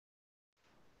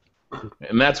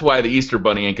And that's why the Easter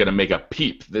Bunny ain't going to make a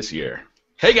peep this year.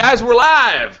 Hey, guys, we're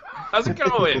live. How's it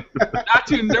going? Not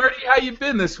too nerdy. How you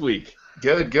been this week?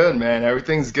 Good, man.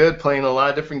 Everything's good. Playing a lot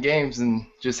of different games and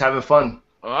just having fun.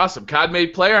 Awesome. COD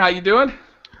made player, how you doing?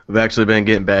 I've actually been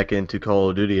getting back into Call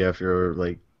of Duty after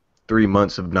like 3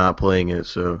 months of not playing it.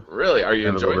 So really, are you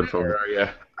enjoying it, or are you?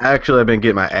 Actually, I've been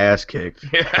getting my ass kicked.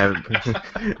 Yeah.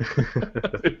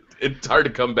 It's hard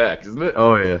to come back, isn't it?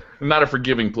 Oh yeah. Not a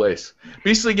forgiving place.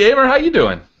 Beastly Gamer, how you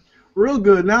doing? Real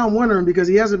good. Now I'm wondering, because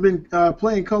he hasn't been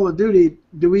playing Call of Duty,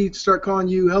 do we start calling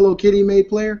you Hello Kitty made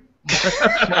player?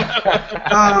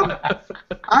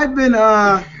 I've been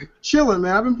chilling,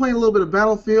 man. I've been playing a little bit of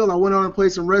Battlefield. I went on and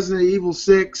played some Resident Evil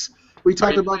 6. We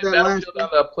talked about that last week. On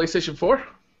the PlayStation 4?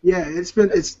 Yeah,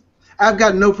 I've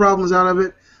got no problems out of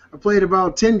it. I played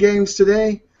about 10 games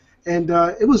today, and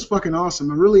it was fucking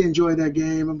awesome. I really enjoyed that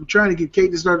game. I'm trying to get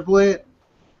Kate to start to play it,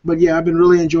 but yeah, I've been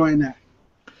really enjoying that.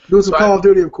 Doing some Call of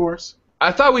Duty, of course.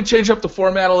 I thought we'd change up the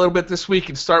format a little bit this week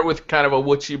and start with kind of a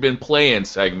what you've been playing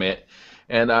segment.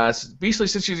 And Beastly,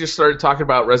 since you just started talking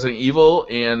about Resident Evil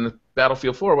and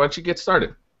Battlefield 4, why don't you get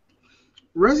started?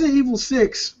 Resident Evil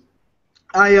 6,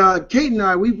 Kate and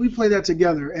I, we played that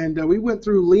together, and we went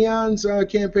through Leon's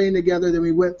campaign together, then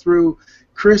we went through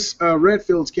Chris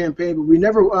Redfield's campaign, but we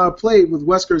never played with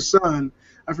Wesker's son.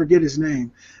 I forget his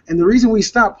name. And the reason we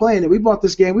stopped playing it, we bought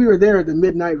this game, we were there at the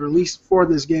midnight release for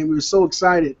this game, we were so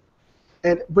excited.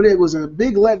 But it was a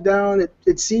big letdown.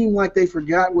 It seemed like they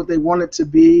forgot what they wanted to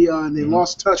be, and they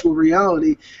lost touch with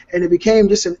reality. And it became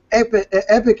just an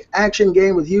epic action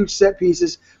game with huge set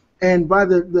pieces. And by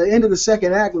the end of the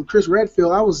second act with Chris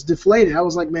Redfield, I was deflated. I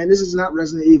was like, man, this is not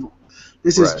Resident Evil.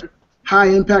 This is high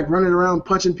impact, running around,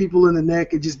 punching people in the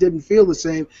neck. It just didn't feel the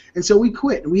same. And so we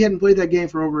quit. We hadn't played that game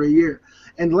for over a year.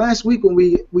 And last week when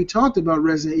we talked about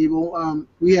Resident Evil,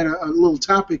 we had a little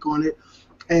topic on it.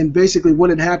 And basically what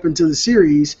had happened to the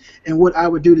series and what I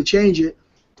would do to change it.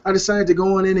 I decided to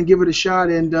go on in and give it a shot,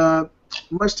 and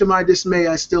much to my dismay,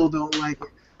 I still don't like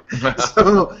it.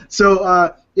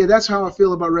 so yeah, that's how I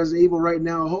feel about Resident Evil right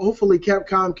now. Hopefully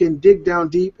Capcom can dig down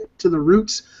deep to the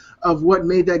roots of what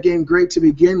made that game great to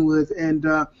begin with, and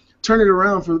turn it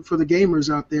around for the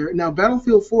gamers out there. Now,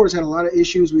 Battlefield 4 has had a lot of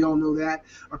issues. We all know that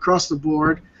across the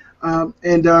board.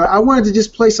 I wanted to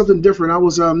just play something different. I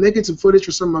was making some footage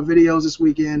for some of my videos this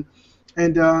weekend,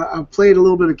 and I played a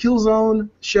little bit of Killzone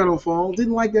Shadowfall.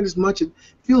 Didn't like that as much. It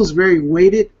feels very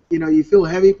weighted. You know, you feel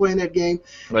heavy playing that game.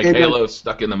 Like Halo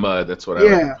stuck in the mud. That's what I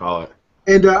like to call it.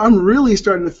 And I'm really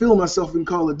starting to feel myself in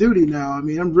Call of Duty now. I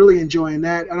mean, I'm really enjoying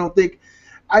that.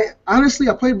 Honestly,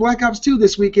 I played Black Ops 2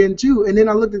 this weekend too, and then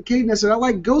I looked at Kate and I said, I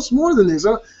like Ghost more than this.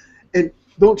 And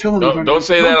don't tell anybody. Don't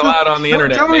say that aloud on the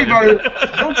internet.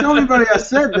 Don't tell anybody I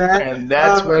said that. And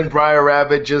that's when Briar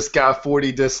Rabbit just got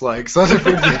 40 dislikes. Now,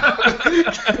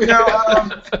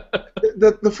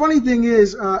 the funny thing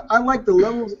is, I like the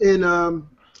levels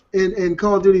in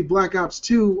Call of Duty Black Ops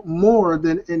 2 more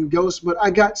than in Ghost, but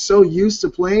I got so used to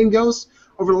playing Ghost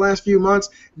over the last few months,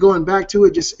 going back to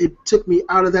it, it took me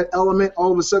out of that element.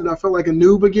 All of a sudden, I felt like a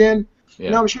noob again.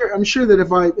 Yeah. Now I'm sure that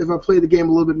if I play the game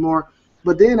a little bit more.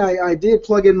 But then I did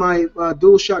plug in my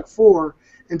DualShock 4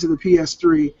 into the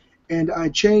PS3, and I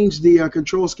changed the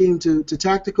control scheme to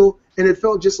tactical, and it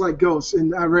felt just like Ghost,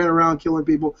 and I ran around killing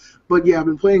people. But yeah, I've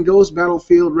been playing Ghost,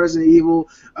 Battlefield, Resident Evil.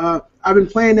 I've been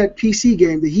playing that PC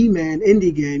game, the He-Man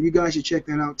indie game. You guys should check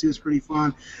that out too. It's pretty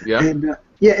fun. Yeah. And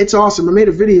yeah, it's awesome. I made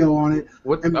a video on it.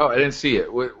 I didn't see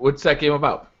it. What's that game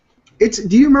about?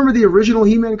 Do you remember the original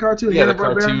He-Man cartoon? Yeah, the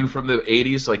cartoon from the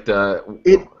 80s, like the...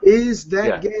 It is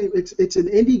that game. It's an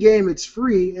indie game. It's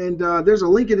free, and there's a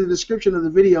link in the description of the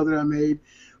video that I made.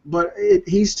 But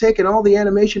he's taken all the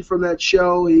animation from that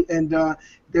show, and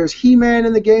there's He-Man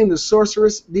in the game, the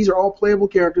Sorceress. These are all playable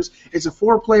characters. It's a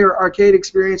 4-player arcade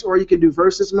experience, or you can do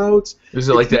versus modes. Is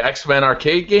it like the X-Men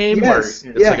arcade game? Yes. Or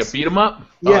it's like a beat-em-up?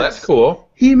 Yes. Oh, that's cool.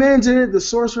 He-Man's in it, the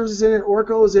Sorceress is in it,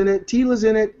 Orko is in it, Teela's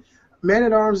in it,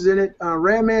 Man-at-Arms is in it,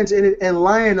 Ram Man's in it, and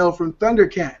Lion-O from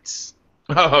Thundercats.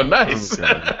 Oh, nice.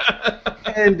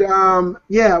 And,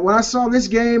 yeah, when I saw this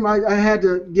game, I had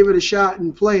to give it a shot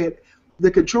and play it. The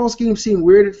control scheme seemed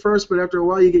weird at first, but after a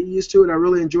while you get used to it. I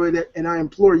really enjoyed it, and I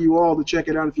implore you all to check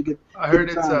it out if you could. I heard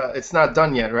it's not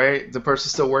done yet, right? The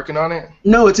person's still working on it?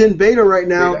 No, it's in beta right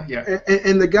now. Beta, yeah.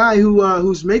 And the guy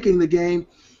who's making the game,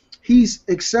 he's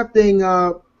accepting...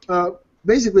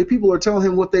 basically, people are telling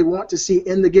him what they want to see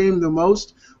in the game the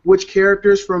most, which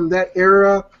characters from that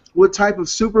era, what type of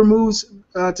super moves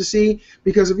to see.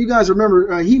 Because if you guys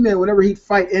remember, He-Man, whenever he'd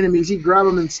fight enemies, he'd grab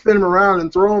them and spin them around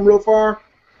and throw them real far.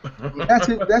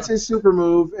 That's his super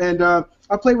move, and I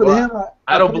played with him.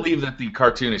 I don't believe that the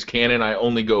cartoon is canon. I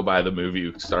only go by the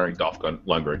movie starring Dolph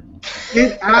Lundgren.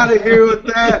 Get out of here with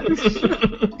that!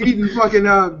 Eating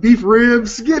fucking beef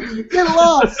ribs. Get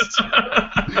lost.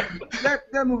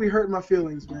 That movie hurt my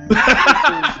feelings, man.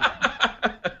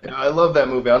 Yeah, I love that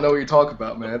movie. I know what you're talking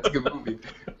about, man. It's a good movie.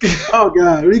 Oh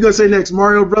God, what are you gonna say next?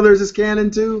 Mario Brothers is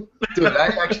canon too? Dude, I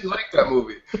actually like that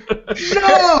movie.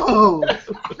 No,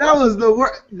 that was the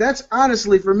worst. That's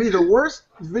honestly for me the worst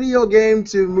video game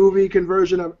to movie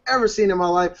conversion I've ever seen in my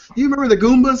life. Do you remember the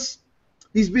Goombas?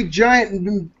 These big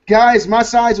giant guys my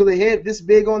size with a head this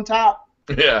big on top.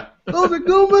 Yeah. Those are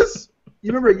Goombas.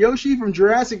 You remember Yoshi from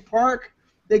Jurassic Park?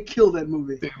 They killed that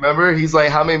movie. Dude, remember? He's like,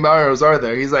 how many Marios are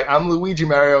there? He's like, I'm Luigi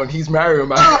Mario, and he's Mario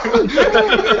Mario. Oh,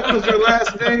 that was their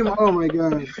last name. Oh my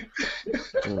God.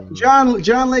 John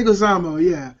Leguizamo.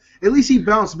 Yeah. At least he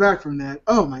bounced back from that.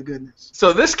 Oh my goodness.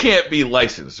 So this can't be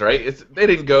licensed, right? They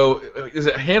didn't go. Is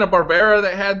it Hanna-Barbera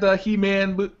that had the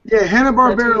He-Man? Yeah,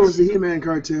 Hanna-Barbera was the He-Man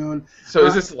cartoon. So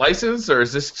is this licensed, or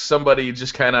is this somebody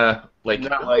just kind of like?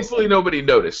 Hopefully nobody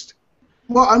noticed.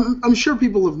 Well, I'm sure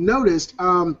people have noticed.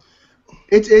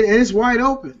 It's wide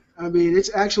open. I mean, it's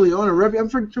actually on a I'm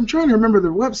trying to remember the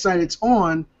website it's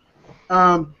on.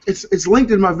 It's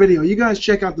linked in my video. You guys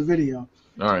check out the video.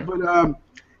 All right. But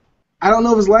I don't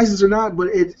know if it's licensed or not, but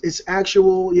it's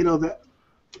actual. You know, the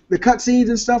cutscenes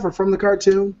and stuff are from the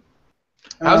cartoon.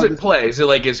 How does it play? Is it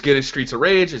like as good as Streets of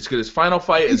Rage? As good as Final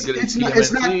Fight? As good as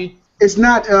TMNT? It's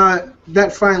not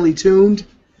that finely tuned.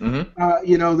 Mm-hmm.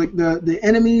 You know, the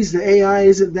enemies, the AI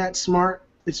isn't that smart.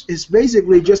 It's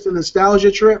basically just a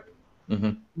nostalgia trip,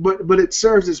 but it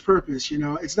serves its purpose. You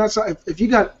know, it's not so if you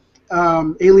got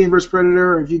Alien vs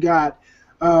Predator, or if you got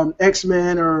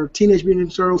X-Men or Teenage Mutant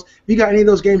Ninja Turtles, if you got any of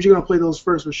those games, you're gonna play those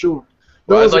first for sure.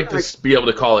 Well, I'd like to be able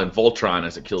to call in Voltron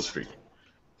as a kill streak.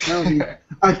 That would be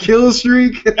a kill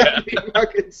streak. That'd be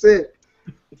fucking sick.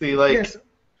 See, like, yes.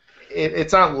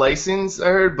 It's not licensed, I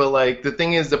heard, but like the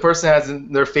thing is, the person has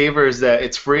in their favor is that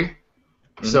it's free.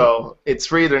 So it's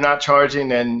free, they're not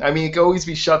charging, and I mean, it can always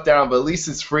be shut down, but at least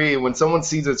it's free. When someone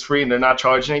sees it's free and they're not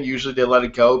charging it, usually they let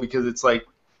it go because it's like,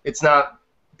 it's not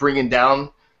bringing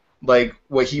down like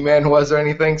what He-Man was or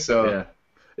anything, so. Yeah.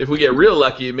 If we get real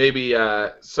lucky, maybe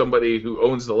somebody who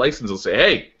owns the license will say,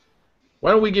 hey,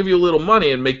 why don't we give you a little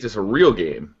money and make this a real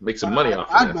game? Make some money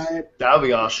off of this. I'd buy it. That would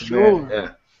be awesome, Sure.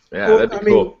 man. Yeah, Well, that'd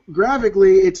be cool.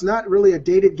 Graphically, it's not really a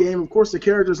dated game. Of course, the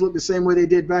characters look the same way they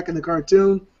did back in the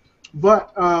cartoon.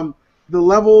 But the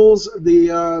levels, the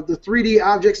 3D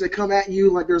objects that come at you,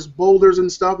 like there's boulders and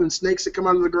stuff and snakes that come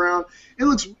out of the ground, it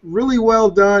looks really well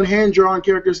done, hand-drawn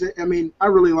characters. I mean, I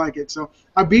really like it. So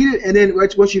I beat it, and then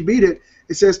once you beat it,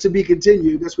 it says to be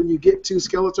continued. That's when you get to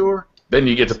Skeletor. Then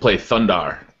you get to play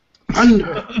Thundar.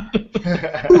 Thunder.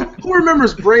 who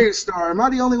remembers Brave Star? Am I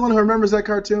the only one who remembers that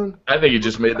cartoon? I think you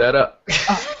just made that up.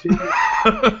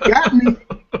 Oh, got me.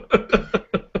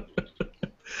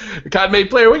 Codmade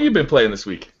Player, what have you been playing this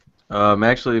week?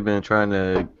 Actually been trying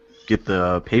to get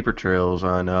the paper trails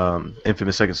on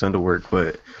Infamous Second Son to work,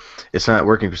 but it's not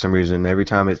working for some reason. Every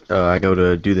time I go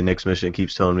to do the next mission, it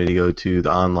keeps telling me to go to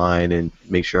the online and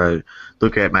make sure I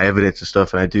look at my evidence and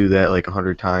stuff, and I do that like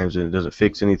 100 times and it doesn't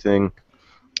fix anything.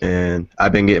 And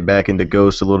I've been getting back into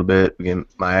Ghost a little bit, getting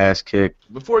my ass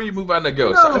kicked. Before you move on to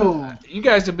Ghost, you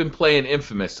guys have been playing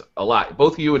Infamous a lot,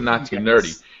 both you and Not Too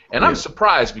Nerdy. And I'm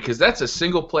surprised because that's a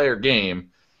single-player game,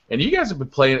 and you guys have been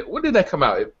playing it. When did that come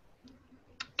out? It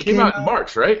came out in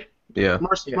March, right? Yeah.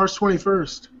 March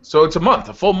 21st. So it's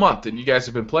a full month, and you guys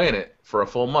have been playing it for a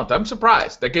full month. I'm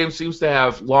surprised. That game seems to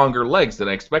have longer legs than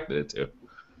I expected it to.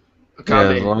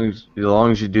 Yeah, as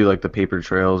long as you do like the paper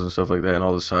trails and stuff like that and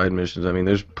all the side missions, I mean,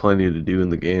 there's plenty to do in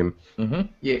the game.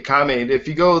 Yeah, Kame, if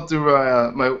you go through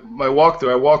my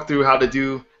walkthrough, I walk through how to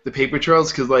do the paper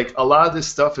trails because like a lot of this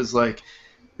stuff is like,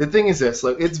 the thing is this,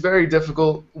 like it's very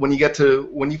difficult when you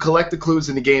collect the clues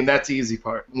in the game. That's the easy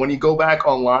part. When you go back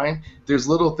online, there's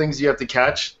little things you have to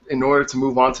catch in order to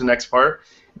move on to the next part,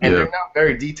 and they're not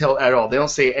very detailed at all. They don't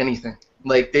say anything.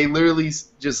 Like, they literally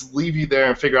just leave you there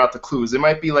and figure out the clues. It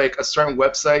might be, like, a certain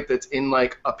website that's in,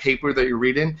 like, a paper that you're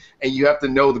reading, and you have to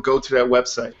know to go to that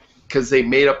website because they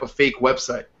made up a fake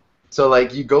website. So,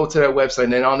 like, you go to that website,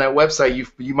 and then on that website,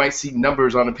 you might see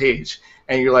numbers on a page,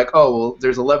 and you're like, oh, well,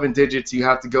 there's 11 digits. You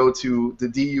have to go to the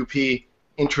DUP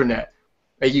intranet.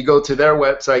 And you go to their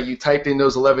website, you type in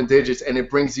those 11 digits, and it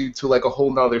brings you to, like, a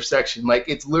whole nother section. Like,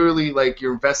 it's literally, like,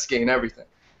 you're investigating everything.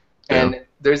 Yeah. And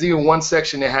there's even one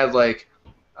section that had, like,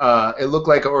 it looked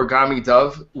like an origami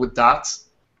dove with dots.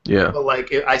 Yeah. But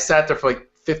like I sat there for like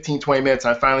 15, 20 minutes.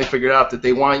 And I finally figured out that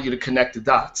they want you to connect the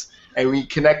dots. and when you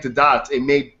connect the dots, it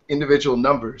made individual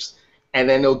numbers, and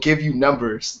then it'll give you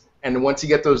numbers, and once you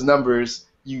get those numbers,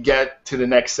 you get to the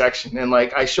next section. And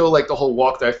like I show like the whole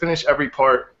walkthrough. I finished every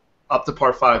part up to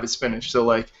part 5 is finished. So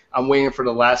like I'm waiting for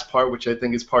the last part, which I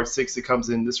think is part 6 that comes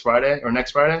in this Friday or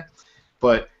next Friday.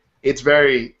 But it's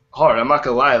very hard. I'm not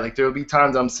gonna lie. Like there will be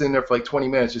times I'm sitting there for like 20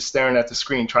 minutes just staring at the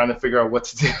screen trying to figure out what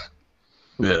to do.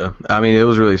 Yeah, I mean, it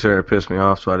was really starting to piss me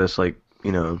off, so I just, like,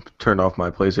 you know, turned off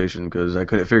my PlayStation because I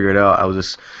couldn't figure it out. I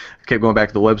kept going back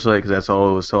to the website because that's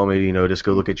all it was telling me, you know, just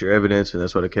go look at your evidence, and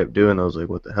that's what I kept doing. I was like,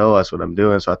 what the hell? That's what I'm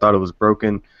doing. So I thought it was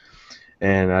broken,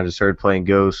 and I just started playing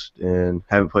Ghost, and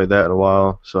haven't played that in a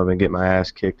while, so I've been getting my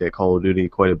ass kicked at Call of Duty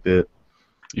quite a bit.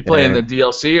 You playing the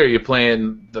DLC, or are you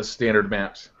playing the standard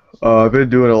maps? I've been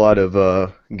doing a lot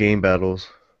of game battles.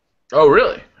 Oh,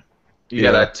 really? You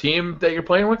got a team that you're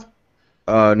playing with?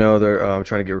 No, they're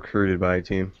trying to get recruited by a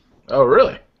team. Oh,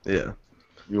 really? Yeah.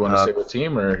 You want to say what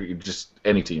team, or you just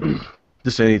any team?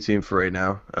 Just any team for right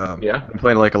now. Yeah. I'm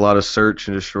playing like a lot of Search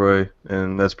and Destroy,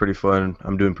 and that's pretty fun.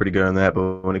 I'm doing pretty good on that,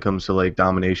 but when it comes to like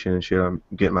domination and shit, I'm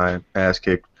getting my ass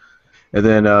kicked. And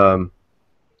then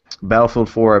Battlefield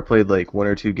 4, I played like 1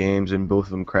 or 2 games, and both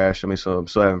of them crashed. I mean, so I'm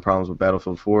still having problems with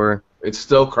Battlefield 4. It's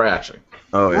still crashing.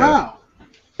 Oh, yeah. Wow.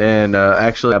 And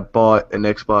actually, I bought an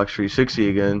Xbox 360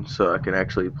 again, so I can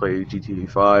actually play GTA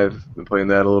 5. Been playing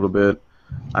that a little bit.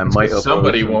 I might upload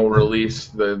Somebody won't release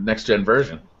the next gen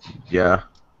version. Yeah.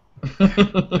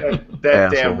 that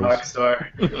damn Rockstar.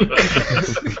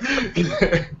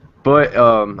 But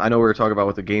I know we were talking about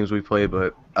what the games we play,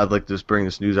 but I'd like to just bring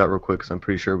this news out real quick because I'm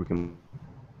pretty sure we can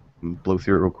blow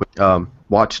through it real quick.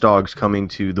 Watch Dogs coming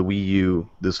to the Wii U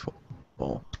this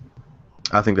fall.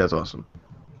 I think that's awesome.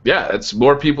 Yeah, it's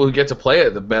more people who get to play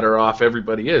it, the better off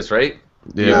everybody is, right?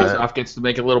 Yeah. Ubisoft gets to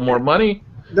make a little more money.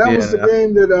 That was the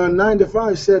game that 9 to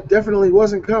 5 said definitely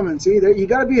wasn't coming. See, you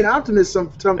got to be an optimist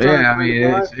sometimes. Yeah, I mean,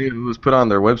 it was put on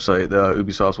their website,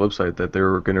 Ubisoft's website, that they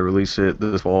were going to release it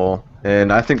this fall.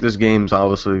 And I think this game's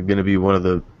obviously going to be one of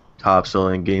the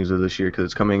top-selling games of this year because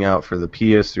it's coming out for the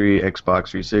PS3, Xbox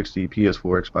 360,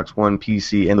 PS4, Xbox One,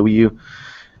 PC, and the Wii U.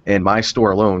 And my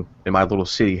store alone in my little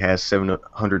city has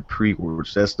 700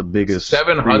 pre-orders. That's the biggest.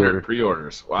 700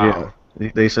 pre-orders. Wow.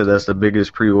 Yeah. They said that's the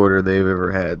biggest pre-order they've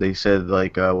ever had. They said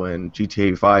like when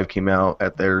GTA 5 came out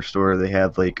at their store, they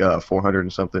had like 400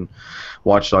 and something.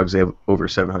 Watch Dogs, they have over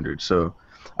 700. So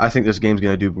I think this game's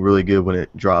gonna do really good when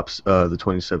it drops the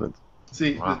 27th.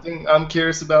 See, the thing I'm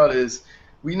curious about is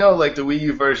we know like the Wii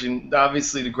U version,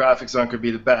 obviously the graphics aren't gonna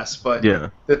be the best, but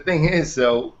the thing is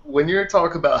though, when you're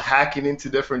talking about hacking into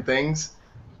different things,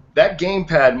 that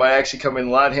gamepad might actually come in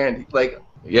a lot handy. Like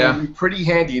it would be pretty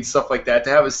handy and stuff like that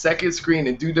to have a second screen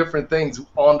and do different things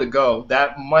on the go.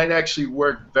 That might actually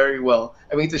work very well.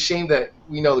 I mean, it's a shame that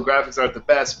we know the graphics aren't the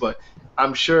best, but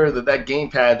I'm sure that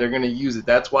gamepad they're gonna use it.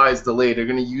 That's why it's delayed. They're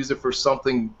gonna use it for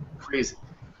something crazy.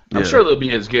 I'm sure they'll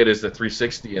be as good as the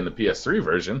 360 and the PS3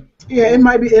 version. Yeah, it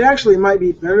might be. It actually might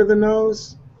be better than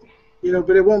those, you know,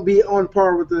 but it won't be on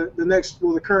par with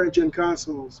the current gen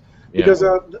consoles because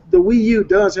the Wii U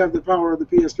does have the power of the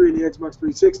PS3 and the Xbox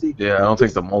 360. Yeah, I don't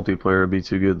think the multiplayer would be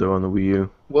too good though on the Wii U.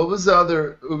 What was the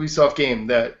other Ubisoft game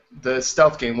the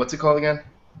stealth game? What's it called again?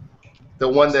 The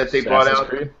one that they brought out.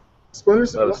 Splinter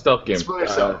Cell. The stealth game. Splinter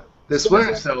Cell. The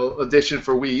Splinter Cell edition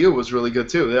for Wii U was really good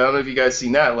too. I don't know if you guys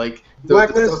seen that. Like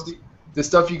the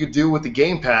stuff you could do with the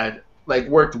gamepad like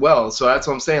worked well. So that's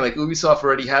what I'm saying. Like Ubisoft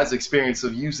already has experience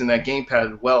of using that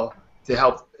gamepad well to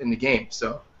help in the game.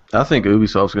 So I think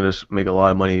Ubisoft's going to make a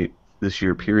lot of money this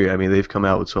year. Period. I mean, they've come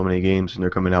out with so many games and they're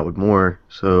coming out with more.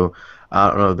 So I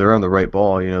don't know. They're on the right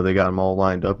ball. You know, they got them all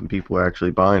lined up and people are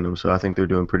actually buying them. So I think they're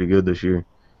doing pretty good this year.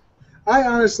 I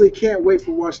honestly can't wait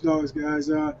for Watch Dogs,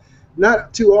 guys.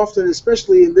 Not too often,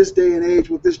 especially in this day and age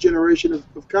with this generation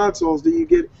of consoles, do you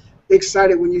get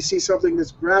excited when you see something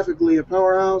that's graphically a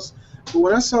powerhouse. But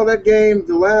when I saw that game,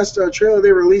 the last trailer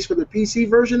they released for the PC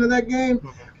version of that game,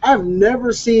 I've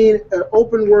never seen an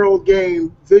open world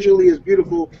game visually as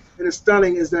beautiful and as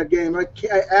stunning as that game. I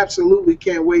absolutely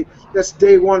can't wait. That's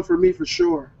day one for me for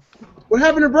sure. What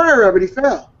happened to Briar Rabbit? He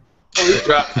fell. I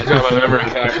dropped my memory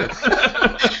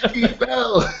card. He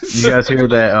fell. You guys hear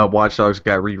that Watch Dogs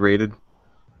got re-rated?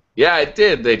 Yeah, it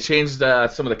did. They changed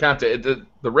some of the content.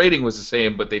 The rating was the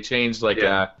same, but they changed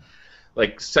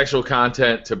like sexual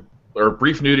content to or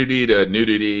brief nudity to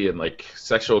nudity and like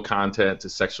sexual content to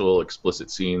sexual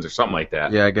explicit scenes or something like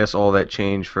that. Yeah, I guess all that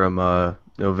changed from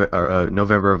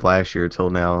November of last year till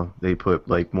now. They put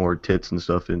like more tits and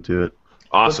stuff into it.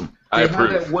 Awesome. I approve.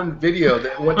 They had that one video,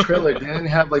 that one trailer. They didn't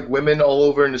have like women all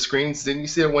over in the screens. Didn't you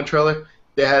see that one trailer?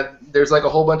 There's like a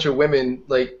whole bunch of women,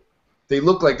 like they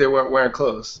look like they weren't wearing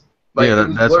clothes. Like, yeah, it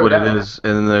was that's blurred what it out. is.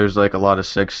 And then there's like a lot of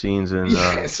sex scenes and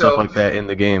Yeah, stuff so like that in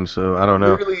the game. So I don't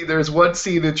know. literally, there's one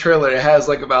scene in the trailer. It has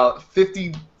like about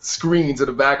 50 screens in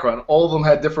the background. All of them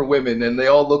had different women, and they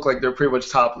all look like they're pretty much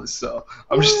topless. So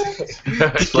I'm just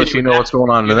Just let you know what's going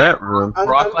on in that room. I'm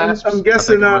I guessing think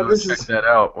I'm gonna this check is. that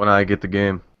out when I get the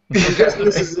game. I'm guessing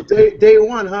this is day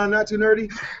one, huh? Not too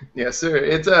nerdy. yes, sir.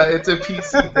 It's a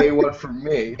PC day one for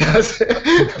me.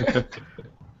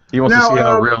 He wants Now, to see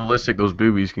how realistic those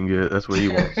boobies can get. That's what he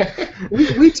wants.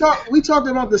 We talked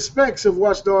about the specs of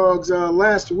Watch Dogs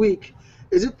last week.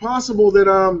 Is it possible that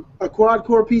a quad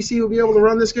core PC will be able to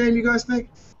run this game? You guys think?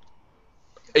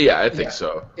 Yeah, I think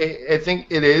so. I think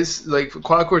it is. Like,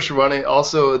 quad core should run it.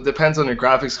 Also, it depends on your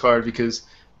graphics card because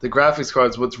the graphics card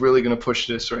is what's really going to push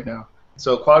this right now.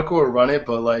 So quad core will run it,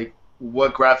 but like,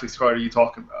 what graphics card are you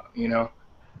talking about? You know?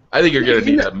 I think you're going to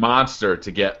be a monster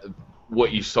to get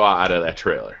what you saw out of that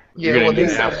trailer. Yeah, You're well, going to they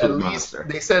be an said absolute at least monster.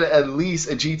 they said at least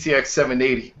a GTX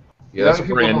 780. Yeah, that's a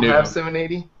people brand don't new. have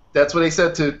 780. That's what they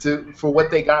said to for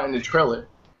what they got in the trailer.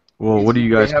 Well, what are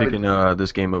you guys They have picking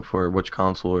this game up for? Which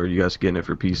console are you guys getting it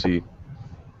for PC?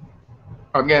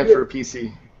 I'm getting it for a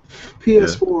PC.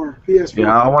 PS4.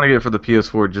 Yeah, I want to get it for the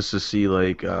PS4 just to see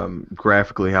like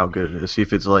graphically how good it is. See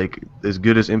if it's like as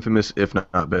good as Infamous, if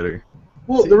not better.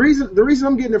 Well, the reason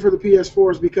I'm getting it for the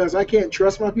PS4 is because I can't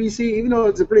trust my PC, even though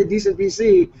it's a pretty decent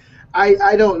PC.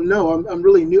 I don't know. I'm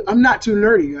really new. I'm not too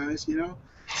nerdy, guys. You know,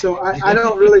 so I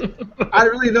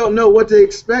really don't know what to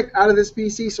expect out of this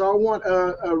PC. So I want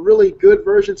a really good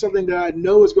version, something that I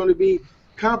know is going to be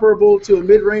comparable to a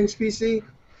mid-range PC,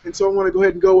 and so I want to go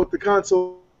ahead and go with the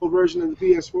console version of the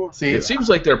PS4. See, It seems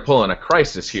like they're pulling a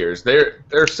crisis here.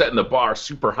 They're setting the bar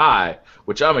super high,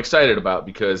 which I'm excited about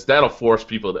because that'll force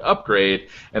people to upgrade,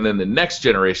 and then the next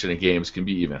generation of games can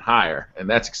be even higher, and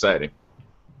that's exciting.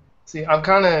 See, I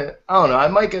don't know. I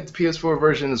might get the PS4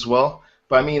 version as well,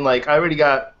 but I mean, like, I already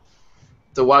got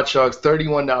the Watch Dogs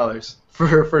 $31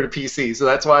 for the PC, so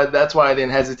that's why I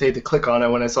didn't hesitate to click on it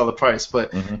when I saw the price.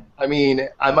 But I mean,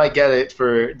 I might get it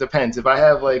for depends. If I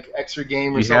have like extra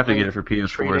game or You something, have to get it for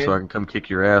PS4 so I can come kick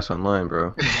your ass online,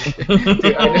 bro.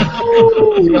 Dude, I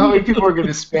know. You know how many people are gonna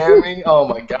spam me? Oh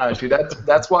my gosh, dude.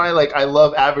 That's why like I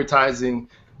love advertising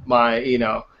my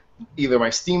either my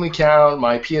Steam account,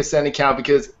 my PSN account,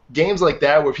 because games like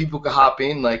that where people could hop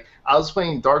in, like I was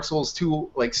playing Dark Souls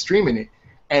 2, like streaming it,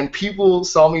 and people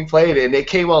saw me play it and they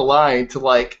came online to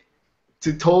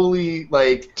totally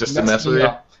like just to mess with you.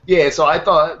 Yeah, so I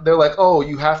thought they're like, oh,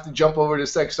 you have to jump over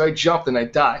this section. So I jumped and I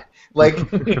died. Like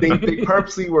they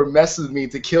purposely were messing with me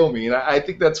to kill me, and I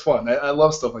think that's fun. I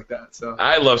love stuff like that. So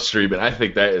I love streaming. I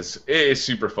think it is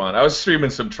super fun. I was streaming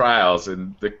some trials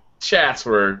and the chats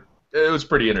it was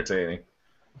pretty entertaining.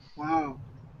 Wow.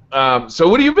 So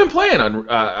what have you been playing on?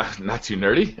 Not too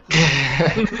nerdy.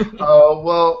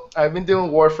 Well, I've been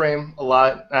doing Warframe a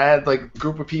lot. I had like a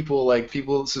group of people, like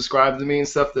people subscribe to me and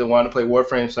stuff that want to play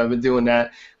Warframe, so I've been doing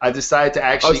that. I decided to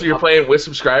actually. Oh, so you're playing with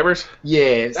subscribers?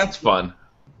 Yes. That's fun.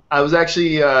 I was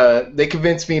actually. They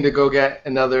convinced me to go get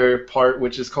another part,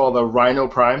 which is called a Rhino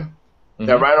Prime.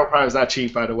 That Rhino Prime is not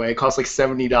cheap, by the way. It costs like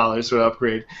 $70 for the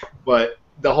upgrade, but.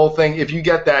 The whole thing, if you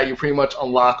get that, you pretty much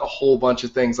unlock a whole bunch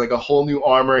of things, like a whole new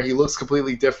armor. He looks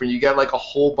completely different. You get like a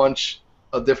whole bunch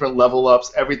of different level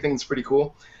ups. Everything's pretty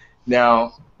cool.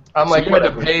 Now, I'm so like, you had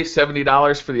to pay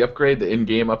 $70 for the upgrade, the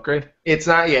in-game upgrade? It's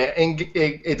not yet.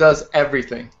 It does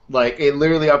everything. Like it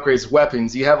literally upgrades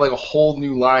weapons. You have like a whole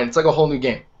new line. It's like a whole new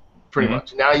game, pretty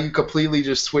much. Now you completely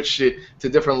just switch it to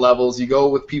different levels. You go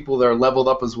with people that are leveled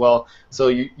up as well, so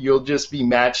you'll just be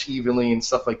matched evenly and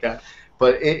stuff like that.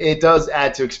 But it does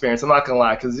add to experience. I'm not gonna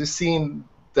lie, because just seeing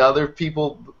the other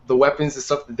people, the weapons and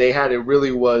stuff that they had, it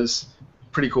really was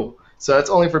pretty cool. So that's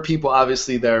only for people,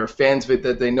 obviously, that are fans of it,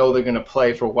 that they know they're gonna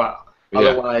play for a while. Yeah.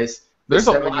 Otherwise, there's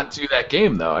a lot to that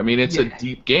game, though. I mean, it's a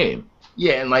deep game.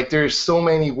 Yeah, and like there's so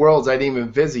many worlds I didn't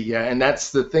even visit yet, and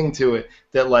that's the thing to it,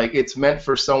 that like it's meant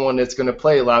for someone that's gonna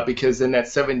play a lot, because then that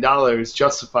 $7 is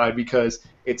justified because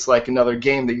it's like another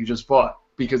game that you just bought,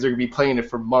 because they're gonna be playing it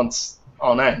for months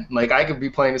on end. Like I could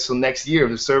be playing this till next year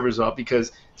if the server's up,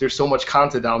 because there's so much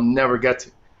content I'll never get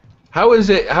to. How is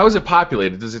it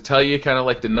populated? Does it tell you kind of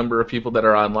like the number of people that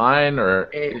are online, or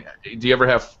do you ever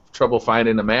have trouble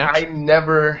finding a match? I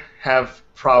never have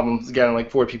problems getting like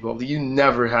 4 people. You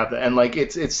never have that, and like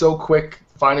it's so quick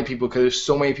finding people because there's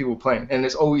so many people playing, and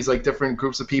there's always like different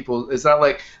groups of people. It's not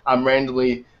like I'm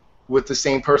randomly with the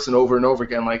same person over and over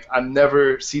again. Like I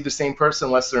never see the same person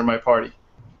unless they're in my party.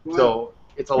 Wow. So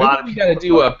it's a lot of. We got to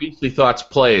do Beastly Thoughts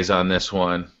plays on this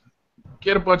one.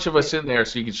 get a bunch of us in there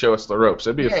so you can show us the ropes.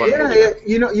 That'd be a fun. Yeah.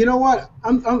 You know what?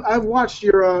 I've watched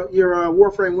your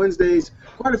Warframe Wednesdays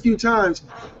quite a few times.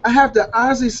 I have to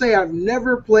honestly say I've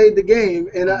never played the game,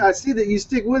 and I see that you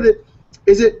stick with it.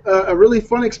 Is it a really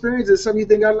fun experience? Is it something you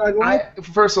think I'd like?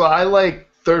 First of all, I like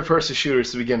third-person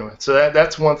shooters to begin with, so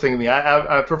that's one thing to me.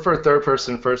 I prefer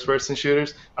third-person, first-person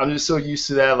shooters. I'm just so used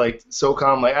to that, like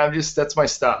SOCOM. Like that's my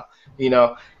style, you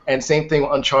know. And same thing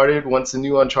with Uncharted. Once the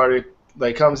new Uncharted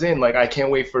comes in, like I can't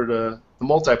wait for the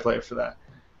multiplayer for that.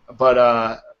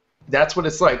 But that's what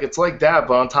it's like. It's like that,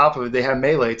 but on top of it, they have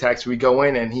melee attacks. We go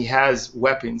in and he has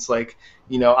weapons. Like,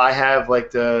 you know, I have like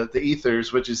the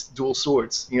ethers, which is dual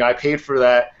swords. You know, I paid for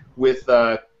that with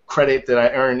credit that I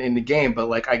earned in the game, but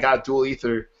like I got dual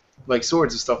ether like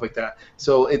swords and stuff like that.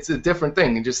 So it's a different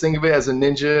thing. And just think of it as a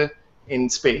ninja in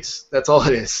space. That's all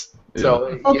it is. Yeah.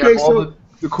 So okay, you have all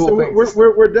the cool things.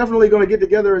 We're definitely going to get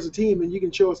together as a team, and you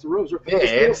can show us the ropes. Yeah,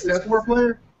 it's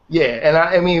 4-player. Yeah, and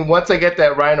I mean, once I get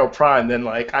that Rhino Prime, then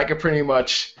like I could pretty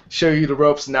much show you the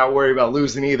ropes and not worry about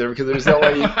losing either, because there's no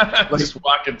way you just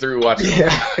walking through watching.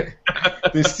 Yeah,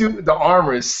 the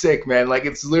armor is sick, man. Like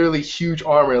it's literally huge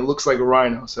armor. It looks like a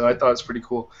rhino, so I thought it was pretty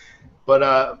cool.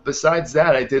 But besides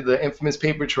that, I did the infamous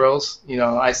paper trails. You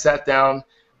know, I sat down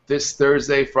this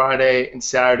Thursday, Friday, and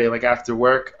Saturday, like after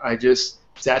work. I just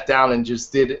sat down and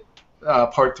just did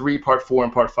part 3, part 4,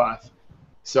 and part 5.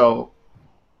 So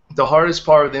the hardest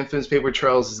part of the infamous paper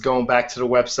trails is going back to the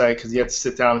website, because you have to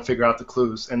sit down and figure out the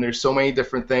clues. And there's so many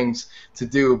different things to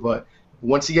do, but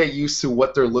once you get used to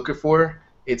what they're looking for,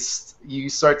 you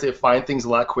start to find things a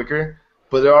lot quicker.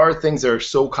 But there are things that are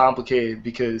so complicated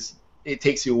because it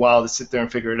takes you a while to sit there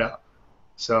and figure it out.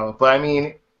 So, but I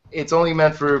mean, it's only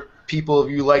meant for people if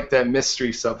you like that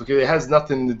mystery stuff, because it has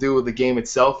nothing to do with the game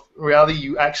itself. In reality,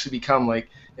 you actually become like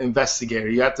investigator.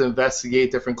 You have to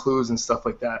investigate different clues and stuff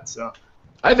like that. So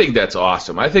I think that's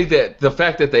awesome. I think that the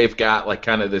fact that they've got like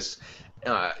kind of this,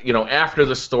 you know, after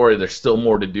the story, there's still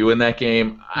more to do in that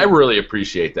game. I really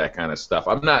appreciate that kind of stuff.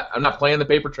 I'm not playing the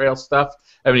paper trail stuff.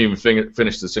 I haven't even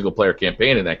finished the single player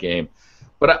campaign in that game.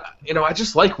 But you know, I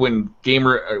just like when game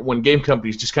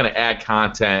companies just kind of add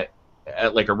content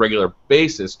at like a regular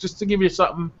basis, just to give you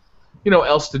something, you know,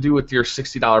 else to do with your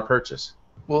 $60 purchase.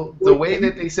 Well, the way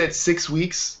that they said 6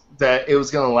 weeks that it was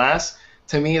going to last,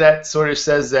 to me that sort of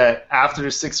says that after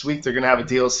the 6 weeks they're going to have a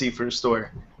DLC for the story.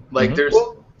 Like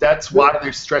that's why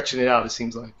they're stretching it out, it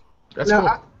seems like. That's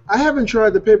cool. I haven't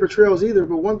tried the paper trails either,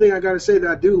 but one thing I got to say that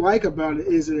I do like about it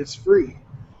is that it's free.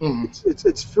 Mm-hmm.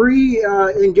 It's free,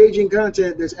 engaging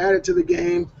content that's added to the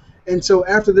game. And so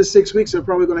after this 6 weeks, they're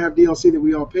probably going to have DLC that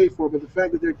we all pay for. But the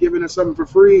fact that they're giving us something for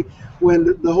free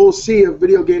when the whole sea of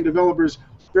video game developers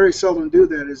very seldom do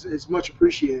that is much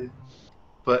appreciated.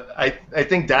 But I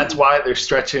think that's why they're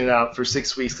stretching it out for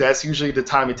 6 weeks. That's usually the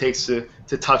time it takes to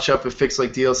touch up and fix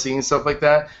like DLC and stuff like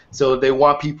that. So they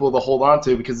want people to hold on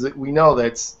to it, because we know that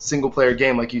it's a single-player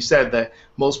game, like you said, that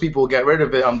most people will get rid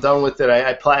of it. I'm done with it.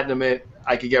 I platinum it.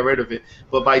 I could get rid of it.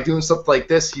 But by doing stuff like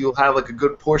this, you'll have like a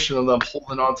good portion of them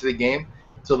holding on to the game,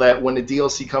 so that when the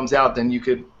DLC comes out, then you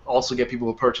could also get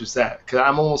people to purchase that. Because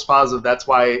I'm almost positive that's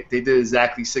why they did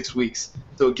exactly 6 weeks.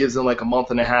 So it gives them like a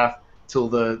month and a half till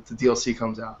the DLC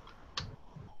comes out.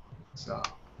 So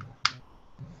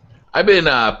I've been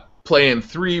playing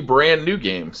 3 brand new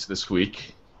games this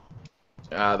week.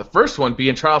 The first one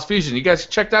being Trials Fusion. You guys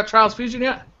checked out Trials Fusion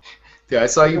yet? Yeah, I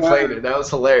saw you played it. That was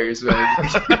hilarious, man.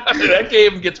 That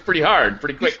game gets pretty hard,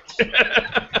 pretty quick.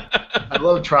 I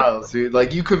love Trials, dude.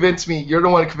 Like, you convinced me. You're the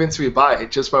one who convinced me to buy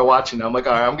it just by watching it. I'm like,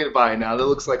 all right, I'm going to buy it now. That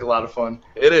looks like a lot of fun.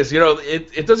 It is. You know,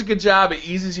 it does a good job. It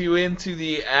eases you into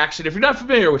the action. If you're not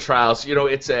familiar with Trials, you know,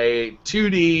 it's a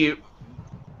 2D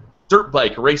dirt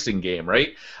bike racing game,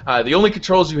 right? The only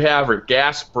controls you have are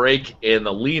gas, brake, and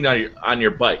the lean on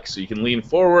your bike. So you can lean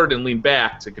forward and lean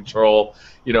back to control,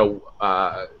 you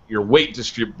know, your weight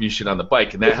distribution on the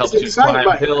bike, and that helps you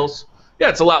climb hills. Yeah,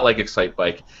 it's a lot like Excite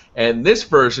Bike. And this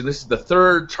version, this is the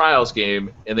 3rd Trials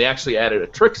game, and they actually added a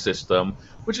trick system,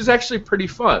 which is actually pretty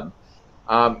fun.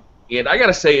 And I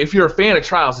gotta say, if you're a fan of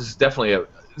Trials, this is definitely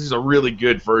a really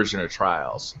good version of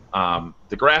Trials.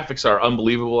 The graphics are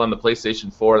unbelievable on the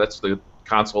PlayStation 4. That's the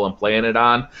console I'm playing it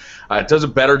on. It does a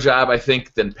better job, I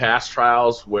think, than past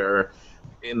Trials, where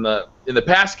in the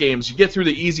past games you get through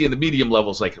the easy and the medium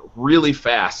levels like really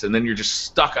fast, and then you're just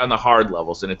stuck on the hard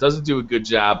levels, and it doesn't do a good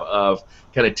job of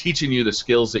kind of teaching you the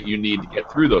skills that you need to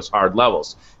get through those hard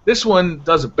levels. This one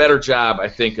does a better job, I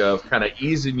think, of kind of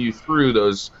easing you through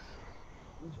those,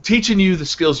 teaching you the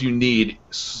skills you need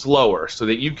slower, so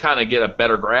that you kind of get a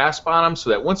better grasp on them, so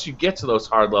that once you get to those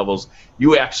hard levels,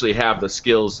 you actually have the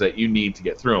skills that you need to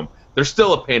get through them. They're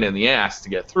still a pain in the ass to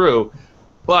get through,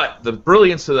 But the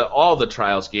brilliance of all the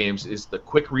Trials games is the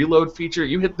quick reload feature.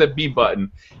 You hit the B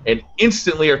button and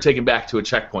instantly are taken back to a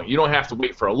checkpoint. You don't have to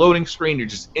wait for a loading screen. You're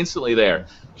just instantly there.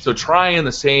 So trying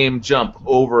the same jump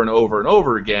over and over and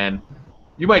over again,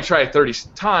 you might try it 30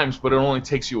 times, but it only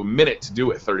takes you a minute to do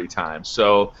it 30 times.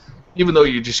 So even though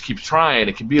you just keep trying,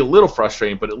 it can be a little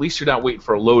frustrating, but at least you're not waiting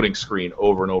for a loading screen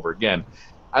over and over again.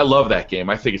 I love that game.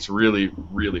 I think it's really,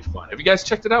 really fun. Have you guys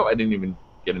checked it out? I didn't even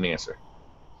get an answer.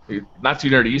 Not too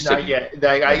nerdy. You said not yet.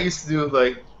 I used to do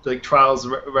like Trials,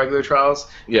 regular Trials.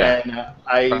 Yeah. And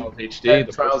I Trials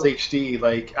HD. Trials HD.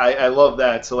 Like I love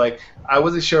that. So like I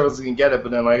wasn't sure I was gonna get it,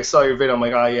 but then like I saw your video, I'm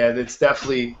like, oh yeah, it's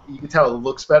definitely, you can tell it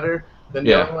looks better than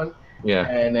the other one. Yeah.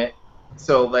 And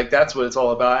so like that's what it's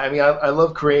all about. I mean, I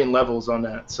love creating levels on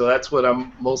that. So that's what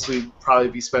I'm mostly probably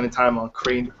be spending time on,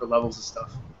 creating different levels and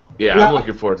stuff. Yeah, I'm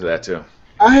looking forward to that too.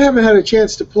 I haven't had a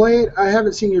chance to play it. I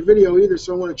haven't seen your video either,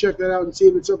 so I want to check that out and see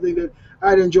if it's something that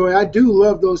I'd enjoy. I do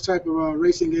love those type of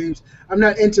racing games. I'm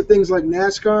not into things like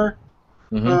NASCAR,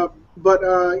 but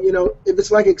you know, if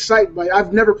it's like Excite Bike,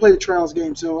 I've never played a Trials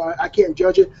game, so I can't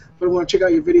judge it. But I want to check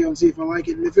out your video and see if I like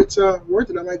it, and if it's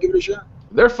worth it, I might give it a shot.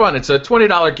 They're fun. It's a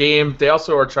 $20 game. They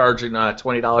also are charging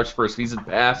 $20 for a season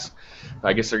pass.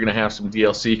 I guess they're going to have some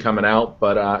DLC coming out,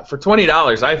 but for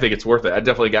 $20, I think it's worth it. I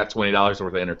definitely got $20 worth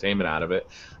of entertainment out of it.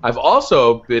 I've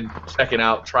also been checking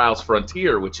out Trials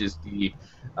Frontier, which is the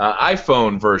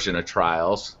iPhone version of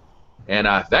Trials, and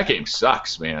that game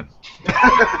sucks, man.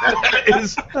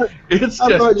 it's just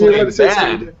plain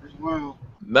bad. Wow.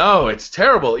 No, it's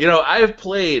terrible. You know, I've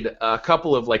played a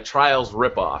couple of like Trials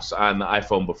ripoffs on the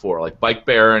iPhone before, like Bike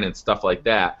Baron and stuff like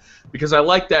that, because I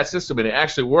like that system and it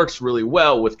actually works really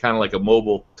well with kind of like a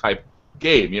mobile type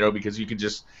game, you know, because you can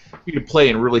play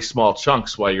in really small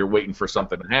chunks while you're waiting for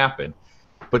something to happen.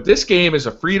 But this game is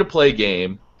a free-to-play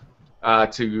game,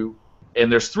 and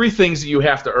there's 3 things that you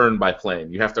have to earn by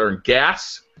playing. You have to earn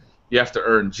gas, you have to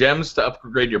earn gems to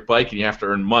upgrade your bike, and you have to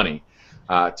earn money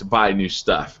to buy new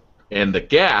stuff. And the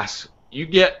gas, you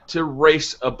get to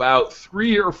race about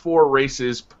 3 or 4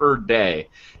 races per day,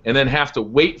 and then have to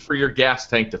wait for your gas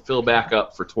tank to fill back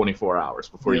up for 24 hours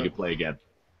before you can play again.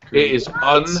 It is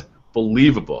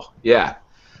unbelievable. Yeah.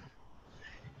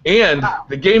 And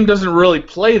the game doesn't really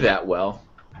play that well,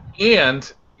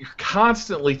 and you're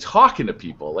constantly talking to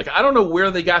people. Like, I don't know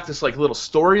where they got this like little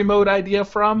story mode idea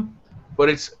from, but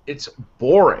it's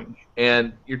boring,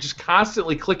 and you're just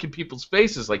constantly clicking people's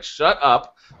faces like, shut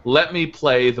up, let me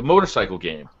play the motorcycle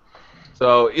game.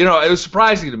 So, you know, it was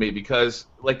surprising to me because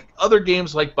like other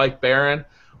games like Bike Baron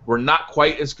were not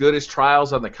quite as good as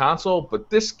Trials on the console, but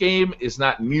this game is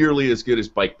not nearly as good as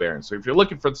Bike Baron. So if you're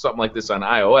looking for something like this on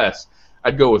iOS,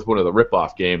 I'd go with one of the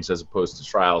rip-off games as opposed to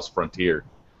Trials Frontier.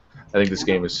 I think this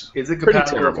game is it pretty compatible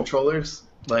terrible. with controllers?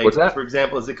 Like, What's that? For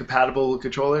example, is it compatible with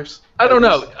controllers? I don't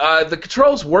know. The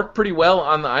controls work pretty well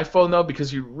on the iPhone, though,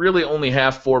 because you really only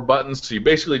have 4 buttons, so you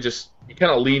basically you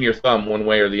kind of lean your thumb one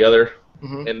way or the other,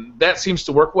 and that seems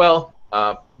to work well,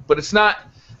 but it's not...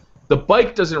 The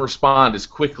bike doesn't respond as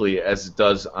quickly as it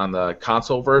does on the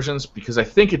console versions, because I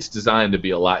think it's designed to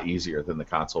be a lot easier than the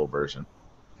console version.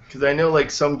 Because I know, like,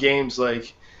 some games,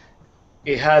 like,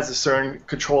 it has a certain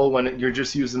control when you're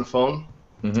just using a phone.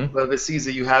 But if it sees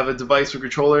that you have a device or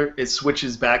controller, it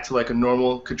switches back to like a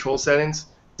normal control settings,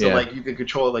 so like you can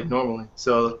control it like normally.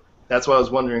 So that's why I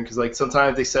was wondering, because like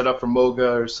sometimes they set up for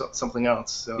Moga or something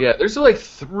else. So. Yeah, there's like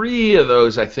 3 of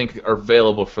those I think are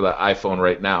available for the iPhone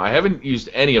right now. I haven't used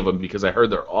any of them because I heard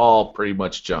they're all pretty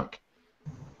much junk.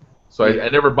 So I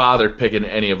never bothered picking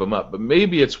any of them up. But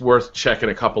maybe it's worth checking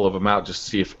a couple of them out just to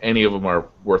see if any of them are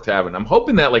worth having. I'm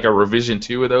hoping that like a revision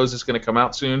 2 of those is going to come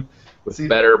out soon with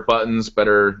better buttons,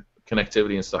 better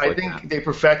connectivity and stuff like that. I think they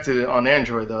perfected it on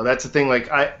Android though. That's the thing. Like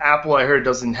Apple, I heard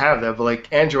doesn't have that, but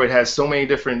like Android has so many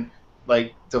different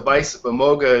like devices. But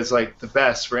Moga is like the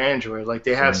best for Android. Like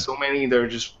they have so many. They're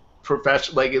just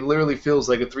professional. Like it literally feels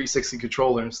like a 360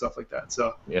 controller and stuff like that.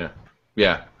 So yeah.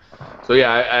 So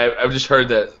yeah, I've just heard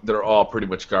that they're all pretty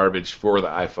much garbage for the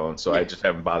iPhone, so I just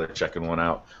haven't bothered checking one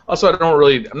out. Also,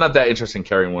 I'm not that interested in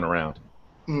carrying one around.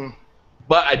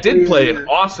 But I did play an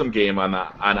awesome game on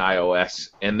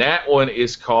iOS, and that one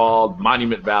is called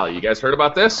Monument Valley. You guys heard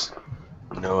about this?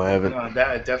 No, I haven't. No, that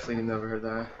I definitely never heard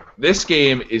that. This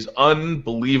game is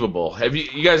unbelievable.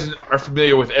 You guys are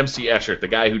familiar with MC Escher, the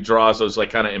guy who draws those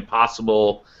like kind of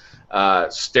impossible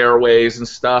stairways and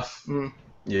stuff?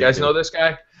 You guys know this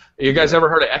guy? You guys ever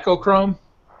heard of Echochrome?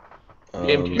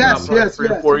 Yes, 3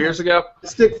 or 4 years ago. The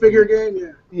stick figure game,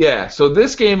 yeah. Yeah, so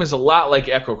this game is a lot like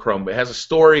Echochrome, but it has a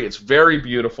story. It's very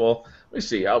beautiful. Let me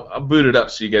see. I'll boot it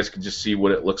up so you guys can just see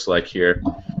what it looks like here.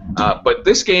 But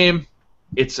this game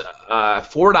It's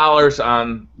 $4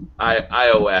 on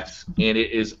iOS, and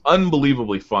it is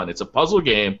unbelievably fun. It's a puzzle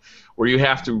game where you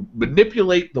have to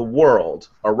manipulate the world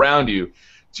around you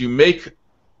to make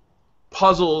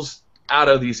puzzles out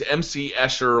of these MC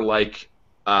Escher-like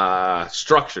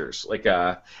structures,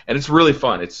 and it's really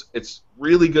fun. It's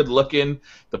really good looking.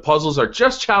 The puzzles are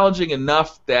just challenging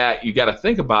enough that you got to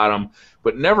think about them,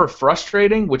 but never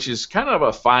frustrating, which is kind of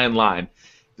a fine line.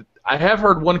 I have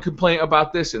heard one complaint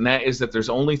about this, and that is that there's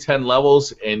only 10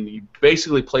 levels, and you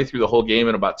basically play through the whole game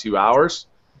in about 2 hours,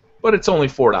 but it's only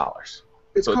 $4. So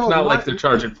it's not like they're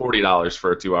charging $40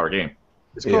 for a 2-hour game.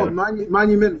 It's called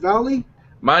Monument Valley?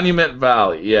 Monument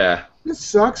Valley, yeah. This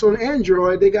sucks. On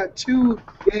Android, they got 2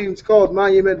 games called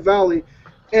Monument Valley,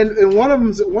 and one of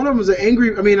them's an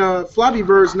angry, Flappy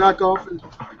Bird's knockoff, and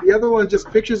the other one just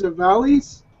pictures of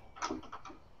valleys.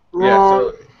 Wrong. Yeah,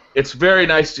 so it's very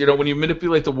nice, when you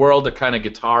manipulate the world, the kind of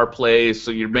guitar plays,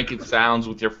 so you're making sounds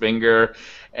with your finger,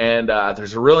 and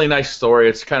there's a really nice story.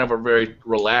 It's kind of a very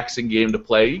relaxing game to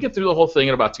play. You get through the whole thing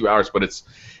in about 2 hours, but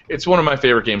it's one of my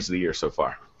favorite games of the year so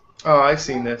far. Oh, I've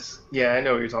seen this. Yeah, I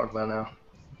know what you're talking about now.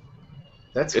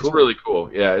 That's cool. It's really cool.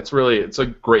 Yeah, it's a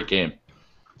great game.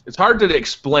 It's hard to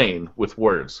explain with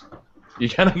words. You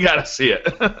kind of got to see it.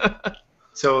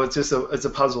 So it's just a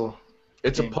puzzle.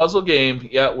 It's a puzzle game,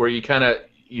 yeah, where you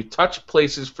you touch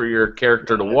places for your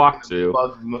character to walk to.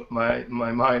 Above my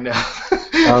mind now.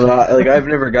 I've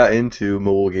never got into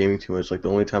mobile gaming too much. Like the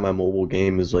only time I mobile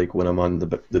game is like when I'm on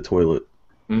the toilet.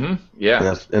 Mm-hmm.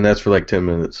 Yeah. And that's for like 10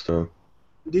 minutes. So.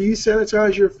 Do you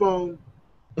sanitize your phone?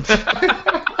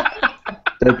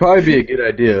 That'd probably be a good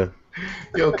idea.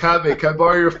 Yo, Kabe, can I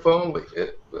borrow your phone?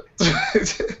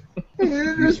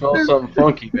 You smell something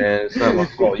funky, man. It's not my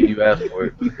fault. You asked for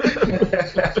it.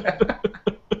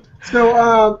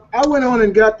 So I went on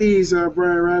and got these,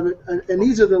 Brian Rabbit, and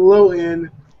these are the low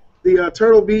end, the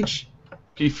Turtle Beach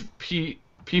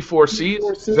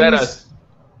P4Cs. Is that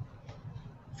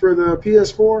for the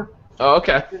PS4? Oh,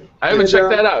 okay. I haven't checked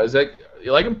that out. Is that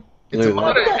you like them?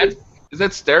 Is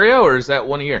that stereo or is that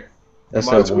one ear? That's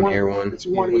that 1 year one. It's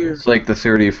 1 year. It's like the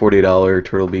 $30 or $40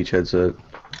 Turtle Beach headset.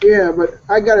 Yeah, but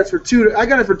I got it for $2. I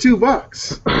got it for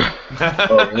 $2.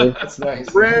 Oh, really? That's nice.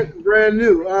 Brand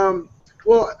new.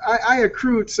 Well, I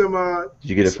accrued some. Did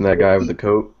you get it from that guy with the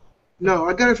coat? No,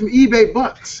 I got it from eBay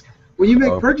bucks. When you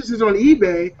make purchases on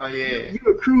eBay,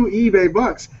 you accrue eBay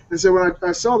bucks. And so when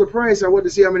I saw the price, I wanted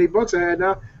to see how many bucks I had.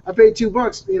 Now I paid $2.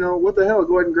 What the hell?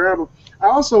 Go ahead and grab them. I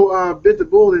also bit the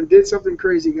bullet and did something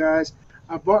crazy, guys.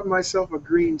 I bought myself a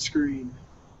green screen.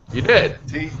 You did?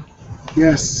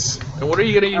 Yes. And what are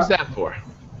you going to use that for?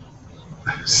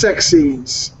 Sex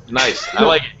scenes. Nice. I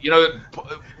like it. Have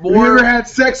you ever had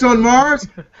sex on Mars?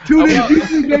 Tune in to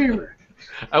Beastly Gamer.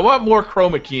 I want more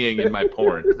chroma keying in my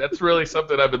porn. That's really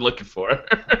something I've been looking for.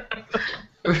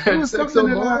 Sex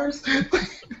on Mars?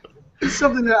 It's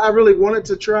something that I really wanted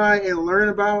to try and learn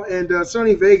about, and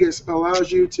Sony Vegas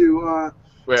allows you to...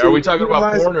 Wait, are we talking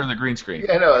about porn or the green screen?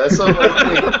 Yeah, no, that's something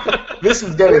like, this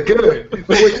is getting good.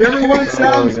 Whichever one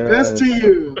sounds best to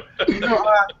you.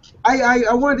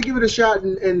 I wanted to give it a shot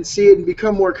and see it and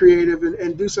become more creative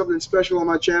and do something special on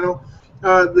my channel.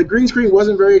 The green screen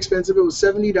wasn't very expensive. It was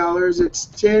 $70. It's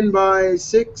 10 by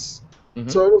 6,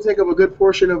 so it'll take up a good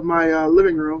portion of my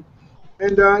living room.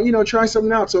 And, try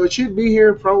something out. So it should be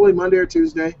here probably Monday or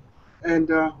Tuesday. And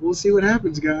we'll see what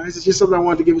happens, guys. It's just something I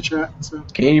wanted to give a shot. So.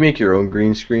 Can you make your own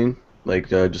green screen? Like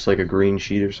just like a green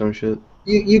sheet or some shit?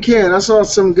 You can. I saw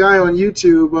some guy on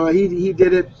YouTube. He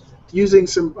did it using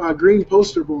some green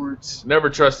poster boards. Never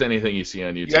trust anything you see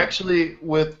on YouTube. You actually,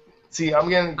 I'm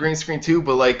getting green screen too,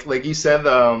 but like you said,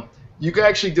 you can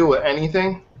actually do it with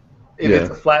anything if it's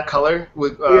a flat color.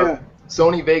 With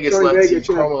Sony Vegas lets you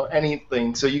chroma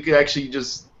anything, so you could actually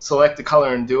just select the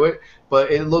color and do it. But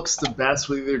it looks the best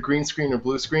with either green screen or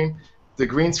blue screen. The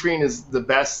green screen is the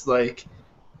best, like,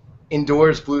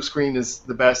 indoors. Blue screen is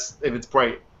the best if it's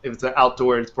bright. If it's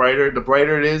outdoor, it's brighter. The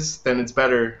brighter it is, then it's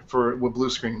better with blue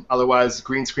screen. Otherwise,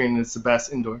 green screen is the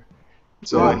best indoor.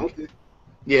 So,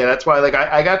 yeah, that's why, like,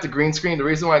 I got the green screen. The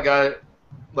reason why I got it,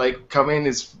 like, come in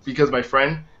is because my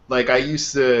friend, like, I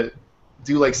used to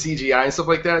do like CGI and stuff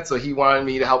like that, so he wanted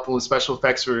me to help him with special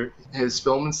effects for his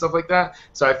film and stuff like that.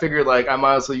 So I figured like I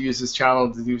might as well use this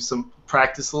channel to do some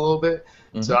practice a little bit.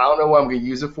 So I don't know what I'm gonna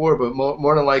use it for, but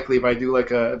more than likely if I do like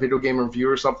a video game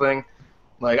review or something,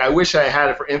 like I wish I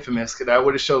had it for Infamous, because I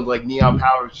would have showed like Neon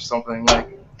Powers or something.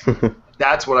 Like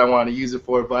that's what I want to use it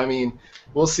for. But I mean,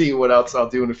 we'll see what else I'll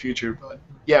do in the future. But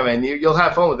yeah, man, you'll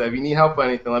have fun with that. If you need help with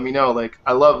anything, let me know. Like,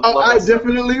 I love I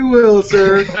definitely will,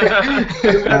 sir.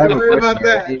 Don't worry about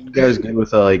that. You guys good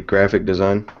with like graphic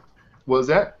design? What was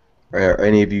that? Are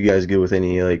any of you guys good with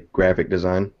any like graphic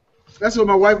design? That's what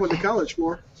my wife went to college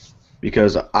for.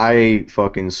 Because I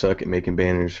fucking suck at making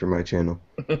banners for my channel.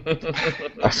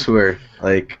 I swear.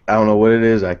 Like, I don't know what it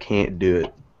is. I can't do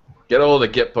it. Get hold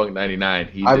of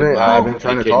GetPunk99. I've been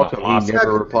trying to talk to him. Awesome. He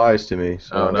never replies to me.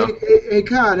 So. Oh, no. Hey,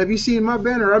 Con, have you seen my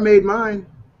banner? I made mine.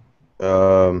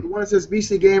 The one that says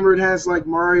Beastly Gamer. It has like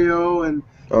Mario and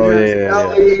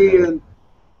Ellie, and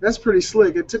that's pretty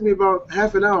slick. It took me about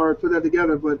half an hour to put that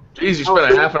together, but Jeez, you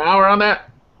spent a half an hour on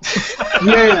that?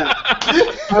 Yeah.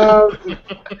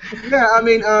 Yeah, I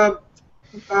mean,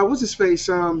 what's his face?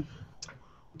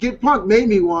 Get Punk made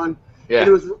me one. Yeah.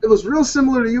 And it was real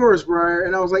similar to yours, Briar,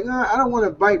 and I was like, nah, I don't want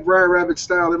to bite Briar Rabbit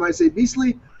style. They might say,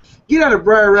 Beastly, get out of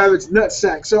Briar Rabbit's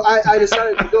nutsack. So I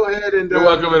decided to go ahead and... You're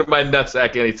welcome into my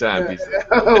nutsack anytime, Beastly.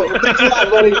 Oh, thanks a lot,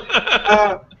 buddy.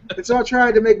 And so I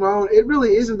tried to make my own. It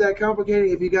really isn't that complicated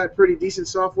if you got pretty decent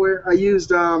software. I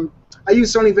used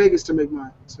Sony Vegas to make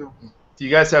mine. So. Do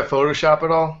you guys have Photoshop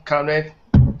at all, Conrad?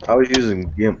 I was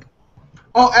using GIMP.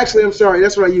 Oh, actually, I'm sorry.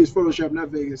 That's what I use. Photoshop, not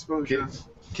Vegas. Photoshop.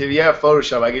 If you have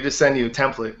Photoshop, I could just send you a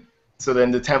template. So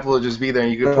then the template will just be there,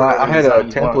 and you could put I had a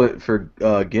template for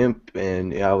GIMP,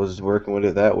 and I was working with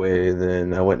it that way. And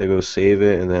then I went to go save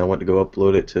it, and then I went to go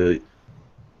upload it to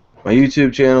my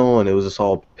YouTube channel, and it was just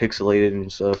all pixelated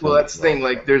and stuff. Well, that's the thing.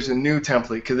 Like, there's a new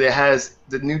template because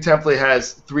the new template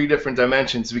has 3 different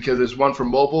dimensions because there's one for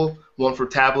mobile, one for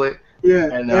tablet.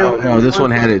 Yeah. And no, this one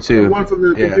had it too. One from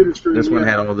the computer screen. This one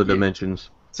had all the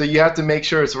dimensions. So you have to make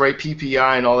sure it's the right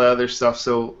PPI and all that other stuff.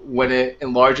 So when it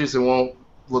enlarges, it won't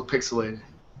look pixelated.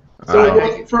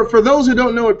 So for those who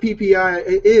don't know what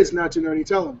PPI is, not too nerdy,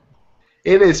 tell them.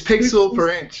 It is pixel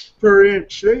per inch. Per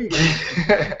inch. There you go.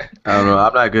 I don't know.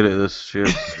 I'm not good at this shit.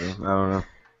 So I don't know.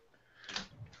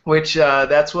 Which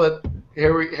that's what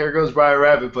here goes Briar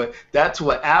Rabbit, but that's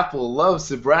what Apple loves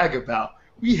to brag about.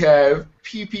 We have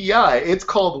PPI. It's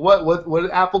called what did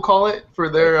Apple call it for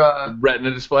their Retina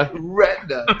display?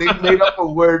 Retina. They made up a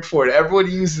word for it.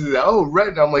 Everyone uses it. Oh,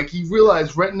 Retina. I'm like, you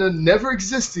realize Retina never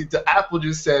existed. The Apple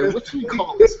just said, what should we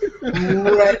call this?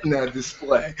 Retina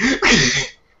display.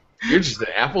 You're just an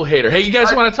Apple hater. Hey, you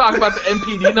guys want to talk about the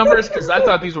NPD numbers? Because I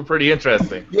thought these were pretty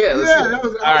interesting. Yeah, I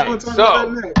was going to talk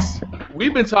about that next.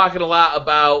 We've been talking a lot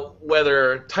about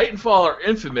whether Titanfall or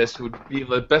Infamous would be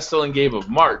the best-selling game of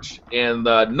March, and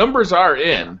the numbers are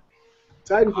in.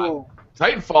 Titanfall.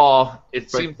 Titanfall,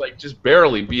 it seems like just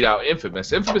barely beat out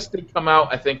Infamous. Infamous did come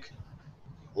out, I think,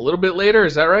 a little bit later.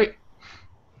 Is that right?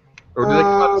 Or did they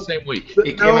come out the same week?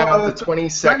 It came out the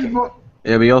 22nd.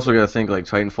 Yeah, but you also got to think like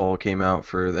Titanfall came out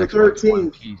for the Xbox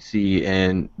One, PC,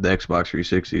 and the Xbox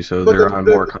 360, so they're on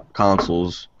more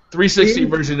consoles. 360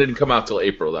 version didn't come out till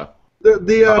April, though. So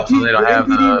they don't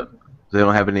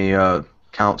have any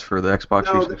counts for the Xbox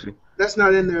 360. That's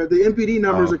not in there. The NPD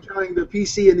numbers are counting the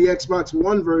PC and the Xbox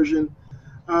One version,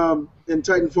 and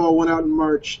Titanfall went out in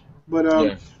March.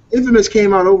 But Infamous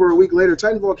came out over a week later.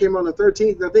 Titanfall came out on the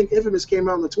 13th, and I think Infamous came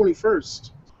out on the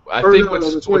 21st. I think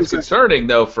what's concerning,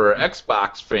 though, for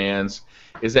Xbox fans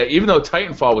is that even though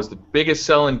Titanfall was the biggest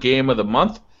selling game of the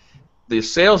month, the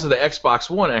sales of the Xbox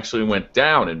One actually went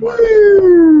down in March.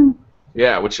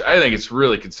 Yeah, which I think it's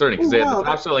really concerning because they had the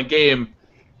top-selling game,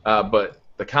 but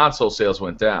the console sales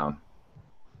went down.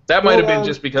 That might have been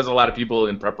just because a lot of people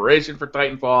in preparation for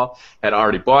Titanfall had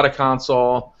already bought a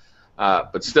console,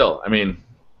 but still, I mean,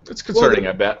 it's concerning,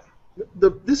 I bet.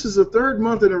 This is the 3rd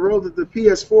month in a row that the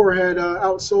PS4 had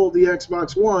outsold the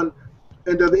Xbox One,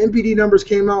 and the NPD numbers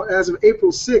came out as of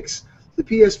April 6th. The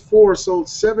PS4 sold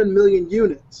 7 million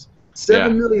units,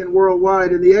 7 million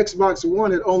worldwide, and the Xbox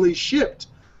One had only shipped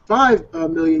 5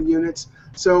 million units.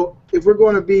 So if we're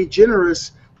going to be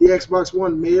generous, the Xbox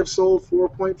One may have sold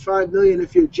 4.5 million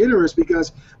if you're generous,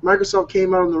 because Microsoft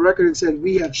came out on the record and said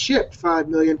we have shipped 5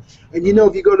 million. And you know,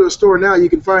 if you go to a store now, you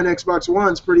can find Xbox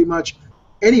Ones pretty much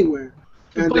anywhere.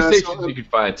 And PlayStations you could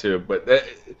find too, but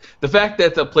the fact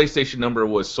that the PlayStation number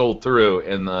was sold through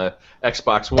and the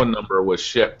Xbox One number was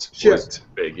shipped was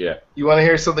big, yeah. You want to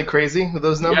hear something crazy with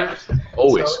those numbers? Yeah,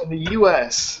 always. So in the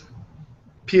U.S.,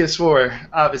 PS4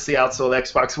 obviously outsold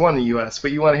Xbox One in the U.S.,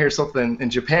 but you want to hear something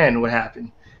in Japan, what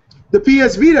happened? The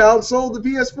PS Vita outsold the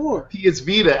PS4. PS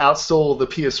Vita outsold the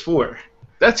PS4.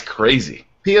 That's crazy.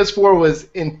 PS4 was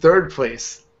in 3rd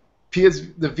place.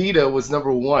 The Vita was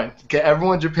number 1. Okay,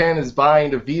 everyone in Japan is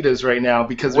buying the Vitas right now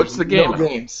because there's no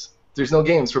games. There's no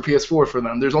games for PS4 for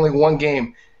them. There's only one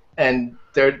game, and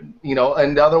and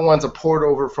the other one's a port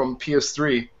over from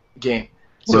PS3 game.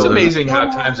 So it's amazing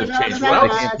how times have changed. They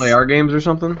can't play our games or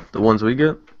something? The ones we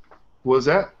get? What was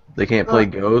that? They can't play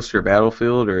Ghost or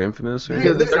Battlefield or Infamous or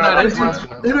anything?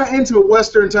 They're not into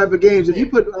Western type of games. If you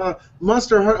put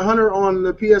Monster Hunter on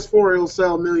the PS4, it'll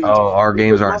sell millions. Oh, our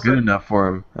games aren't good enough for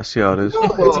them. I see how it is. No,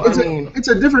 it's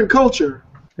a different culture.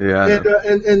 Yeah.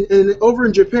 And over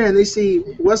in Japan, they see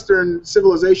Western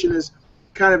civilization as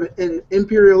kind of an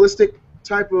imperialistic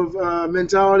type of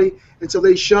mentality, and so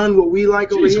they shun what we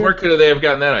like over here. Where could they have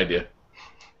gotten that idea?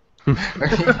 American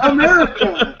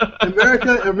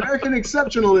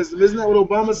exceptionalism. Isn't that what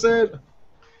Obama said?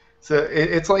 So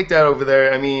it's like that over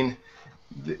there. I mean,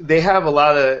 they have a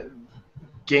lot of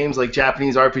games like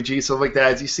Japanese RPG, stuff like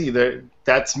that. As you see,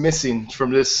 that's missing from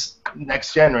this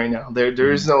next gen right now.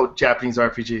 There is no Japanese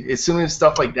RPG. As soon as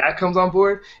stuff like that comes on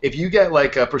board, if you get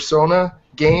like a Persona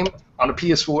game on a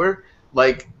PS4,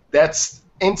 like that's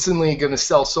instantly going to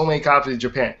sell so many copies in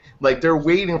Japan. Like, they're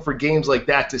waiting for games like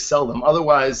that to sell them.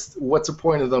 Otherwise, what's the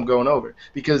point of them going over?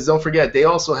 Because don't forget, they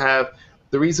also have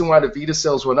the reason why the Vita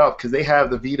sales went up, because they have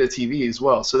the Vita TV as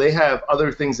well. So they have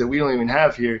other things that we don't even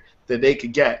have here that they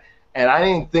could get. And I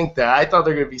didn't think that. I thought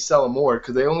they were going to be selling more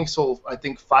because they only sold, I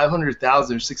think,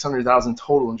 500,000 or 600,000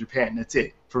 total in Japan. That's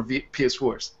it for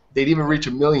PS4s. They didn't even reach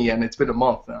 1 million yet, and it's been a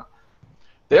month now.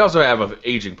 They also have an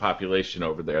aging population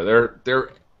over there. They're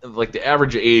like the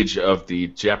average age of the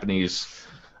Japanese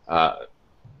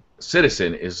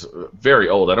citizen is very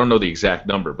old. I don't know the exact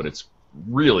number, but it's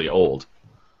really old.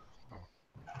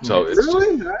 So it's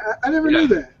really? I never knew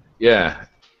that. Yeah.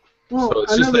 Well,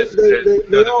 so I know that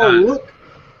they all look.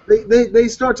 They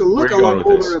start to look a lot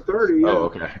older at 30. Yeah. Oh,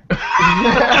 okay.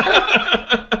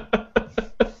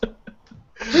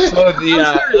 So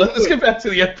let's get back to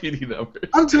the FPD numbers.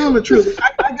 I'm telling the truth.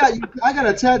 I got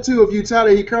a tattoo of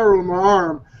Utada Hikaru on my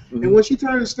arm, and when she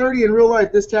turns 30 in real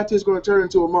life, this tattoo is going to turn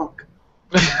into a monk.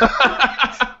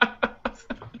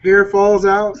 Hair falls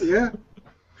out. Yeah.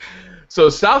 So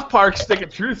South Park: Stick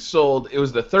of Truth sold. It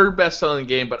was the 3rd best-selling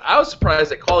game, but I was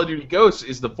surprised that Call of Duty Ghosts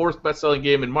is the 4th best-selling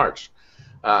game in March.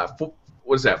 What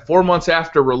is that? 4 months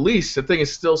after release, the thing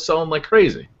is still selling like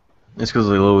crazy. It's because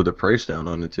they lowered the price down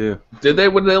on it too. Did they?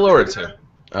 What did they lower it to?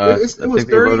 It was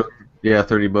 30. Yeah,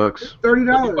 $30. $30.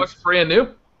 $30 brand new.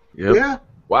 Yep. Yeah.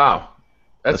 Wow,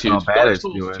 that's huge. Dark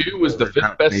Souls 2 was the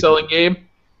 5th best-selling game.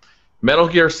 Metal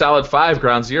Gear Solid 5: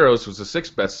 Ground Zeroes was the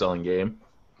 6th best-selling game.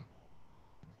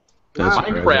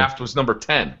 Minecraft was number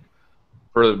 10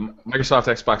 for the Microsoft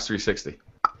Xbox 360.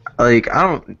 Like,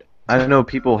 I know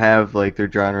people have like their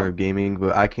genre of gaming,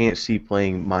 but I can't see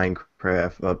playing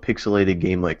Minecraft, a pixelated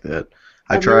game like that.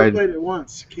 I've never played it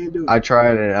once. Can't do it. I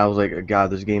tried it and I was like, God,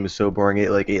 this game is so boring. It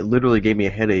literally gave me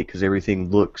a headache because everything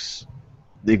looks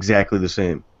exactly the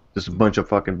same. Just a bunch of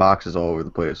fucking boxes all over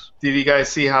the place. Did you guys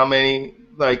see how many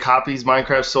like copies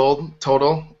Minecraft sold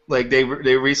total? Like they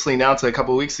recently announced it a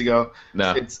couple of weeks ago.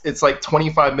 No. It's like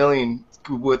 25 million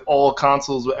with all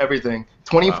consoles, with everything.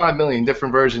 25 million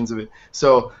different versions of it.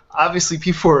 So obviously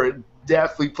people are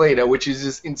definitely playing it, which is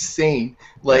just insane.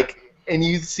 Like, and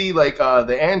you see like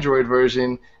the Android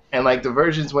version and like the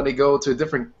versions when they go to a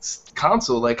different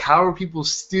console. Like, how are people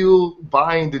still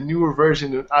buying the newer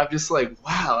version? I'm just like,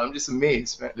 wow, I'm just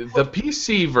amazed, man. The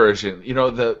PC version,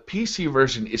 the PC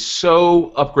version is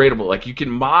so upgradable. Like, you can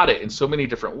mod it in so many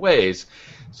different ways.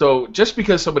 So just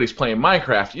because somebody's playing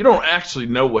Minecraft, you don't actually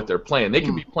know what they're playing. They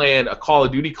could be playing a Call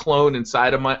of Duty clone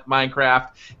inside of Minecraft.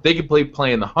 They could be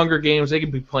playing the Hunger Games. They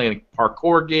could be playing a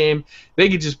parkour game. They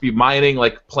could just be mining,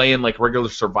 like playing like regular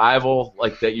survival,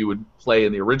 like that you would play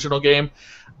in the original game.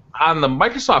 On the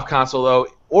Microsoft console, though,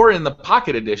 or in the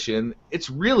Pocket Edition, it's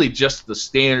really just the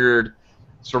standard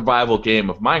survival game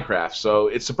of Minecraft. So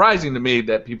it's surprising to me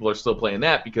that people are still playing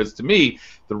that, because to me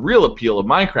the real appeal of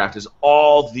Minecraft is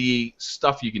all the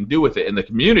stuff you can do with it in the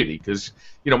community. Because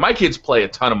my kids play a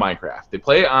ton of Minecraft. They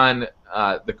play on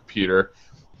the computer,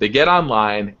 they get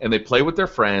online and they play with their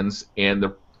friends,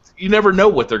 and you never know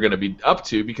what they're going to be up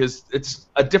to because it's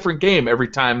a different game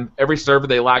every server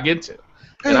they log into.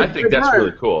 And I think that's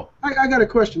really cool. I got a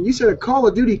question. You said a Call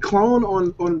of Duty clone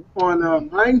on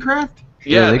Minecraft?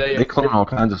 Yeah, they clone all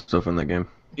kinds of stuff in that game.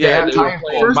 Yeah, they were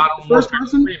playing Modern Warfare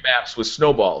 3 maps with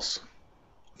snowballs.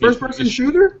 First-person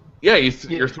shooter? Yeah,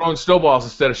 you're throwing snowballs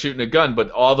instead of shooting a gun, but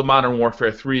all the Modern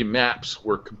Warfare 3 maps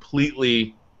were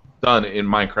completely done in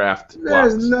Minecraft.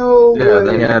 There's no way. Yeah,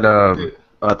 they had,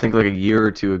 I think like a year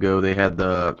or two ago, they had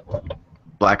the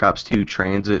Black Ops 2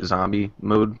 Transit Zombie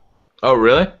mode. Oh,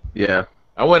 really? Yeah.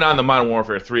 I went on the Modern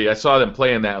Warfare 3. I saw them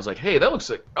playing that. I was like, hey, that looks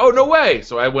like... Oh, no way!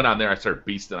 So I went on there. I started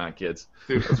beasting on kids.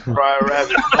 Dude, Brian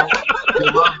Rabbit. They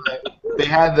love that. They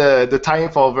had the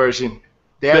Titanfall version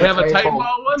They have a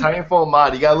Titanfall one? Titanfall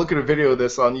mod. You gotta look at a video of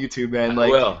this on YouTube, man.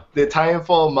 Like the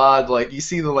Titanfall mod, like you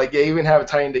see they even have a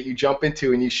Titan that you jump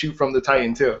into and you shoot from the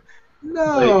Titan too.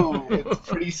 No. Like, it's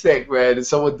pretty sick, man. And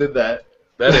someone did that.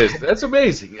 That's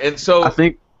amazing. And so I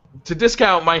think to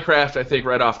discount Minecraft, I think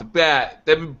right off the bat,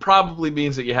 that probably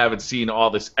means that you haven't seen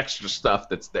all this extra stuff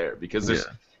that's there, because there's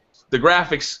the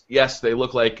graphics. Yes, they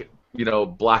look like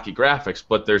blocky graphics,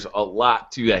 but there's a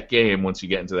lot to that game once you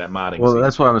get into that modding. Well, scene.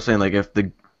 that's what I was saying. Like, if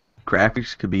the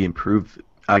graphics could be improved,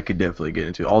 I could definitely get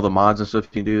into it. All the mods and stuff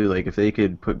you can do. Like, if they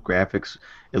could put graphics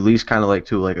at least kind of like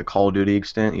to like a Call of Duty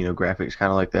extent, graphics kind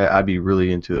of like that, I'd be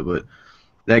really into it. But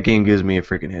that game gives me a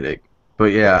freaking headache.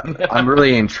 But yeah, I'm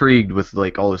really intrigued with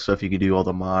like all the stuff you can do, all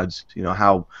the mods.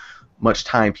 How much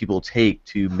time people take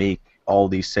to make all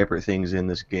these separate things in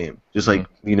this game. Just like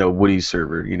Woody's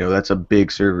server. That's a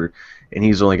big server, and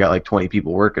he's only got like 20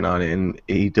 people working on it, and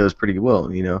he does pretty well.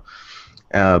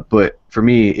 But for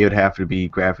me, it would have to be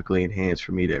graphically enhanced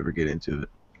for me to ever get into it.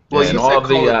 Well, and all of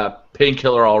the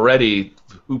Painkiller already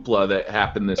hoopla that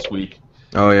happened this week.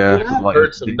 Oh yeah, I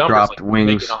heard some numbers, dropped like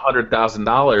wings. Making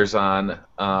 $100,000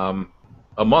 on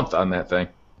a month on that thing.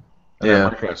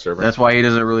 Yeah, that's why he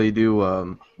doesn't really do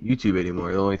YouTube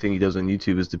anymore. The only thing he does on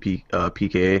YouTube is the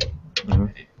PKA.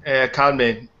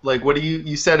 Conman, like, what do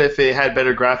you said if it had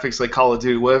better graphics like Call of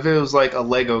Duty? What if it was like a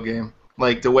Lego game,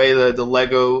 like the way the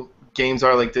Lego games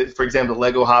are, like for example,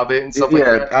 Lego Hobbit and stuff like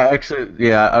that?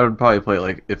 I would probably play it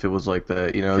like if it was like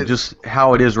that. Just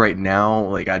how it is right now.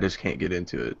 Like, I just can't get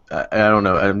into it. I don't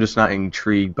know. I'm just not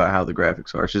intrigued by how the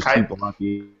graphics are. It's just too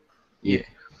blocky. Yeah.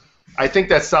 I think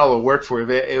that style would work for it.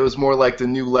 It was more like the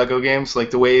new Lego games, like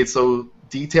the way it's so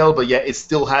detailed, but yet it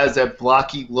still has that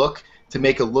blocky look to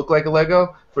make it look like a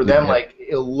Lego. For them, like,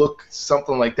 it'll look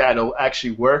something like that. It'll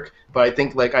actually work. But I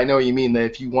think, like, I know what you mean, that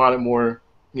if you want it more,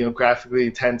 graphically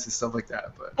intense and stuff like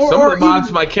that. But some of the mods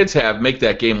my kids have make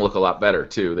that game look a lot better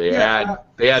too. They add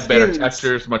better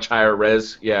textures, much higher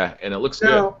res, and it looks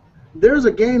good. There's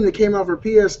a game that came out for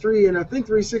PS3 and I think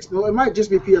 360. Well, it might just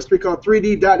be PS3 called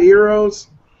 3D Heroes.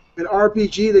 An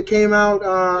RPG that came out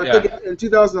I think in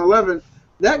 2011.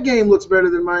 That game looks better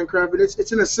than Minecraft, but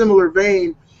it's in a similar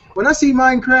vein. When I see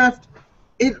Minecraft,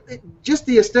 it just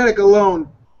the aesthetic alone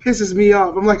pisses me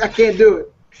off. I'm like, I can't do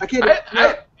it. I can't.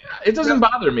 It doesn't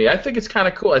bother me. I think it's kind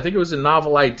of cool. I think it was a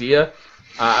novel idea.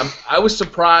 I was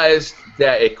surprised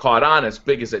that it caught on as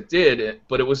big as it did,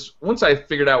 but it was once I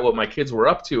figured out what my kids were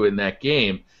up to in that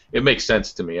game, it makes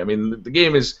sense to me. I mean, the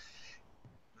game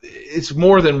it's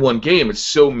more than one game. It's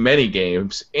so many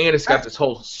games, and it's got this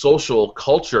whole social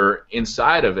culture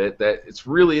inside of it that it's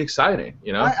really exciting.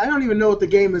 I don't even know what the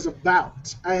game is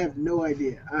about. I have no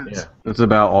idea. Honestly. It's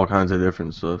about all kinds of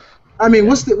different stuff. I mean,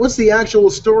 what's the actual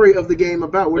story of the game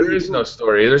about? There is no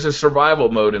story. There's a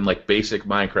survival mode in like basic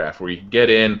Minecraft where you get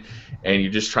in and you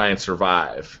just try and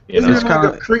survive. Isn't it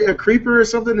like a creeper or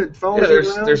something that follows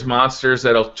you around? There's monsters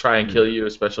that'll try and kill you,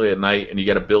 especially at night, and you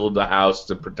got to build a house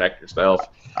to protect yourself.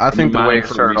 I think the way it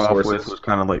started off with was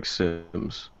kind of like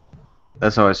Sims.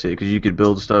 That's how I see it, because you could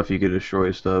build stuff, you could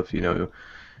destroy stuff, you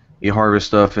harvest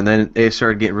stuff, and then it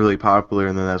started getting really popular,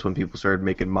 and then that's when people started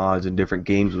making mods and different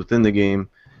games within the game.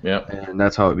 Yeah. And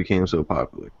that's how it became so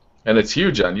popular. And it's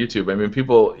huge on YouTube. I mean,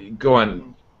 people go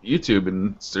on YouTube,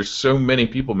 and there's so many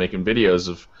people making videos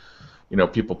of,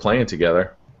 people playing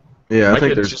together. Yeah, I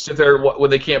think kids just sit there when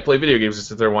they can't play video games, just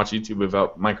sit there and watch YouTube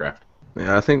about Minecraft.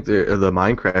 Yeah, I think the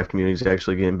Minecraft community is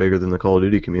actually getting bigger than the Call of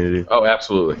Duty community. Oh,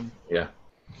 absolutely. Yeah.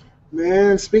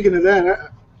 Man, speaking of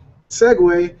that,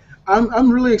 segue.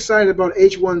 I'm really excited about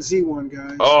H1Z1,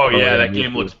 guys. Oh yeah, that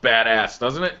game looks badass,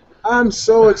 doesn't it? I'm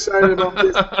so excited about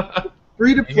this.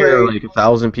 Free to play. Like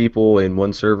 1,000 people in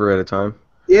one server at a time.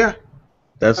 Yeah.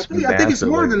 That's I think it's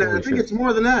more than that. I think it's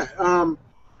more than that. I'm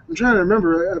trying to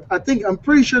remember. I'm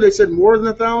pretty sure they said more than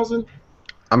 1,000.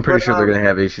 I'm pretty sure they're gonna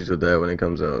have issues with that when it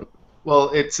comes out. Well,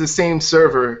 it's the same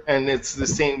server and it's the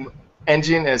same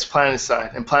engine as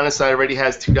PlanetSide, and PlanetSide already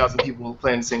has 2,000 people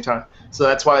playing at the same time. So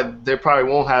that's why they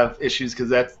probably won't have issues, because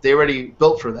they already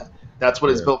built for that. That's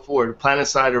what it's built for.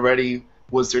 PlanetSide already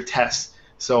was their test.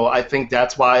 So I think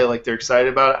that's why they're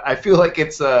excited about it. I feel like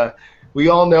we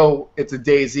all know it's a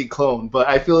DayZ clone, but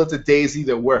I feel it's a DayZ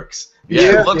that works.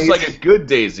 Yeah, it looks like a good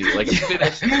DayZ, like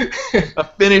a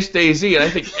finished DayZ, and I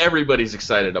think everybody's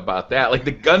excited about that. Like,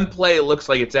 the gunplay looks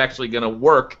like it's actually going to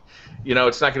work.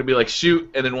 It's not going to be like shoot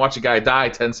and then watch a guy die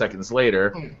 10 seconds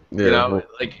later. Yeah.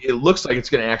 It looks like it's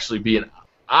going to actually be an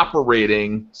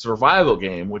operating survival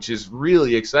game, which is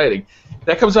really exciting.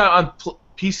 That comes out on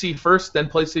PC first, then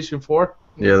PlayStation 4.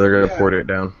 Yeah, they're going to port it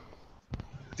down.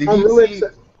 I'm really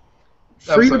excited.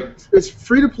 It's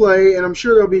free to play, and I'm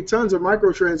sure there'll be tons of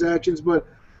microtransactions,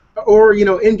 or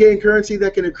in-game currency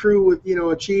that can accrue with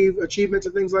achievements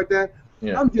and things like that.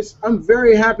 Yeah. I'm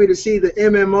very happy to see the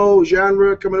MMO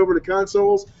genre coming over to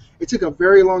consoles. It took a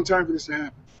very long time for this to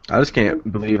happen. I just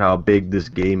can't believe how big this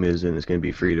game is, and it's going to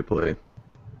be free to play.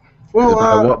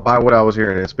 Well, by what I was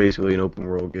hearing, it's basically an open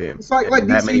world game. It's like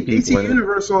DC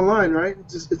Universe Online, right?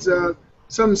 It's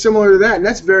something similar to that, and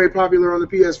that's very popular on the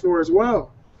PS4 as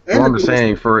well. Well, I'm just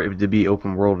saying, for it to be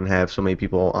open world and have so many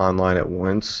people online at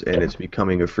once, and it's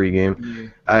becoming a free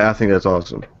game, I think that's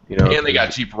awesome. And they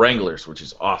got Jeep Wranglers, which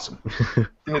is awesome.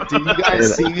 Did you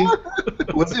guys see?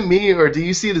 Was it me, or do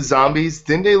you see the zombies?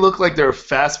 Didn't they look like they're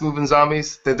fast-moving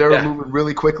zombies? That they were moving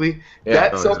really quickly? Yeah.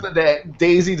 That's something that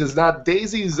Daisy does not.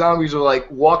 Daisy's zombies are like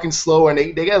walking slow, and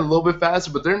they get a little bit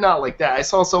faster, but they're not like that. I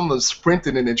saw some of them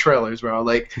sprinting in the trailers, bro.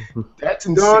 Like, that's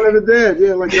insane. Dawn of the Dead,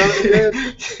 yeah, like Dawn of the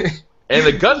Dead. And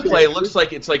the gunplay looks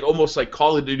like it's like almost like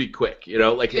Call of Duty quick,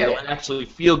 like it'll actually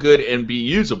feel good and be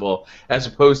usable as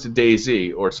opposed to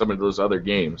DayZ or some of those other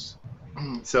games.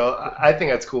 So I think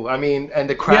that's cool. I mean, and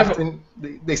the crafting,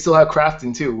 they still have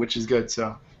crafting too, which is good.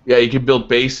 So yeah, you can build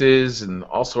bases and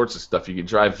all sorts of stuff. You can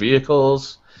drive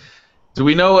vehicles. Do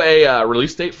we know a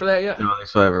release date for that yet? No, they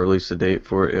still haven't released a date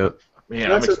for it yet.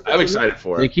 Man, I'm excited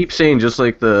for it. They keep saying just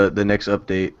like the next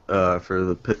update for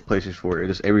the PlayStation 4,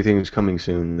 everything's coming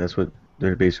soon. That's what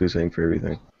they're basically saying for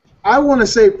everything. I want to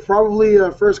say probably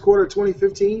first quarter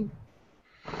 2015.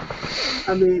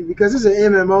 I mean, because it's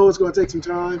an MMO, it's going to take some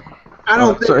time. I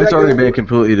don't think it's already been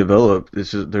completely developed.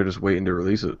 They're just waiting to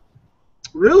release it.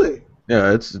 Really?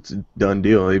 Yeah, it's a done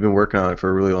deal. They've been working on it for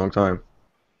a really long time.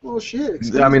 Well,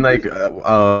 shit. I mean, like,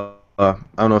 I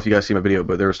don't know if you guys see my video,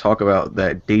 but there was talk about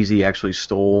that DayZ actually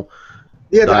stole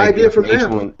the idea from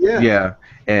them. Yeah,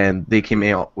 and they came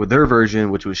out with their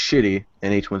version, which was shitty,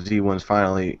 and H1Z1's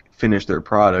finally finished their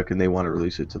product, and they want to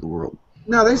release it to the world.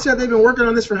 Now, they said they've been working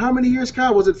on this for how many years,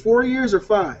 Kyle? Was it 4 years or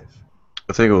 5?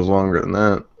 I think it was longer than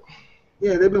that.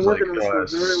 Yeah, they've been working on this for a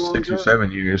very long time. 6 or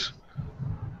 7 years.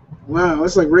 Wow,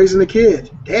 that's like raising a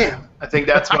kid. Damn. I think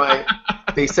that's why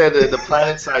they said the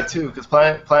Planet Side 2, because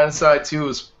Planet Side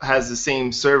 2 has the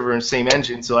same server and same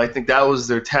engine, so I think that was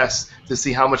their test to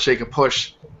see how much they could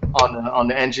push on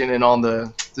the engine and on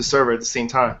the server at the same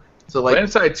time. So like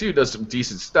Planet Side 2 does some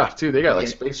decent stuff too. They got like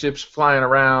spaceships flying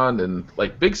around and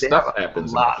like big stuff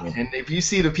happens. A lot. And if you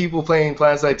see the people playing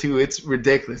Planet Side 2, it's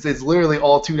ridiculous. It's literally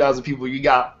all 2,000 people you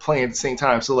got playing at the same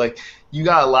time. So like you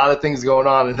got a lot of things going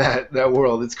on in that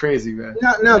world. It's crazy, man.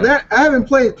 Now that I haven't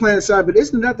played Planet Side, but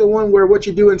isn't that the one where what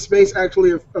you do in space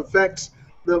actually affects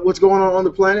what's going on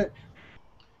the planet?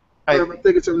 I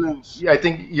think it's something else. Yeah, I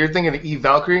think you're thinking of Eve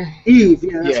Valkyrie. Eve,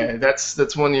 yeah.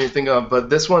 That's one you're thinking of. But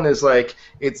this one is like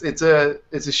it's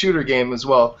a shooter game as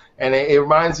well, and it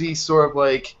reminds me sort of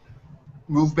like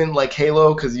movement like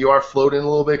Halo, because you are floating a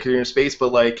little bit because you're in space,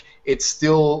 but like it's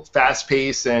still fast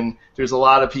paced and there's a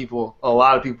lot of people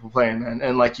playing, man.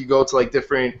 And like you go to like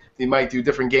you might do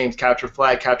different games, capture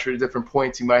flag, capture different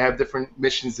points. You might have different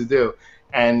missions to do,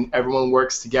 and everyone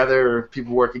works together or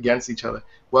people work against each other.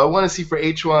 What I want to see for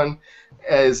H1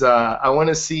 is I want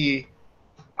to see,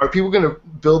 are people going to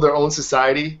build their own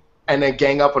society and then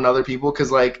gang up on other people?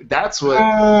 Because like that's what.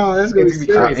 Oh, that's going to be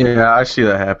crazy. Yeah, I see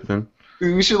that happening.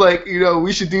 We should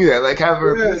we should do that. Like have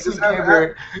a PC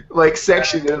gamer like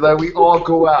section and like we all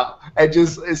go out and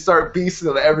just start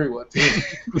beasting on everyone.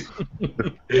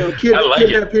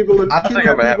 Kidnap people and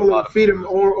feed them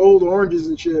old oranges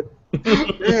and shit.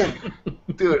 Man.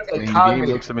 Dude, the game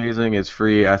looks amazing. It's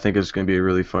free. I think it's going to be a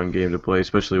really fun game to play,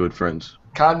 especially with friends.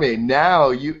 Conway, now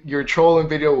your trolling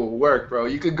video will work, bro.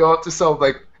 You could go up to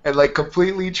someone and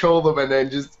completely troll them and then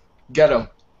just get them.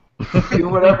 Do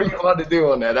whatever you want to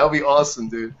do on that. That would be awesome,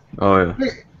 dude. Oh,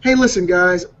 yeah. Hey, listen,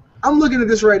 guys. I'm looking at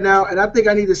this right now, and I think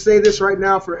I need to say this right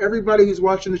now for everybody who's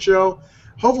watching the show.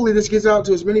 Hopefully this gets out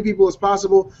to as many people as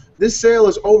possible. This sale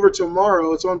is over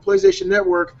tomorrow. It's on PlayStation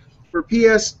Network for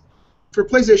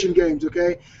PlayStation games,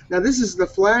 okay? Now, this is the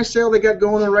flash sale they got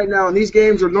going on right now, and these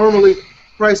games are normally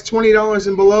priced $20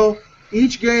 and below.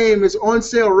 Each game is on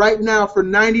sale right now for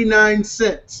 99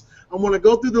 cents. I'm going to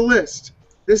go through the list.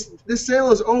 This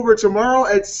sale is over tomorrow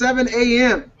at 7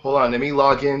 a.m. Hold on, let me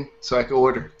log in so I can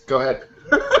order. Go ahead.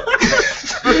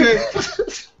 Okay.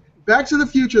 Back to the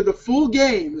Future, the full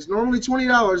game is normally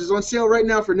 $20. Is on sale right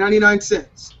now for 99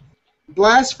 cents.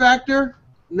 Blast Factor,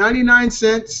 99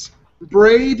 cents.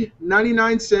 Braid,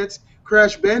 99 cents.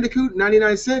 Crash Bandicoot,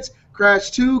 99 cents.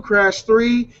 Crash 2, Crash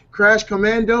 3, Crash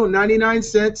Commando, 99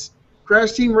 cents.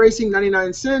 Crash Team Racing,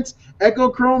 99 cents. Echo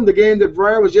Chrome, the game that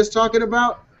Briar was just talking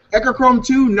about. Echo Chrome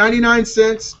 2, 99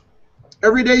 cents.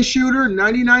 Everyday Shooter,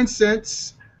 99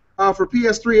 cents for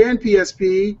PS3 and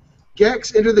PSP.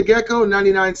 Gex, Enter the Gecko,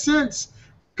 99 cents.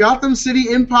 Gotham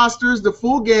City Imposters, the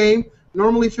full game,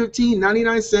 normally 15,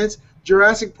 99 cents.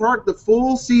 Jurassic Park, the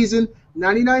full season,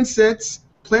 99 cents.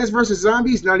 Plants vs.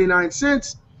 Zombies, 99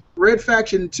 cents. Red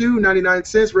Faction 2, 99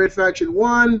 cents. Red Faction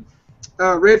 1.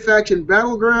 Red Faction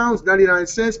Battlegrounds, 99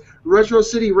 cents. Retro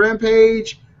City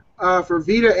Rampage for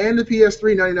Vita and the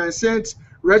PS3, 99 cents.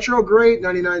 Retro Great,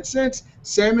 99 cents.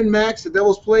 Sam & Max, The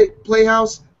Devil's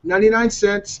Playhouse, 99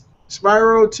 cents.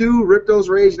 Spyro 2, Ripto's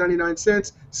Rage, 99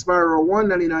 cents. Spyro 1,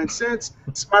 99 cents.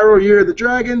 Spyro Year of the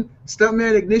Dragon.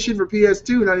 Stuntman Ignition for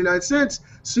PS2, 99 cents.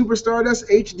 Super Stardust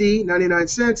HD, 99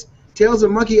 cents. Tales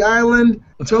of Monkey Island,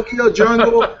 Tokyo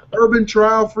Jungle, Urban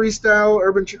Trial Freestyle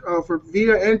for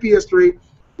Vita and PS3.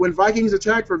 When Vikings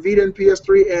Attack for Vita and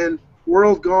PS3, and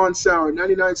World Gone Sour,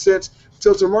 99 cents.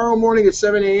 Till tomorrow morning at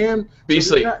 7 a.m.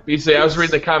 Beastly, I was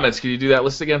reading the comments. Can you do that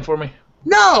list again for me?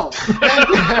 No!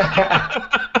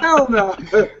 Hell no.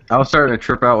 I was starting to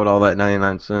trip out with all that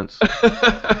 99 cents.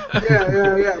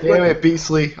 Yeah. Damn it,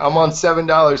 Beastly. I'm on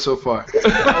 $7 so far.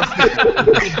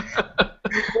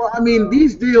 Well, I mean,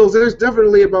 these deals, there's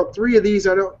definitely about three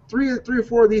or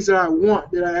four of these that I want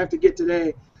that I have to get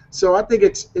today. So I think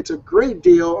it's a great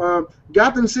deal.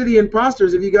 Gotham City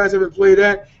Imposters, if you guys haven't played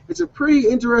that, it's a pretty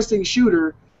interesting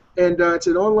shooter, and it's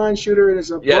an online shooter, and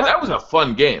it's a that was a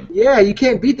fun game. Yeah, you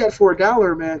can't beat that for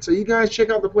 $1, man. So you guys check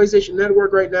out the PlayStation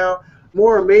Network right now.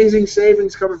 More amazing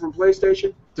savings coming from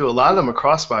PlayStation. Dude, a lot of them are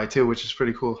cross-buy too, which is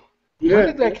pretty cool. Yeah. When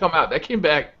did that come out? That came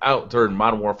back out during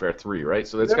Modern Warfare 3, right?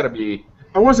 So that's got to be...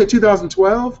 I want to say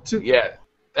 2012. Yeah,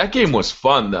 that game was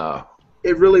fun, though.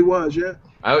 It really was, yeah.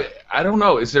 I don't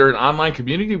know. Is there an online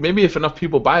community? Maybe if enough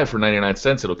people buy it for 99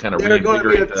 cents, it'll kind of There are going to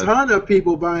be a reinvigorate ton of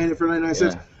people buying it for 99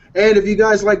 cents. And if you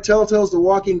guys like Telltale's The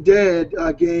Walking Dead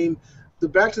game, the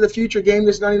Back to the Future game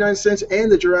is 99 cents,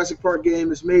 and the Jurassic Park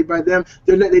game is made by them.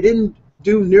 They didn't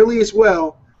do nearly as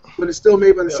well, but it's still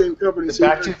made by the same company. The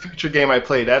Back to the Future game I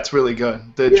played, that's really good.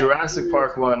 The Jurassic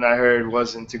Park one I heard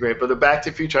wasn't too great, but the Back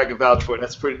to the Future I can vouch for.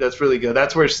 That's really good.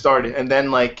 That's where it started, and then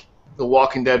like The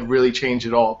Walking Dead really changed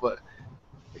it all. But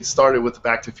it started with the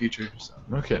Back to the Future. So.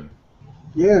 Okay.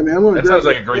 Yeah, man. That sounds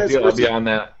like a great deal.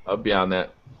 I'll be on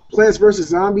that. Plants vs.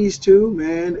 Zombies 2,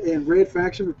 man, and Red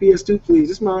Faction for PS2,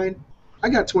 please. It's mine. I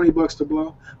got $20 to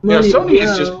blow. Sony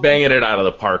is just banging it out of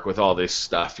the park with all this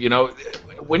stuff. You know,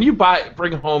 when you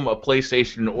bring home a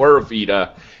PlayStation or a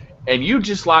Vita, and you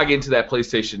just log into that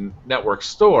PlayStation Network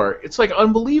store, it's like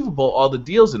unbelievable all the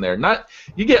deals in there.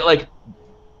 You get like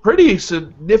pretty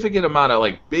significant amount of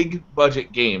like big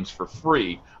budget games for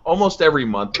free almost every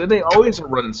month. Then they always are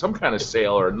running some kind of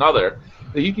sale or another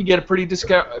that you can get a pretty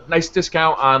nice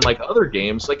discount on like other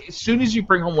games. Like as soon as you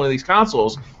bring home one of these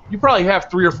consoles, you probably have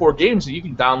 3 or 4 games that you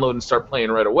can download and start playing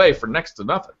right away for next to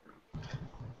nothing.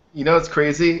 You know what's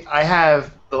crazy?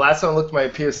 The last time I looked at my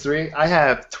PS3, I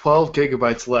have 12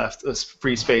 gigabytes left of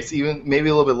free space, even maybe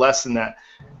a little bit less than that.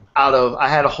 I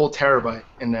had a whole terabyte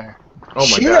in there. Oh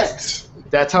my gosh.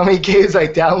 That's how many games I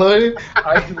downloaded.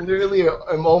 I literally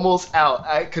am almost out.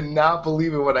 I could not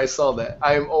believe it when I saw that.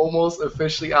 I am almost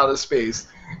officially out of space.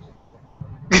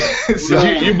 So,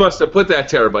 you must have put that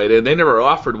terabyte in. They never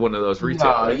offered one of those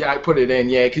retail. Right? Yeah, I put it in.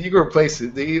 Yeah, because you can replace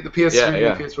it. The PS3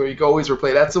 and the PS4, you can always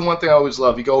replace. That's the one thing I always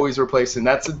love. You can always replace it. And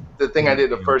that's the thing I did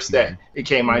the first day it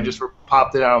came. I just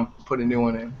popped it out and put a new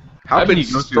one in. I've been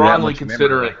strongly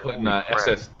considering putting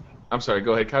SS. I'm sorry.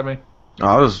 Go ahead, Kame.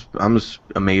 I'm just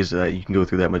amazed that you can go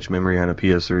through that much memory on a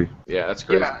PS3. Yeah, that's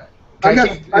crazy. Yeah. I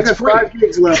got 5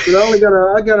 gigs left, but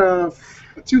I got a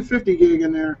 250 gig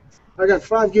in there. I got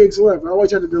 5 gigs left. I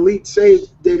always had to delete save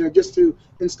data just to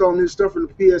install new stuff from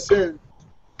the PSN.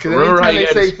 Remember how you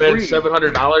had to spend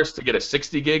 $700 to get a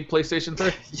 60 gig PlayStation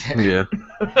 3? Yeah.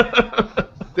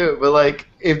 Dude, but like,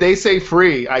 if they say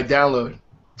free, I download.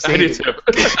 I do too.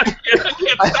 I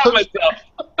can't stop myself.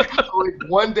 Like,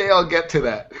 one day I'll get to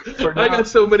that. I got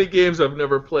so many games I've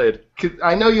never played.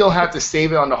 I know you'll have to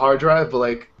save it on the hard drive, but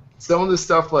like some of the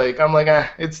stuff, like I'm like,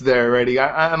 it's there already.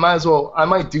 I might as well. I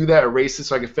might do that, erase it,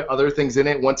 so I can fit other things in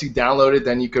it. Once you download it,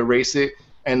 then you can erase it,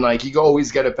 and like you can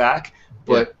always get it back.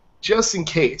 But just in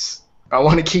case, I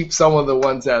want to keep some of the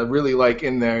ones that I really like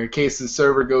in there, in case the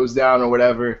server goes down or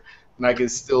whatever, and I can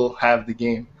still have the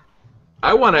game.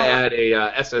 I want to add a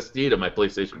SSD to my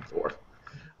PlayStation 4.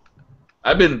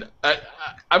 I've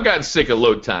gotten sick of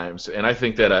load times, and I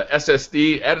think that adding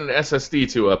an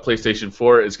SSD to a PlayStation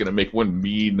 4 is going to make one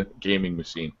mean gaming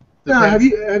machine. No, have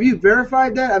you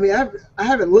verified that? I mean, I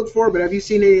haven't looked for it, but have you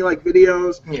seen any like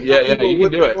videos? Yeah, you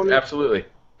can do it. Absolutely.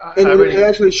 And it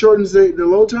actually shortens the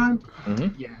load time?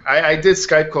 Mm-hmm. Yeah, I did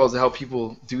Skype calls to help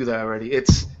people do that already.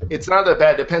 It's not that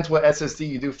bad. Depends what SSD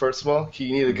you do, first of all.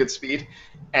 You need a good speed.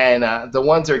 And the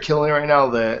ones that are killing right now,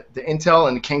 the Intel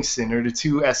and the Kingston are the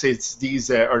two SSDs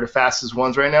that are the fastest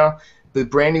ones right now. The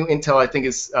brand new Intel, I think,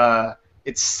 is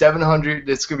it's 700.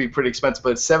 It's going to be pretty expensive,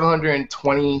 but it's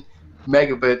 720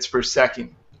 megabits per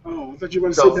second. Oh, I thought you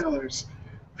were going to say dollars.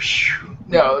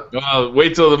 No. Well,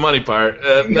 wait till the money part.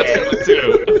 That's coming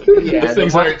too. Yeah,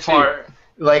 things aren't cheap.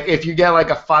 Like if you get like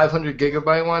a 500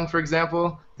 gigabyte one, for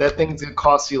example, that thing's gonna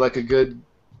cost you like a good.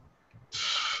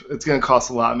 It's gonna cost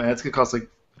a lot, man. It's gonna cost like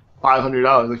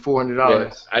 $500, like $400.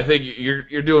 Yeah, I think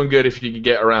you're doing good if you can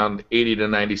get around 80 to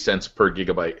 90 cents per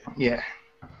gigabyte. Yeah.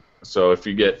 So if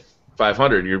you get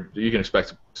 500, you can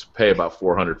expect to pay about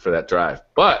 400 for that drive.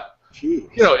 But Jeez.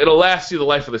 you know, it'll last you the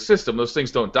life of the system. Those things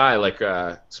don't die like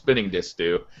spinning discs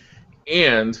do.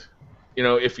 And you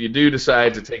know, if you do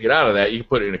decide to take it out of that, you can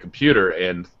put it in a computer,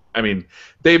 and I mean,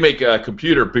 they make a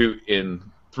computer boot in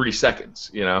 3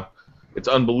 seconds. You know, it's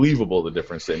unbelievable the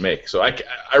difference they make. So I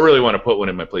really want to put one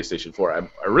in my PlayStation 4.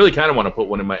 I really kind of want to put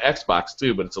one in my Xbox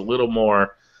too, but it's a little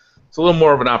more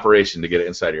of an operation to get it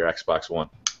inside your Xbox One.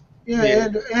 Yeah,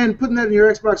 and putting that in your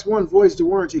Xbox One voids the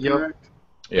warranty, correct?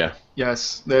 Yeah.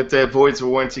 Yes, that voids the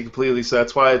warranty completely. So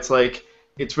that's why it's like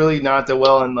it's really not that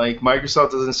well, and like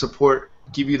Microsoft doesn't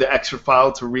give you the extra file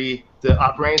to read the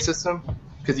operating system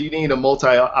because you need a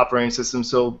multi-operating system.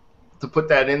 So to put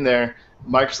that in there,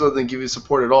 Microsoft doesn't give you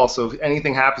support at all. So if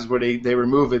anything happens where they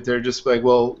remove it, they're just like,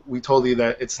 well, we told you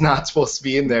that it's not supposed to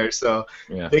be in there. So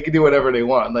they can do whatever they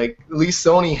want. Like at least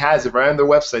Sony has it right on their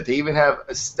website. They even have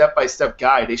a step-by-step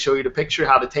guide. They show you the picture,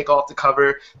 how to take off the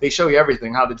cover. They show you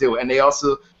everything, how to do it. And they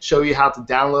also show you how to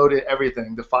download it,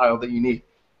 everything, the file that you need.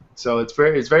 So it's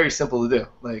very simple to do.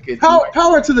 Like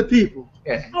power to the people.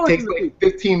 Yeah, it takes like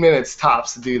 15 minutes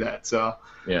tops to do that. So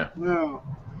yeah. Wow.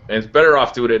 And it's better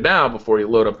off doing it now before you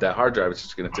load up that hard drive. It's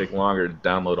just going to take longer to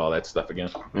download all that stuff again.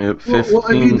 Yep, 15 well,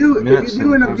 if you do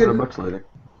end up getting bucks later.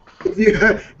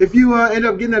 If you end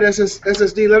up getting that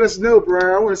SSD, let us know,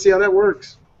 bro. I want to see how that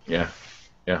works. Yeah.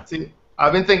 See,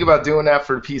 I've been thinking about doing that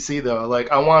for the PC though.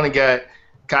 Like I want to get.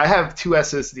 I have 2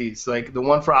 SSDs, like the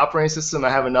one for operating system. I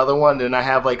have another one, and I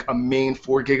have like a main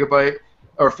 4 gigabyte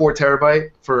or 4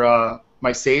 terabyte for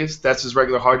my saves. That's just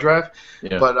regular hard drive.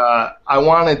 Yeah. But I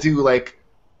want to do like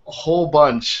a whole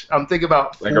bunch. I'm thinking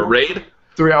about like a RAID.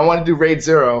 3. I want to do RAID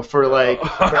 0 for like for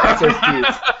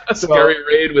SSDs. So, scary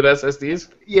RAID with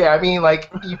SSDs. Yeah, I mean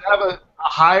like you have a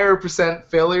higher %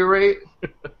 failure rate.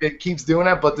 It keeps doing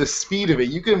that, but the speed of it,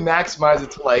 you can maximize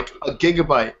it to like a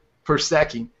gigabyte per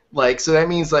second. Like so that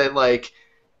means like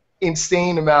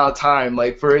insane amount of time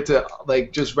like for it to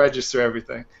like just register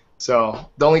everything. So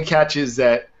the only catch is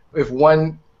that if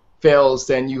one fails,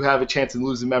 then you have a chance to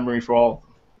lose the memory for all of them.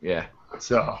 Yeah.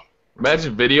 So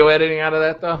imagine video editing out of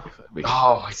that though.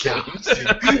 Oh my god.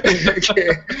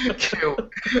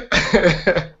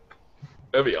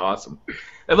 That'd be awesome.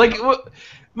 And like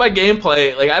my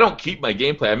gameplay, like I don't keep my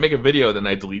gameplay. I make a video, then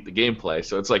I delete the gameplay.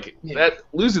 So it's like that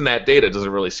losing that data doesn't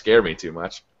really scare me too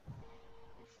much.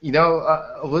 You know,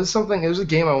 there's a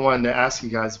game I wanted to ask you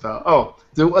guys about. Oh,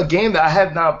 a game that I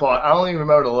have not bought. I don't even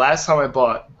remember the last time I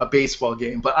bought a baseball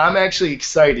game, but I'm actually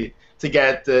excited to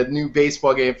get the new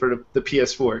baseball game for the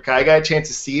PS4. I got a chance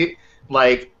to see it,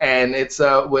 like, and it's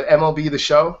with MLB The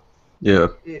Show. Yeah.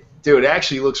 Dude, it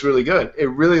actually looks really good.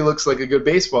 It really looks like a good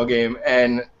baseball game,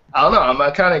 and I don't know.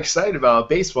 I'm kind of excited about a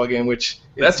baseball game, which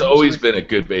that's always been a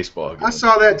good baseball game. I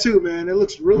saw that too, man. It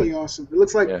looks really awesome. It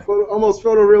looks like almost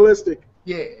photorealistic.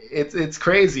 Yeah, it's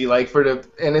crazy. Like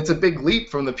and it's a big leap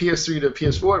from the PS3 to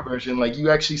PS4 version. Like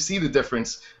you actually see the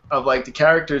difference of like the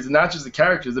characters, and not just the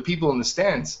characters, the people in the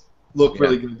stands look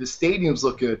really good. The stadiums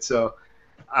look good. So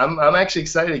I'm actually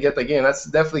excited to get that game. That's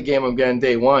definitely a game I'm getting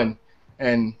day one,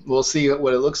 and we'll see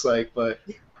what it looks like. But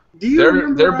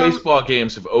their baseball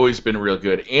games have always been real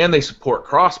good, and they support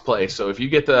crossplay. So if you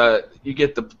get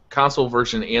the console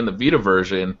version and the Vita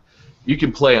version, you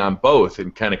can play on both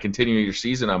and kind of continue your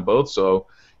season on both. So,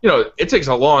 you know, it takes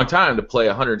a long time to play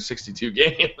 162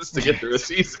 games to get through a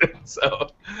season.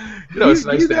 So, you know, it's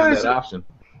nice to have that option.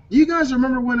 Do you guys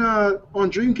remember when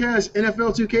on Dreamcast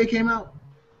NFL 2K came out?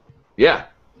 Yeah,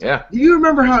 yeah. Do you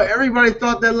remember how everybody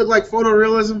thought that looked like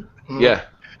photorealism? Yeah,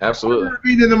 absolutely. I remember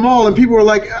being in the mall and people were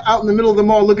like out in the middle of the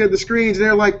mall looking at the screens and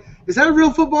they're like, "Is that a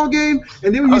real football game?"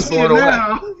 And then when you see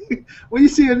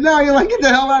it now, you're like, "Get the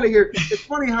hell out of here!" It's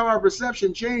funny how our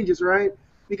perception changes, right?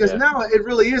 Because now it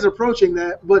really is approaching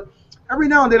that. But every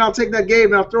now and then I'll take that game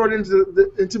and I'll throw it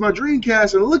into my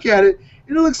Dreamcast and look at it,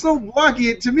 and it looks so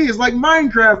blocky. To me, it's like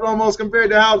Minecraft almost compared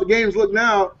to how the games look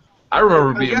now. I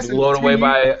remember I being guess blown in away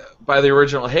 10 years. by the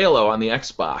original Halo on the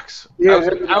Xbox. Yeah,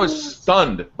 I was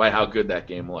stunned by how good that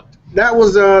game looked. that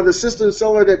was the system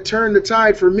seller that turned the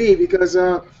tide for me because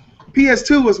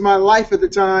PS2 was my life at the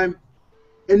time.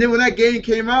 And then when that game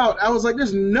came out, I was like,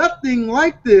 there's nothing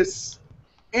like this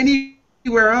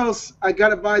anywhere else. I got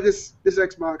to buy this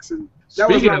Xbox. And that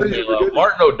was Speaking my of reason for Halo, getting it.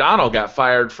 Martin O'Donnell got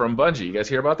fired from Bungie. You guys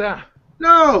hear about that?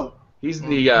 No. He's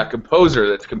the composer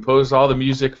that's composed all the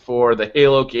music for the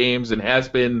Halo games and has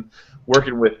been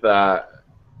working with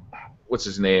what's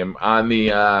his name on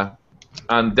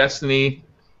Destiny,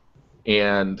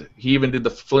 and he even did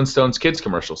the Flintstones kids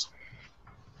commercials.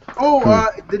 Oh,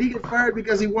 did he get fired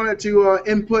because he wanted to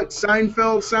input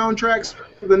Seinfeld soundtracks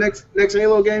for the next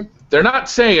Halo game? They're not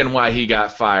saying why he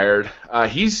got fired.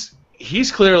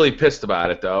 He's clearly pissed about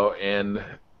it though, and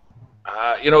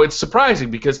it's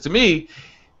surprising because to me,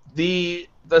 the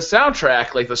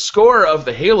soundtrack, like the score of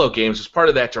the Halo games, was part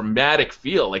of that dramatic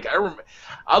feel. Like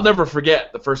I'll never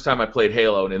forget the first time I played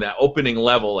Halo, and in that opening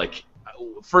level, like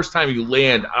first time you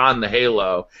land on the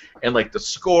Halo, and like the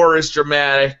score is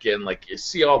dramatic, and like you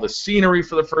see all the scenery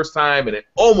for the first time, and it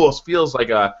almost feels like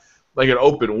an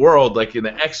open world, like in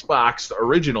the Xbox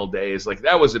original days. Like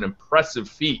that was an impressive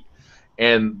feat.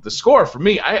 And the score for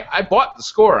me, I bought the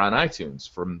score on iTunes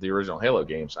from the original Halo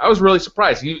games. I was really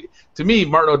surprised. To me,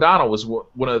 Martin O'Donnell was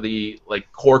one of the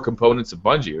like core components of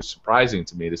Bungie. It was surprising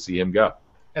to me to see him go.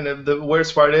 And the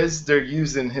worst part is they're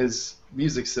using his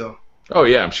music still. Oh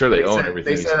yeah, I'm sure they own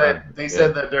everything. They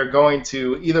said that they're going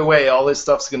to either way. All this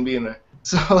stuff's going to be in there.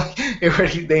 So like,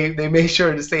 they made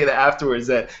sure to say that afterwards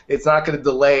that it's not going to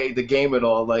delay the game at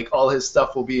all. Like all his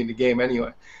stuff will be in the game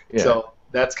anyway. Yeah. So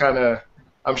that's kind of.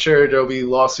 I'm sure there'll be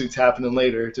lawsuits happening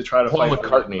later to try to Paul fight.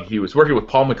 McCartney. He was working with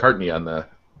Paul McCartney on the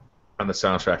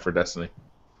soundtrack for Destiny.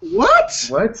 What?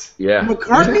 What? Yeah.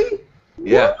 McCartney?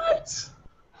 Yeah. What?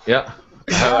 Yeah.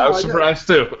 I was surprised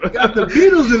too. Got the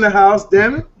Beatles in the house,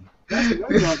 damn it. That's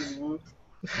what I'm talking about.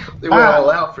 They were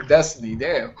all out for Destiny,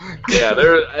 damn. Yeah,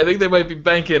 I think they might be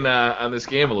banking on this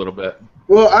game a little bit.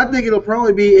 Well, I think it'll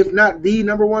probably be, if not the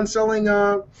 #1 selling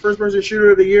first-person shooter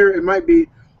of the year, it may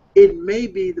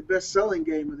be the best-selling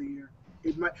game of the year.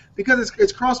 It might, because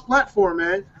it's cross-platform,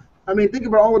 man. I mean, think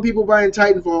about all the people buying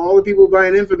Titanfall, all the people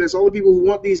buying Infamous, all the people who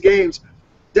want these games.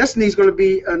 Destiny's going to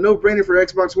be a no-brainer for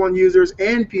Xbox One users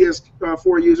and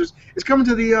PS4 users. It's coming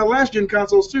to the last-gen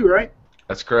consoles too, right?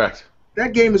 That's correct.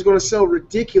 That game is going to sell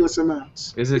ridiculous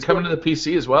amounts. Is it coming to the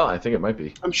PC as well? I think it might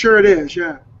be. I'm sure it is,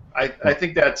 yeah. I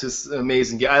think that's just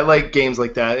amazing. I like games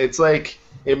like that. It's like,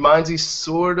 it reminds me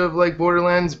sort of like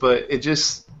Borderlands, but it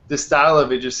just, the style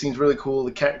of it just seems really cool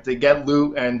to get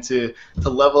loot and to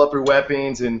level up your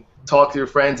weapons and talk to your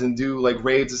friends and do like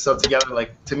raids and stuff together.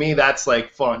 Like, to me, that's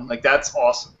like fun. Like, that's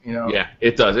awesome, you know? Yeah,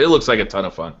 it does. It looks like a ton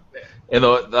of fun. And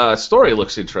the story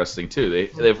looks interesting too.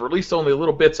 They've released only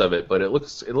little bits of it, but it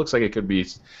looks like it could be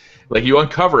like you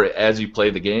uncover it as you play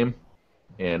the game,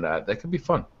 and that could be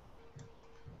fun.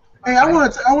 Hey, I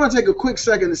want to take a quick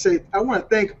second to say I want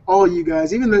to thank all you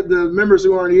guys, even the members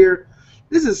who aren't here.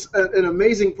 This is an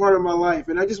amazing part of my life,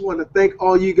 and I just want to thank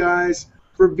all you guys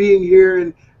for being here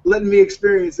and letting me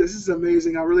experience this. This is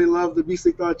amazing. I really love the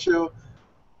Beastly Thought Show.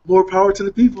 More power to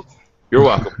the people. You're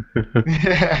welcome.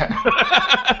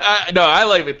 No, I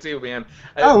like it too, man.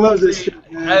 I love this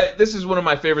shit, man. This is one of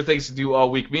my favorite things to do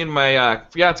all week. Me and my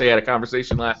fiance had a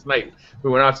conversation last night. We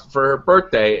went out for her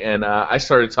birthday, and I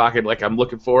started talking like I'm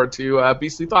looking forward to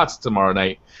Beastly Thoughts tomorrow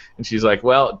night. And she's like,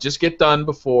 well, just get done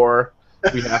before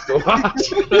we have to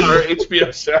watch our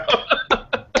HBO show.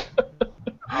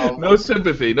 No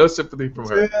sympathy from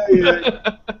her.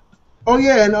 Yeah. Oh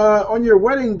yeah, and on your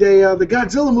wedding day, the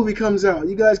Godzilla movie comes out.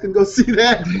 You guys can go see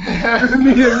that.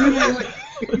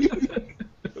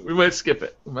 We might skip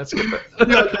it.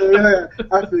 Yeah,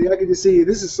 I feel you. I can just see you.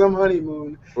 This is some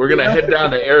honeymoon. We're gonna head down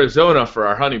to Arizona for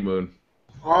our honeymoon.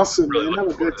 Awesome, really man. Have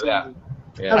a good time.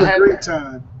 Yeah. Have a great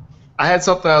time. I had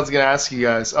something I was gonna ask you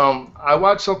guys. I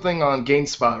watched something on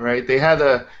GameSpot, right? They had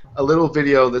a little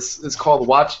video that's called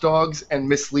Watch Dogs and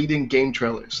Misleading Game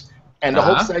Trailers. And the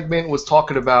whole segment was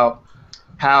talking about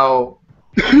how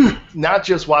not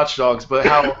just Watch Dogs, but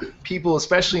how people,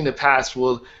 especially in the past,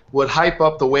 would hype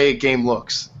up the way a game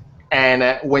looks.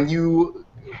 And when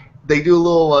they do a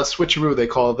little switcheroo, they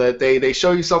call it, that they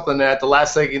show you something and at the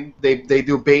last second they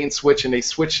do a bait and switch and they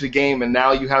switch the game, and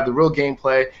now you have the real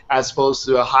gameplay as opposed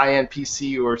to a high-end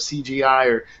PC or CGI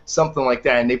or something like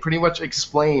that. And they pretty much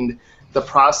explained the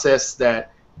process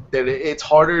that it's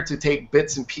harder to take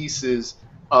bits and pieces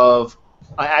of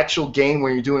an actual game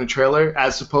when you're doing a trailer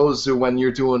as opposed to when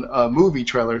you're doing a movie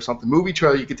trailer or something. Movie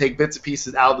trailer, you can take bits and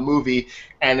pieces out of the movie,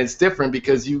 and it's different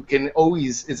because you can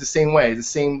always, it's the same way, it's the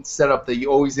same setup that you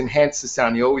always enhance the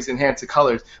sound, you always enhance the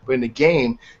colors, but in the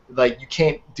game, like, you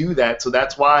can't do that, so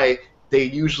that's why they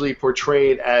usually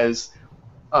portray it as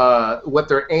what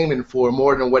they're aiming for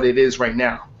more than what it is right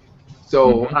now.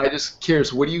 So I just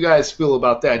curious, what do you guys feel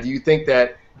about that? Do you think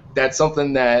that that's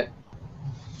something that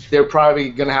they're probably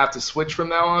going to have to switch from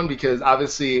now on, because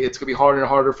obviously it's going to be harder and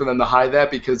harder for them to hide that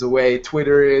because the way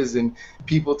Twitter is and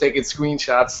people taking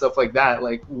screenshots, stuff like that.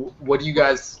 Like, what do you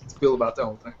guys feel about that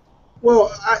whole thing?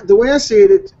 Well, the way I see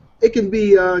it, it can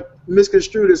be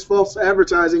misconstrued as false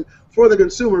advertising for the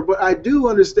consumer, but I do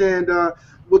understand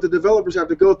what the developers have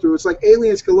to go through. It's like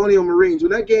Aliens Colonial Marines.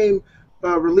 When that game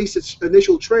released its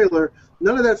initial trailer,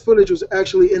 none of that footage was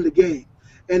actually in the game.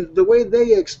 And the way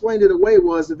they explained it away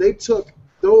was that they took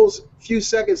those few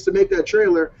seconds to make that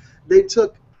trailer, they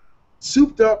took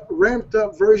souped up, ramped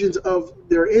up versions of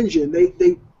their engine.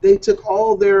 They took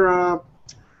all their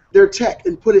tech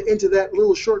and put it into that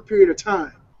little short period of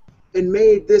time and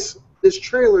made this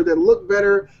trailer that looked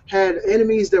better, had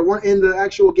enemies that weren't in the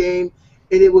actual game,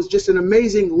 and it was just an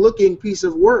amazing looking piece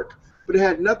of work, but it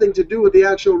had nothing to do with the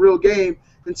actual real game.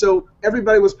 And so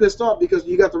everybody was pissed off because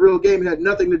you got the real game and had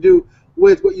nothing to do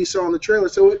with what you saw in the trailer.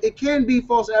 So it can be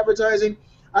false advertising.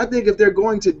 I think if they're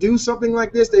going to do something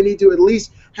like this, they need to at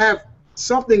least have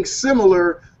something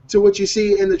similar to what you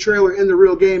see in the trailer in the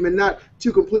real game, and not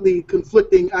two completely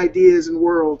conflicting ideas and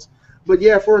worlds. But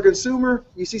yeah, for a consumer,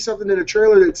 you see something in a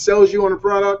trailer that sells you on a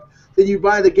product, then you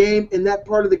buy the game, and that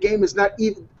part of the game is not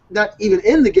even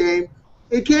in the game.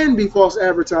 It can be false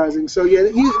advertising. So yeah,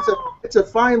 it's a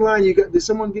fine line. You got. Did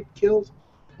someone get killed?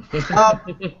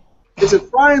 It's a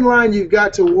fine line you've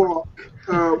got to walk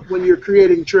when you're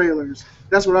creating trailers.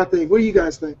 That's what I think. What do you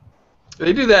guys think?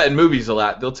 They do that in movies a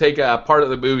lot. They'll take a part of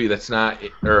the movie that's not,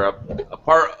 or a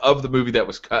part of the movie that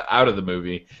was cut out of the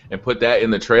movie and put that in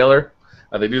the trailer.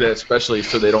 They do that especially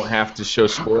so they don't have to show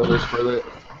spoilers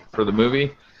for the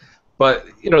movie. But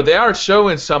they are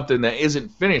showing something that isn't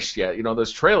finished yet.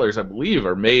 Those trailers, I believe,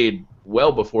 are made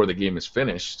well before the game is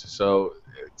finished. So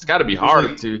it's got to be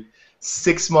hard to.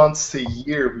 6 months to a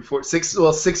year before 6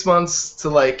 months to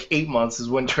like 8 months is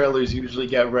when trailers usually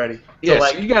get ready. Yeah,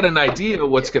 so you got an idea of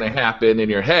what's going to happen in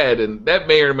your head, and that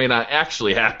may or may not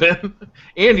actually happen.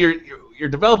 And you're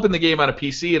developing the game on a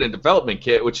PC and a development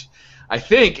kit, which I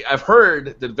think I've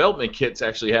heard the development kits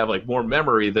actually have like more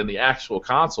memory than the actual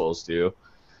consoles do.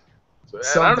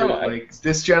 So, I don't know. Like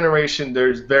this generation,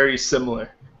 they're very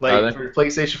similar. Like for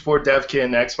PlayStation 4 dev kit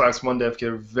and Xbox One dev kit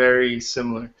are very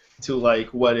similar to like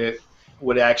what it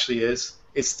actually is.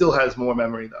 It still has more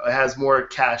memory though. It has more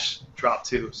cache drop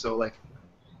too. So like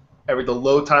the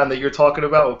load time that you're talking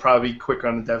about will probably be quicker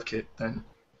on the dev kit than.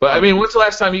 But I mean, when's the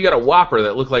last time you got a Whopper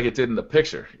that looked like it did in the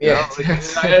picture?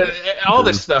 All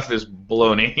this stuff is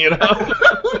baloney,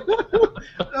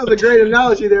 That was a great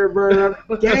analogy there, Bernard.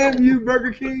 Damn you,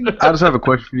 Burger King. I just have a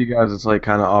question for you guys. It's like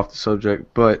kind of off the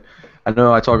subject, but I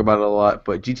know I talk about it a lot.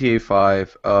 But GTA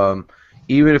 5,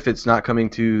 even if it's not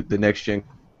coming to the next gen,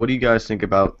 what do you guys think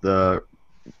about the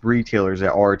retailers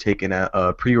that are taking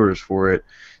pre-orders for it,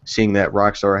 seeing that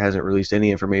Rockstar hasn't released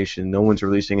any information, no one's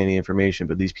releasing any information,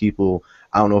 but these people,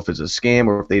 I don't know if it's a scam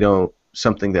or if they don't,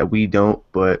 something that we don't,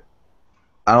 but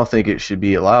I don't think it should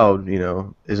be allowed,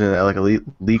 Isn't that like a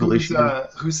legal issue?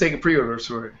 Who's taking pre-orders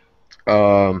for it?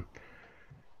 I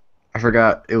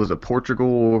forgot. It was a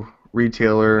Portugal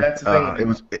retailer. That's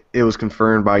the thing. It was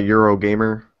confirmed by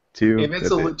Eurogamer too. If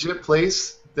it's a legit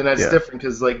place, then that's different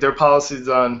because like their policies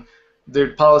are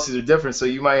different. So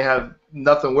you might have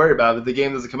nothing to worry about. If the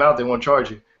game doesn't come out, they won't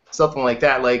charge you. Something like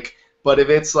that. But if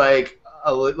it's say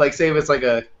if it's like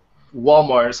a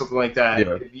Walmart or something like that,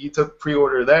 if you took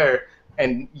pre-order there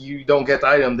and you don't get the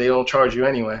item, they don't charge you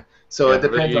anyway. So it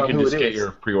depends on who it is. You can just get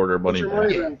your pre-order money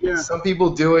back. Yeah. Some people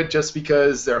do it just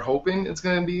because they're hoping it's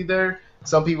going to be there.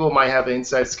 Some people might have an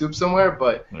inside scoop somewhere,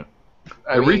 but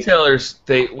retailers,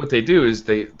 what they do is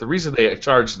the reason they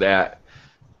charge that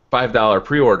 $5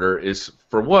 pre-order is,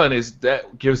 for one, is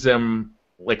that gives them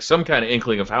like some kind of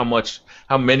inkling of how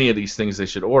many of these things they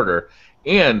should order,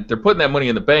 and they're putting that money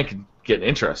in the bank and getting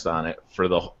interest on it for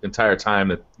the entire time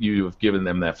that you've given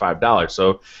them that $5.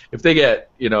 So if they get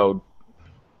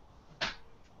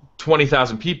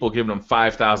 20,000 people giving them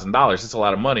 $5,000, that's a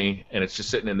lot of money, and it's just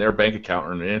sitting in their bank account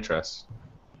earning interest.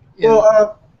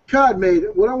 Well, Cod made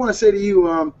what I want to say to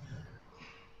you.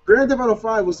 Grand Theft Auto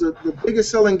 5 was the biggest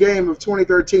selling game of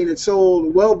 2013. It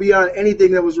sold well beyond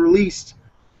anything that was released.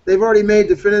 They've already made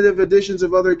definitive editions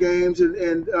of other games,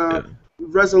 and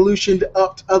resolutioned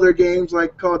upped other games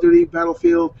like Call of Duty,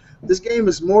 Battlefield. This game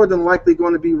is more than likely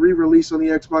going to be re-released on the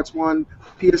Xbox One,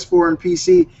 PS4, and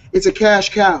PC. It's a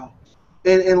cash cow.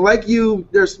 And like you,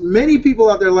 there's many people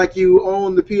out there like you who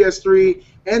own the PS3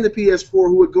 and the PS4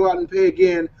 who would go out and pay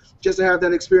again just to have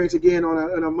that experience again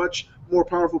on a much more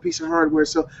powerful piece of hardware.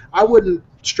 So I wouldn't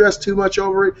stress too much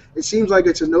over it. It seems like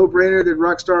it's a no-brainer that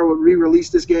Rockstar would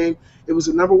re-release this game. It was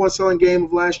the #1 selling game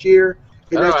of last year.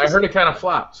 And I heard it kind of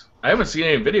flopped. I haven't seen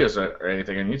any videos or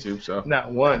anything on YouTube, so.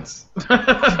 Not once.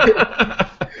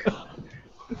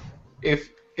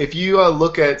 If you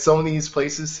look at some of these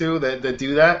places too that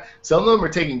do that, some of them are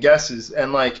taking guesses,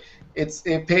 and like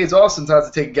it pays off sometimes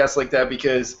to take a guess like that,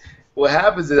 because what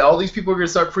happens is all these people are gonna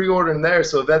start pre-ordering there.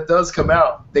 So if that does come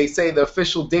out, they say the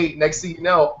official date. Next thing you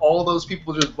know, all those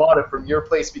people just bought it from your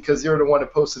place because you're the one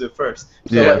that posted it first.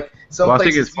 So, yeah. Like, some well, I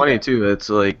think places it's funny too. It's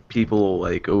like people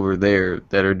like over there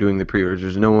that are doing the pre-orders.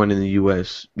 There's no one in the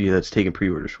U.S. That's taking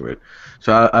pre-orders for it.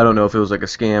 So I don't know if it was like a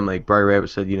scam. Like Briar Rabbit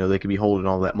said, they could be holding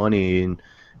all that money and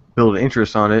building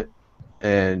interest on it,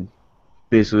 and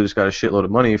basically just got a shitload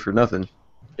of money for nothing.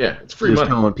 Yeah, it's free just money.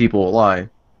 telling people a lie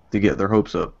to get their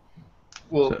hopes up.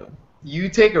 Well, you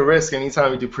take a risk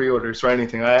anytime you do pre-orders for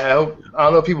anything. I don't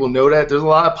know if people know that. There's a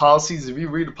lot of policies. If you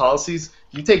read the policies,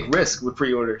 you take risk with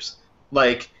pre-orders.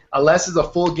 Like, unless it's a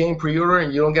full game pre-order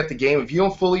and you don't get the game, if you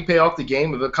don't fully pay off the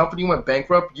game, if a company went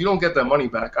bankrupt, you don't get that money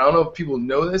back. I don't know if people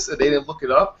know this, if they didn't look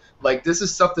it up. Like, this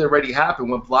is stuff that already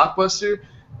happened. When Blockbuster,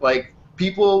 like,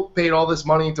 people paid all this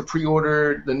money to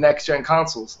pre-order the next-gen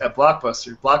consoles at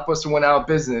Blockbuster. Blockbuster went out of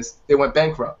business. They went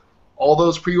bankrupt. All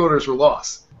those pre-orders were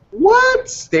lost.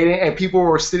 What? They didn't, and people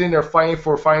were sitting there fighting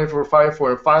for it,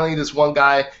 and finally this one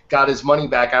guy got his money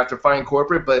back after fighting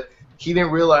corporate, but he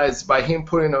didn't realize by him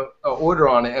putting an order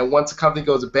on it, and once a company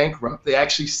goes bankrupt, it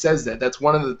actually says that. That's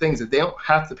one of the things, that they don't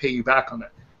have to pay you back on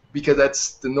that, because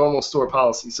that's the normal store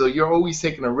policy. So you're always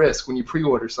taking a risk when you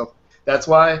pre-order something. That's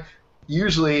why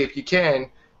usually, if you can,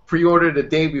 pre-order the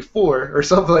day before or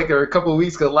something like that, or a couple of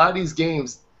weeks, because a lot of these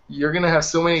games, you're going to have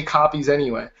so many copies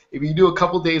anyway. If you do a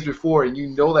couple days before and you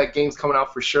know that game's coming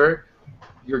out for sure,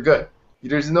 you're good.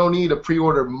 There's no need to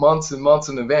pre-order months and months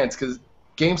in advance, because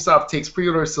GameStop takes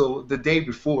pre-orders till the day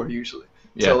before usually.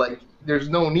 Yeah. So, like, there's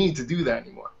no need to do that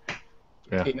anymore.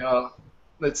 Yeah.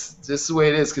 That's just the way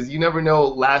it is, because you never know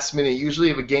last minute. Usually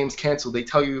if a game's canceled, they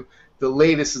tell you the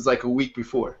latest is like a week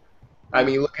before. I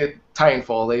mean, look at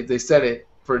Titanfall. They said it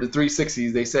for the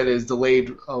 360s. They said it is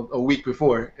delayed a week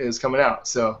before it was coming out.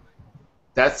 So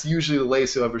that's usually the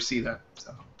latest you'll ever see that.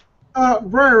 So.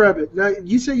 Briar Rabbit, now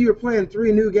you said you were playing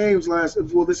 3 new games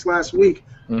this last week.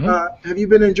 Mm-hmm. Have you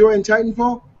been enjoying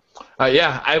Titanfall?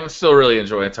 Yeah, I'm still really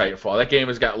enjoying Titanfall. That game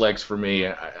has got legs for me.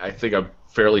 I think I'm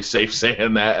fairly safe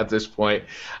saying that at this point.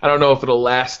 I don't know if it'll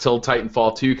last till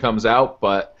Titanfall 2 comes out,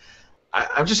 but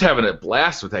I'm just having a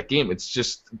blast with that game. It's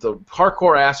just the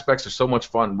hardcore aspects are so much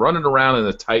fun. Running around in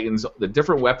the Titans, the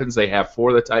different weapons they have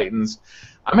for the Titans.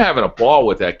 I'm having a ball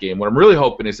with that game. What I'm really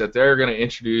hoping is that they're going to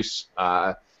introduce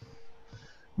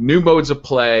new modes of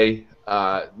play,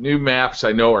 new maps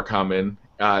I know are coming.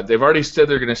 They've already said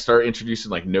they're going to start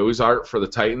introducing like nose art for the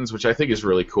Titans, which I think is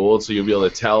really cool. So you'll be able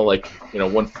to tell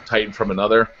one Titan from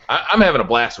another. I'm having a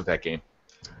blast with that game.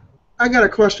 I got a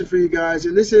question for you guys,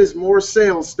 and this is more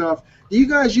sales stuff. Do you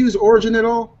guys use Origin at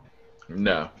all?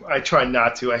 No. I try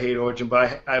not to. I hate Origin,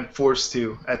 but I'm forced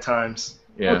to at times.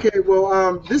 Yeah. Okay,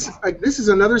 well, this is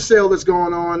another sale that's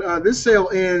going on. This sale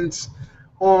ends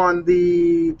on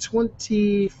the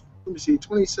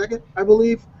 22nd, I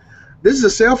believe. This is a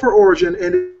sale for Origin,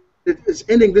 and it's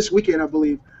ending this weekend, I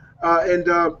believe. And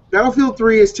Battlefield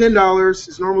 3 is $10.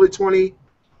 It's normally $20.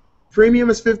 Premium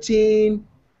is $15.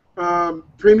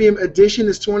 Premium Edition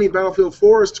is $20. Battlefield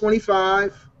 4 is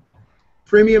 $25.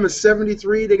 Premium is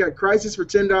 $73. They got Crisis for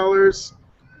 $10.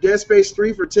 Dead Space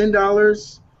 3 for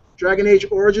 $10. Dragon Age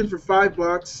Origin for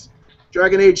 $5.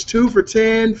 Dragon Age 2 for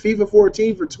 $10. FIFA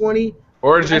 14 for $20.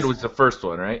 Origin was the first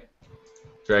one, right?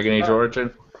 Dragon Age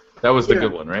Origin? That was the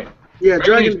good one, right? Yeah,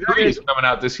 Dragon Age 3 is coming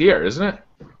out this year, isn't it?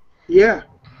 Yeah.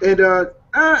 And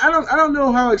I don't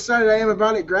know how excited I am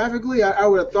about it graphically. I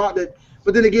would have thought that,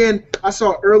 but then again, I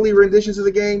saw early renditions of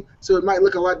the game, so it might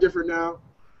look a lot different now.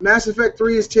 Mass Effect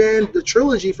 3 is $10. The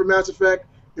trilogy for Mass Effect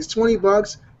is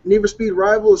 $20. Need for Speed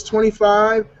Rival is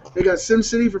 $25. They got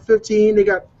SimCity for $15. They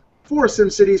got 4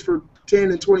 SimCities for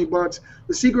 $10 and $20.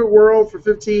 The Secret World for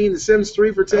 $15. The Sims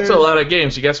 3 for $10. That's a lot of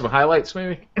games. You got some highlights,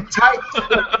 maybe?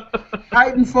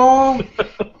 Titanfall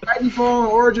and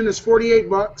Origin is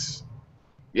 $48.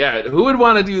 Yeah, who would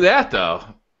want to do that though?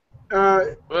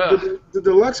 The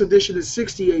deluxe edition is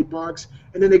 $68,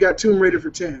 and then they got Tomb Raider for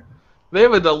 $10. They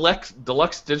have a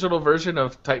deluxe digital version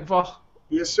of Titanfall?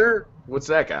 Yes, sir. What's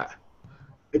that got?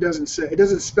 It doesn't say. It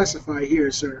doesn't specify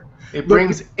here, sir. It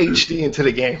brings HD into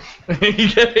the game.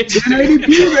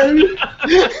 1080p, baby.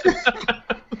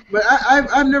 But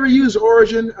I've never used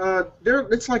Origin.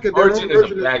 It's like their Origin own is a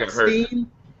version bag of of hurt.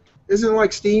 Steam. Isn't it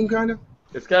like Steam kind of?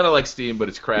 It's kind of like Steam, but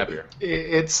it's crappier.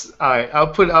 It's all right.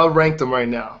 I'll rank them right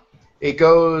now. It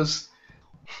goes.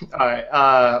 All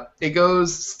right. It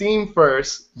goes Steam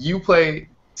first. Uplay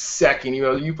second.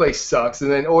 Uplay sucks,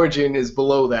 and then Origin is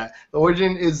below that. The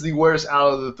Origin is the worst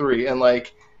out of the three, and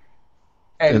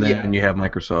then you have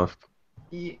Microsoft.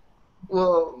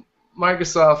 Well,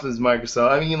 Microsoft is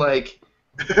Microsoft. I mean, like.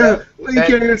 You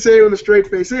can't even say it with a straight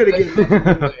face. Say it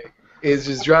again. It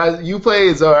just drives. Uplay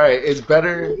is all right. It's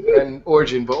better than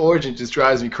Origin, but Origin just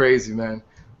drives me crazy, man.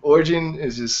 Origin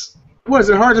is just. What, is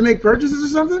it hard to make purchases or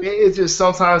something? It's just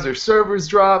sometimes their servers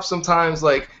drop. Sometimes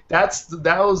that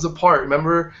was the part.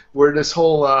 Remember where this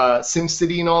whole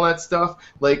SimCity and all that stuff.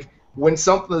 Like when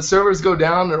the servers go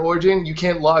down in Origin, you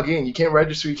can't log in, you can't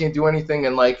register, you can't do anything,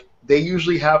 and they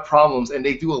usually have problems, and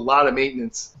they do a lot of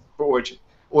maintenance for Origin.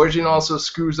 Origin also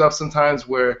screws up sometimes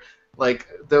where.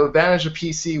 The advantage of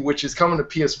PC, which is coming to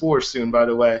PS4 soon, by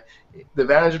the way, the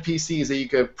advantage of PC is that you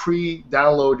can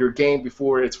pre-download your game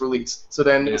before it's released. So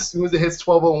then, as soon as it hits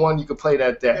 12:01, you can play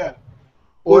that day. Yeah.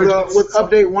 With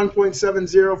update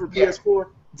 1.70 for PS4.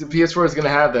 The PS4 is going to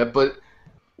have that, but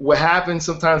what happens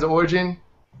sometimes at Origin,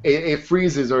 it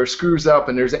freezes or screws up,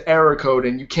 and there's an error code,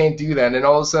 and you can't do that. And then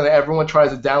all of a sudden, everyone tries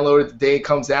to download it the day it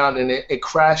comes out, and it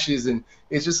crashes, and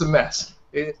it's just a mess.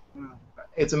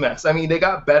 It's a mess. I mean, they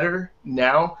got better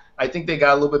now. I think they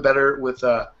got a little bit better with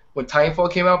when Titanfall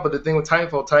came out. But the thing with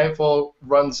Titanfall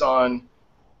runs on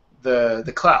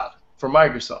the cloud for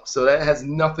Microsoft, so that has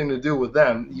nothing to do with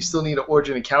them. You still need an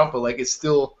Origin account, but it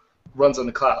still runs on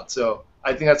the cloud. So I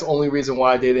think that's the only reason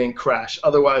why they didn't crash.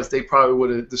 Otherwise, they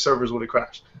probably the servers would have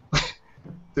crashed.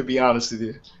 To be honest with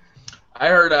you. I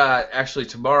heard actually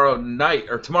tomorrow night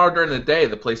or tomorrow during the day,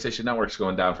 the PlayStation Network's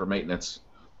going down for maintenance.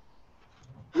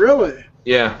 Really?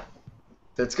 Yeah.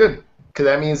 That's good, because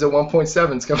that means that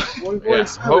 1.7 is coming.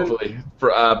 1.7. Yeah, hopefully.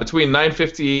 For between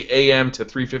 9:50 a.m. to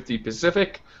 3:50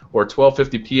 Pacific, or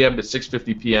 12:50 p.m. to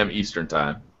 6:50 p.m. Eastern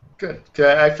Time. Good.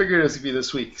 I figured it was going to be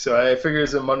this week, so I figured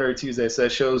it's a Monday or Tuesday, so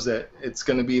that shows that it's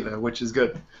going to be there, which is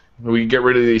good. We can get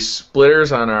rid of these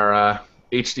splitters on our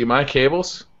HDMI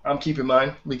cables. I'm keeping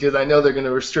mine, because I know they're going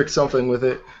to restrict something with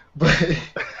it.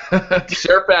 But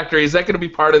Share Factory, is that going to be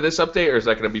part of this update, or is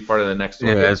that going to be part of the next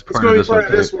one? Yeah, it's It's going to be part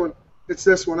of this one. It's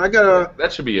this one.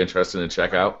 That should be interesting to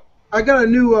check out. I got a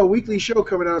new weekly show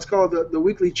coming out. It's called the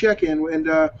Weekly Check-In,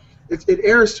 and it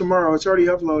airs tomorrow. It's already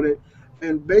uploaded.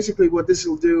 And basically what this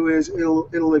will do is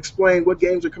it'll explain what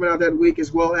games are coming out that week,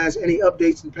 as well as any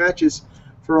updates and patches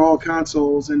for all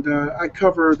consoles. And I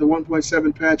cover the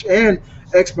 1.7 patch and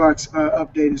Xbox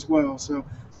update as well. So,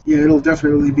 yeah, it'll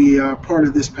definitely be part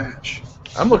of this patch.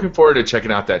 I'm looking forward to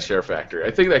checking out that Share Factory.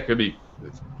 I think that could be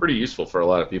pretty useful for a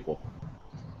lot of people.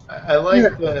 I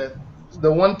like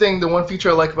the one feature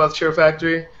I like about the Share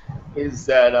Factory is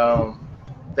that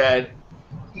that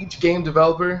each game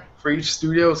developer for each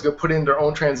studio is going to put in their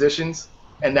own transitions,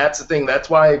 and that's the thing. That's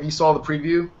why if you saw the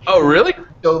preview, oh really?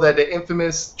 So that the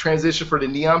infamous transition for the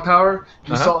Neon Power,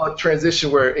 you saw a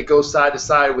transition where it goes side to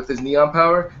side with his Neon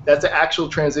Power. That's an actual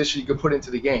transition you can put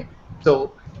into the game.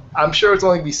 So I'm sure it's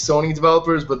only going to be Sony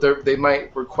developers, but they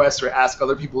might request or ask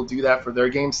other people to do that for their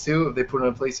games too if they put it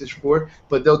on PlayStation 4.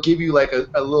 But they'll give you like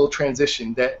a little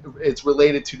transition that it's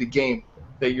related to the game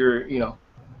that you're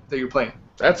playing.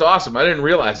 That's awesome. I didn't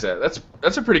realize that.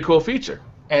 That's a pretty cool feature.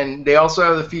 And they also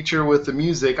have the feature with the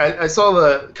music. I saw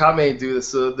the Kame do this.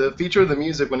 So the feature of the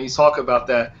music, when you talk about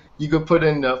that, you could put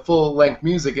in full-length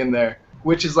music in there,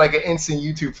 which is like an instant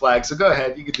YouTube flag. So go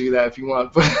ahead, you could do that if you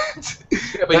want. But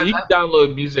yeah, but you can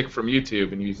download music from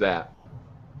YouTube and use that.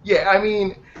 Yeah, I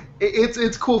mean, it's a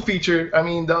cool feature. I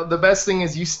mean, the best thing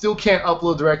is you still can't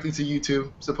upload directly to YouTube,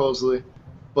 supposedly,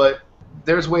 but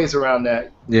there's ways around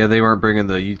that. Yeah, they weren't bringing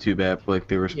the YouTube app like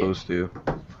they were supposed to.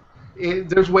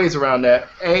 There's ways around that.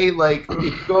 If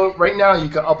you go right now, you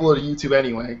can upload to YouTube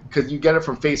anyway because you get it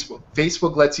from Facebook.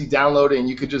 Facebook lets you download it, and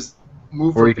you could just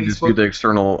move. Or from you can Facebook. just do the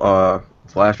external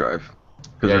flash drive.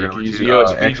 Yeah, you can use the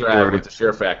USB drive with the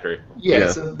Share Factory.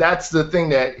 Yeah, so that's the thing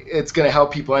that it's going to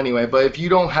help people anyway. But if you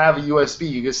don't have a USB,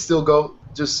 you can still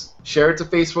just share it to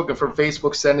Facebook, and from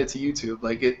Facebook send it to YouTube.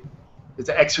 Like it's It's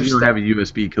an extra You don't step. have a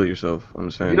USB, kill yourself.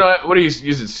 I'm saying. You know what are you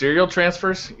using? Serial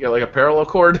transfers? You got like a parallel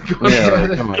cord? Yeah,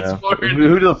 like, come on now.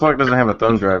 Who the fuck doesn't have a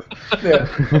thumb drive?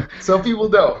 Yeah. Some people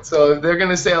don't. So if they're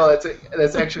gonna say, "Oh,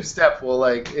 that's extra step," well,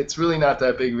 like it's really not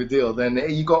that big of a deal. Then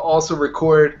you can also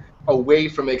record away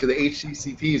from it because the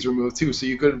HTTP is removed too, so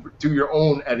you could do your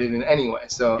own editing anyway.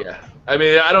 So Yeah, I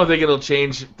mean, I don't think it'll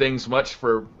change things much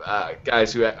for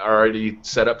guys who are already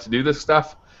set up to do this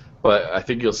stuff, but I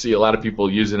think you'll see a lot of people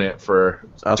using it for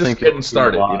just getting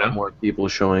started. A lot more people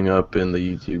showing up in the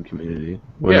YouTube community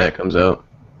when Yeah. that comes out,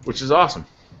 which is awesome.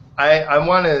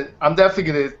 I'm definitely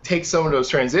gonna take some of those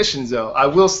transitions though. I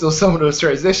will steal some of those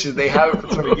transitions. They have it for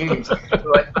some of the games.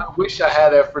 Like I wish I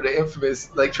had that for the infamous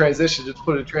like transition. Just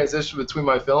put a transition between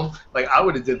my film. Like I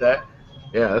would have did that.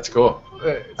 Yeah, that's cool.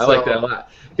 I like that a lot.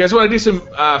 You guys want to do some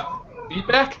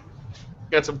feedback?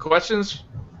 Got some questions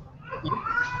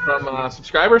from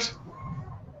subscribers?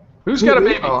 Who's got a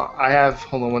baby? Oh, I have.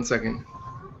 Hold on one second.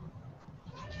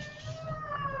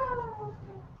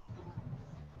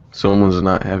 someone's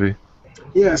not happy.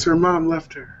 Yes, her mom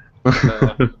left her.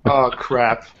 Oh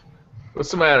crap.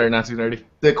 What's the matter, not too nerdy?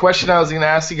 The question I was gonna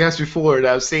ask you guys before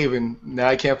that I was saving. Now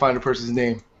I can't find the person's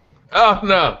name. Oh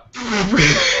no.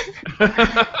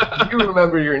 You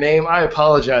remember your name? I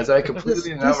apologize. I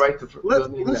completely did not write the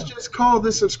name Let's down. just call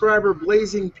this subscriber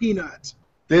Blazing Peanuts.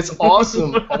 This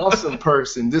awesome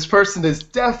person. This person is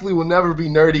definitely will never be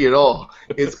nerdy at all.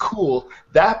 It's cool.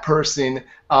 That person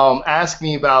asked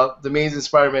me about The Amazing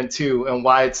Spider-Man 2 and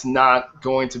why it's not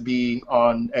going to be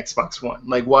on Xbox One.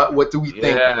 Like, what do we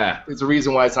think is the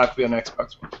reason why it's not going to be on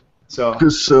Xbox One? So,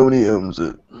 Because Sony owns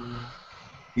it.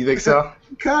 you think so?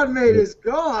 Codmate is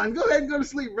gone. Go ahead and go to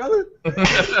sleep, brother.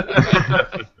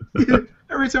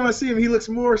 Every time I see him, he looks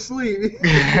more asleep.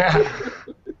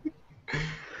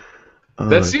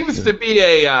 That seems to be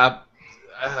a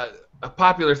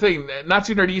popular thing. Not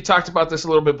too nerdy. You talked about this a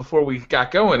little bit before we got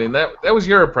going, and that was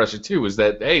your impression too. Was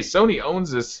that hey, Sony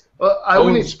owns this? Well, I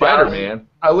wouldn't Spider-Man.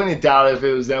 I wouldn't doubt if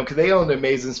it was them because they own the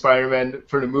Amazing Spider-Man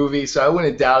for the movie, so I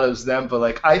wouldn't doubt it was them. But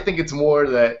like, I think it's more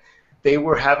that they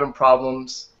were having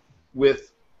problems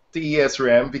with the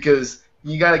ESRAM because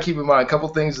you got to keep in mind a couple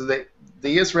things that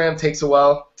the ESRAM takes a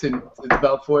while to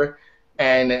develop for.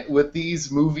 And with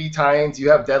these movie tie-ins, you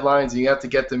have deadlines and you have to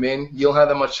get them in. You don't have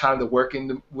that much time to work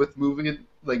with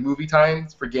movie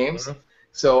tie-ins for games. Mm-hmm.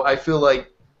 So I feel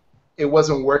like it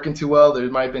wasn't working too well. There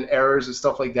might have been errors and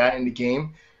stuff like that in the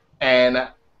game.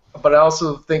 But I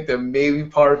also think that maybe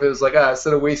part of it was like,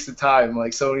 instead of wasting time,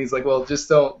 like Sony's like, well,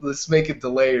 let's make it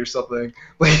delay or something.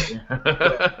 Like,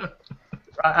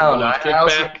 I don't know. I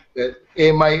also think that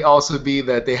it might also be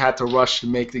that they had to rush to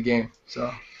make the game.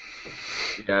 So.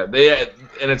 Yeah,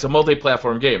 and it's a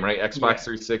multi-platform game, right? Xbox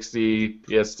 360,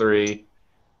 PS3,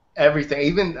 everything.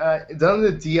 Even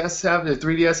doesn't the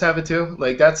 3DS have it too?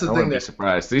 Like that's the thing. I wouldn't be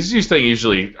surprised. These things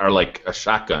usually are like a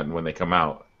shotgun when they come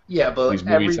out. Yeah, but these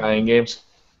movie tie-in games.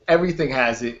 Everything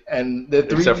has it, and the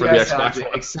 3DS has it,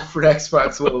 except for the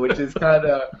Xbox One, which is kind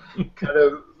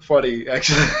of funny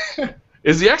actually.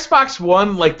 Is the Xbox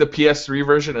One like the PS3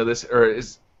 version of this, or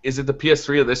is it the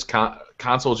PS3 of this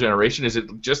console generation? Is it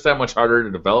just that much harder to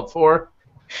develop for?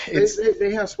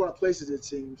 They have swap places, it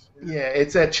seems. Yeah,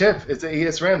 it's that chip. It's an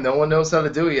ESRAM. No one knows how to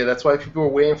do it yet. That's why people are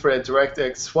waiting for a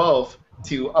DirectX 12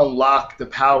 to unlock the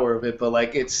power of it. But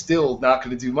like, it's still not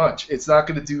going to do much. It's not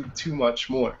going to do too much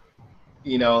more.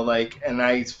 You know, like, and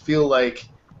I feel like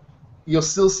you'll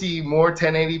still see more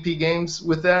 1080p games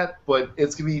with that, but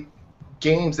it's going to be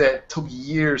games that took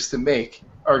years to make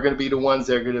are going to be the ones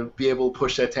that are going to be able to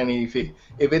push that 1080p.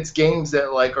 If it's games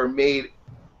that like are made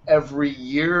every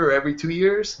year or every 2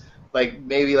 years, like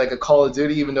maybe like a Call of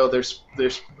Duty, even though there's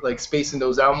like spacing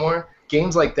those out more,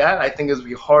 games like that I think is going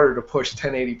to be harder to push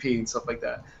 1080p and stuff like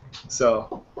that.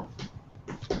 So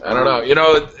I don't know. You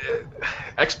know,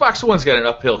 Xbox One's got an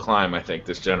uphill climb, I think,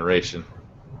 this generation.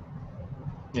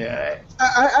 Yeah.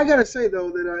 I gotta say though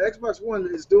that Xbox One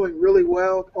is doing really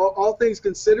well. All things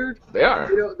considered, they are.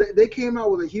 You know, they came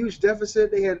out with a huge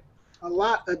deficit. They had a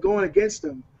lot going against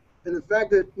them, and the fact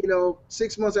that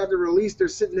 6 months after release they're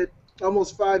sitting at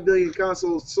almost 5 billion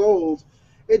consoles sold,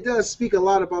 it does speak a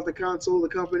lot about the console, the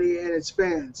company, and its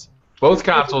fans. Both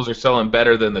consoles are selling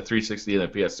better than the 360 and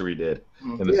the PS3 did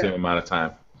in the same amount of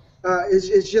time.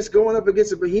 It's just going up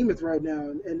against a behemoth right now,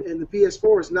 and the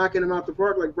PS4 is knocking them out the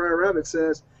park, like Briar Rabbit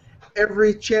says.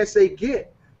 Every chance they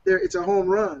get, it's a home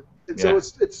run, and so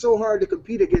it's so hard to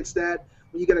compete against that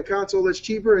when you get a console that's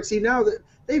cheaper. And see, now that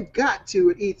they've got to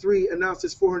at E3 announce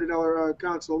this $400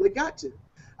 console, they got to.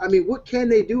 I mean, what can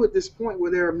they do at this point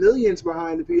where there are millions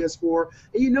behind the PS4,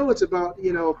 and it's about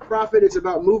profit, it's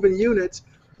about moving units.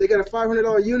 They got a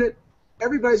 $500 unit.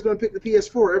 everybody's going to pick the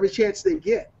PS4 every chance they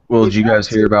get. Well, They've did you got guys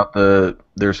hear to. about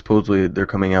they're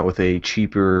coming out with a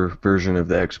cheaper version of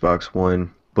the Xbox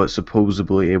One, but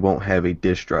supposedly it won't have a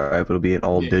disc drive. It'll be an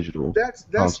all digital That's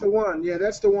console. the one. Yeah,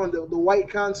 that's the one. The white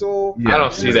console. I don't Yeah.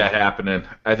 see that happening.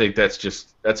 I think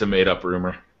that's a made up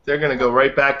rumor. They're gonna go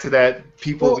right back to that.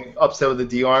 People will be upset with the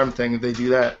DRM thing if they do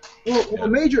that. Well,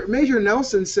 Major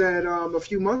Nelson said a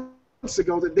few months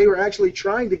ago that they were actually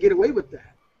trying to get away with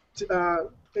that.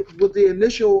 With the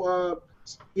initial,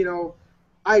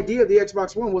 idea of the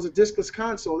Xbox One was a discless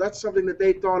console. That's something that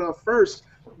they thought of first,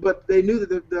 but they knew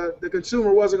that the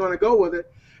consumer wasn't going to go with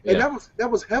it. And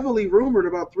that was heavily rumored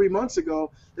about 3 months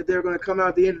ago that they were going to come out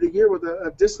at the end of the year with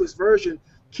a discless version,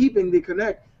 keeping the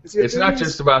Kinect. It's not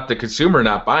just about the consumer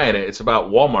not buying it; it's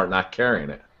about Walmart not carrying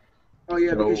it. Oh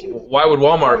yeah, because why would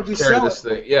Walmart carry this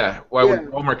thing? thing? Yeah, why would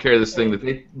Walmart carry this thing that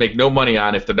they make no money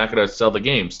on if they're not going to sell the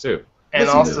games too? And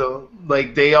also,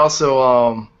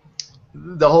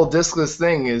 the whole discless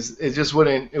thing it just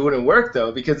wouldn't work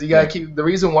though, because you gotta keep the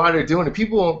reason why they're doing it.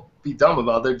 People won't be dumb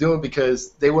about it. They're doing it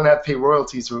because they wouldn't have to pay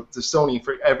royalties to Sony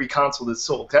for every console that's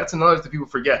sold. That's another thing people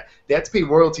forget. They have to pay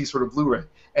royalties for the Blu-ray,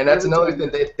 and that's another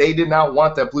thing. They did not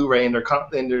want that Blu-ray in their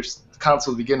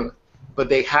console to begin with, but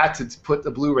they had to put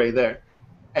the Blu-ray there,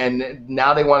 and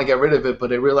now they want to get rid of it, but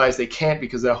they realize they can't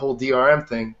because of that whole DRM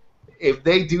thing. If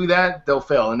they do that, they'll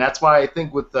fail, and that's why I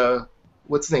think with the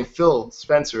what's his name, Phil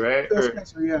Spencer, right? Phil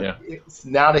Spencer, yeah.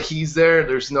 Now that he's there,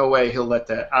 there's no way he'll let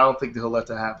that. I don't think that he'll let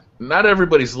that happen. Not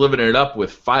everybody's living it up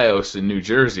with FiOS in New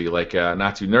Jersey, like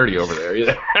Not Too Nerdy over there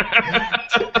either.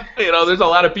 There's a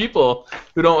lot of people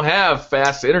who don't have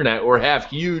fast internet or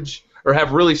have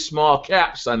really small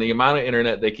caps on the amount of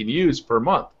internet they can use per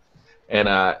month. And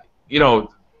the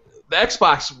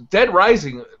Xbox Dead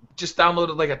Rising just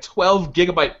downloaded like a 12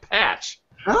 gigabyte patch.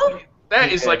 Huh?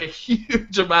 That is like a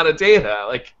huge amount of data.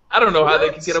 Like, I don't know how they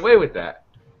can get away with that.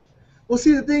 Well,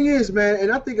 see, the thing is, man, and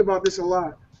I think about this a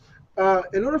lot.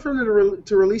 In order for them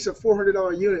to release a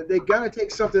 $400 unit, they got to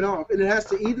take something off, and it has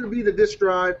to either be the disk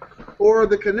drive or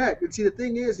the Kinect. And see, the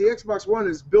thing is, the Xbox One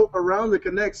is built around the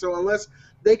Kinect, so unless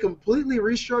they completely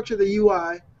restructure the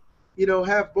UI,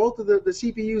 have both of the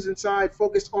CPUs inside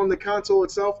focused on the console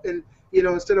itself, and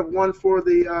instead of one for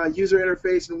the user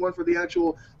interface and one for the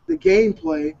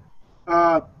gameplay.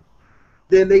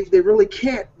 Then they really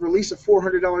can't release a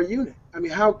 $400 unit. I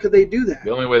mean, how could they do that?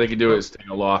 The only way they could do it is take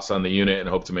a loss on the unit and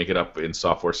hope to make it up in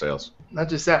software sales. Not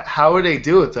just that, how would they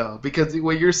do it though? Because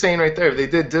what you're saying right there, if they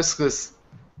did discless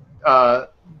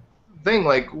thing,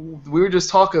 like we were just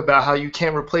talking about how you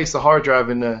can't replace the hard drive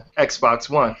in the Xbox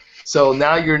One. So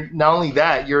now you're not only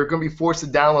that, you're going to be forced to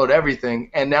download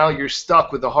everything, and now you're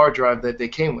stuck with the hard drive that they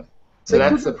came with. So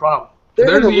that's the problem.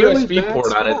 There's a USB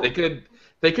port on it.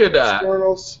 They could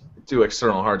do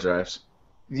external hard drives.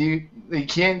 You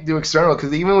can't do external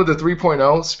because even with the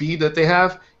 3.0 speed that they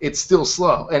have, it's still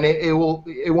slow and it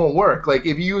won't work. Like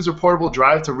if you use a portable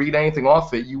drive to read anything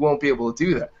off it, you won't be able to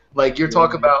do that. Like you're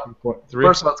talking about,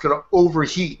 first of all, it's going to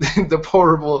overheat the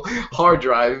portable hard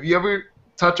drive. If you ever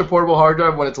touch a portable hard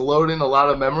drive when it's loading a lot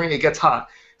of memory, it gets hot.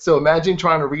 So imagine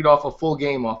trying to read off a full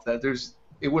game off that.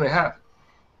 It wouldn't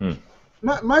happen.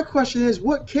 My question is,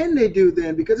 what can they do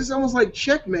then? Because it's almost like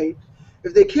checkmate.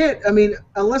 If they can't, I mean,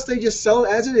 unless they just sell it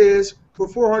as it is for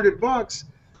 $400,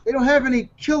 they don't have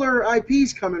any killer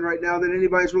IPs coming right now that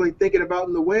anybody's really thinking about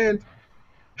in the wind.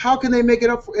 How can they make it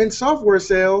up in software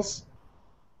sales?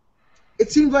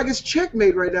 It seems like it's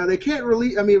checkmate right now. They can't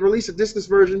release a discless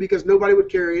version because nobody would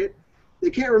carry it. They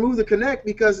can't remove the Kinect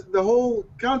because the whole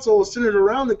console is centered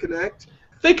around the Kinect.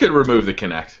 They could remove the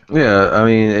Kinect. Yeah, I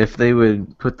mean, if they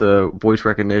would put the voice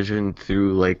recognition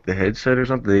through like the headset or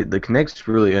something, the Kinect's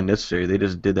really unnecessary. They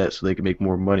just did that so they could make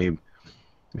more money.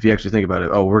 If you actually think about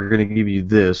it, we're going to give you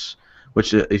this,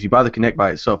 which if you buy the Kinect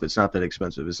by itself, it's not that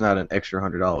expensive. It's not an extra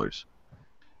 $100.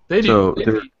 They'd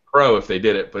be pro if they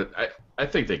did it, but I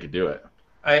think they could do it.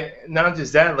 Not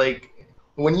just that, like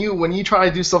when you try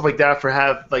to do stuff like that for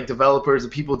developers or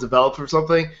people develop for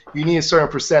something, you need a certain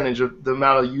percentage of the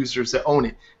amount of users that own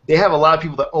it. They have a lot of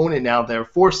people that own it now that are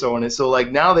forced to own it, so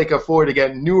like now they can afford to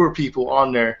get newer people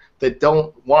on there that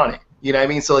don't want it. You know what I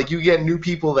mean? So like you get new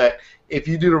people that if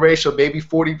you do the ratio, maybe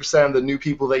 40% of the new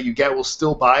people that you get will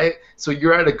still buy it. So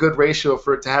you're at a good ratio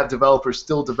for it to have developers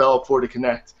still develop for the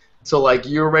Kinect. So like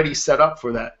you're already set up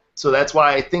for that. So that's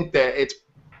why I think that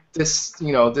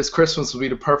this Christmas will be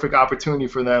the perfect opportunity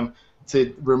for them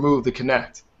to remove the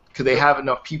Kinect because they have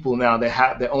enough people now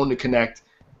that own the Kinect,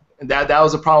 and that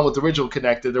was a problem with the original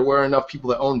Kinect, that there weren't enough people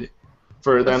that owned it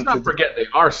for them. Let's not forget they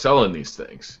are selling these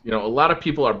things. A lot of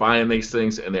people are buying these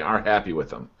things and they are happy with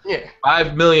them. Yeah.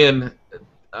 5 million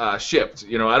shipped.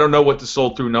 You know, I don't know what the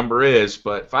sold through number is,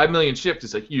 but 5 million shipped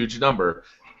is a huge number,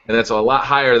 and that's a lot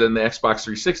higher than the Xbox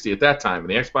 360 at that time. And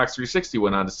the Xbox 360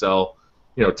 went on to sell,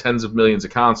 you know, tens of millions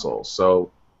of consoles.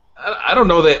 So I don't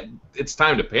know that it's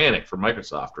time to panic for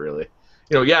Microsoft, really.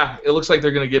 You know, yeah, it looks like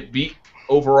they're going to get beat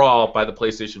overall by the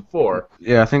PlayStation 4.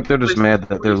 Yeah, I think they're just mad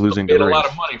that they're losing the race. They paid a race. lot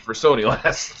of money for Sony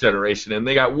last generation, and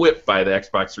they got whipped by the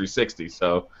Xbox 360.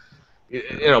 So,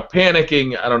 you know,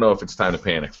 panicking. I don't know if it's time to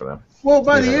panic for them. Well,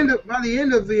 by the end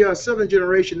of the seventh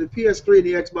generation, the PS3 and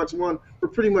the Xbox One were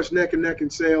pretty much neck and neck in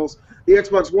sales. The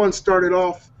Xbox One started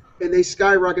off and they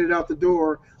skyrocketed out the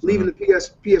door, leaving the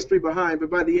PS3 behind. But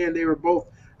by the end, they were both.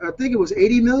 I think it was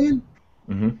 80 million.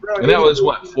 And that was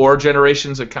what, 4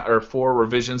 generations or 4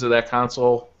 revisions of that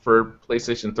console for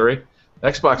PlayStation 3. The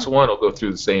Xbox One will go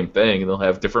through the same thing, and they'll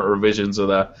have different revisions of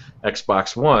the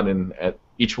Xbox One, and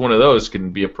each one of those can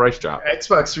be a price drop.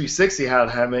 Xbox 360 had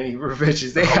how many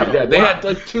revisions? They had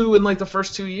like 2 in like the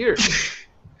first 2 years.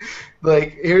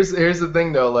 Like here's the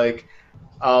thing though, like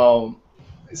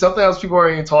something else people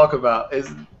aren't even talk about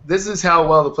is this is how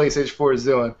well the PlayStation 4 is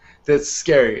doing. That's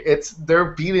scary.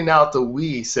 They're beating out the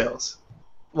Wii sales.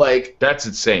 Like that's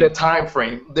insane. The time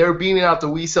frame. They're beating out the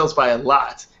Wii sales by a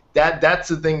lot. That's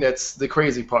the thing that's the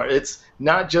crazy part. It's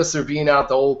not just they're beating out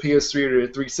the old PS3 or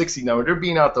the 360 number. They're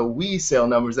beating out the Wii sale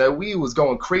numbers. That Wii was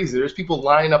going crazy. There's people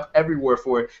lining up everywhere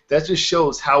for it. That just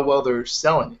shows how well they're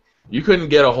selling it. You couldn't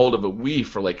get a hold of a Wii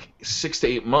for like 6 to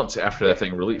 8 months after that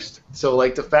thing released. So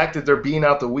like the fact that they're beating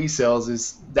out the Wii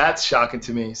sales that's shocking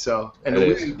to me. So and the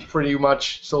Wii pretty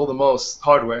much sold the most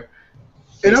hardware.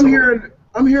 And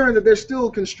I'm hearing that they're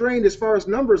still constrained as far as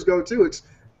numbers go too.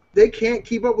 They can't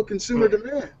keep up with consumer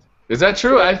demand. Is that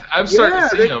true? I'm starting to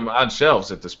see them on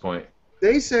shelves at this point.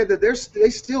 They said that they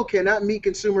still cannot meet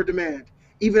consumer demand,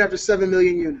 even after 7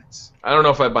 million units. I don't know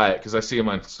if I buy it because I see them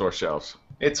on store shelves.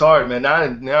 It's hard, man. Not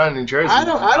in New Jersey. I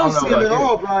don't see them at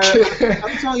all, Brian.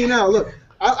 I'm telling you now. Look,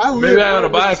 maybe I ought to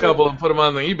buy a couple and put them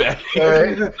on the eBay.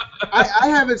 Right. I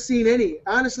haven't seen any.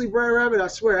 Honestly, Brian Rabbit, I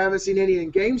swear I haven't seen any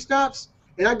in GameStops,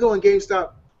 and I go in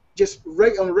GameStop just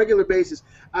on a regular basis.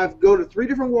 I go to 3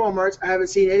 different Walmarts. I haven't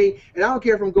seen any, and I don't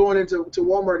care if I'm going into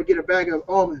Walmart to get a bag of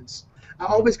almonds. I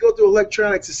always go through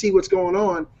electronics to see what's going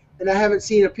on, and I haven't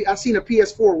seen I've seen a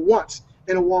PS4 once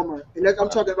in a Walmart, and I'm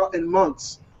talking about in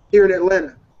months here in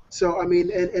Atlanta. So I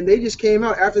mean, and they just came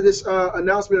out after this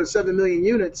announcement of 7 million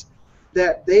units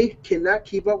that they cannot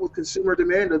keep up with consumer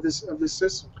demand of this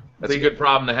system. That's a good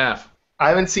problem to have. I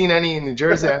haven't seen any in New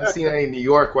Jersey. I haven't seen any in New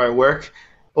York where I work.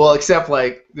 Well, except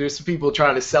like there's some people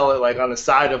trying to sell it like on the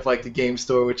side of like the game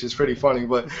store, which is pretty funny.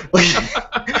 But like,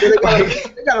 they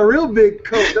got a real big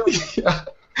coat, don't they? Yeah.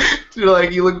 They're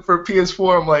like, you looking for a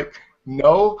PS4? I'm like,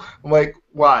 no. I'm like,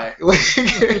 why? Why?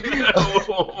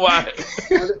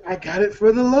 I got it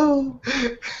for the low.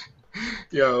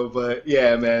 Yo, but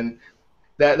yeah, man.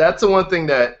 That's the one thing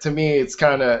that to me it's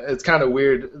kind of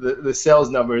weird. The sales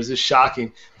numbers is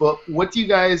shocking. But what do you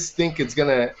guys think it's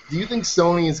gonna? Do you think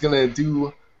Sony is gonna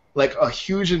do like a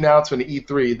huge announcement at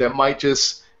E3 that might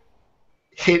just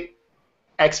hit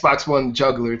Xbox One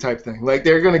jugular type thing? Like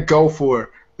they're gonna go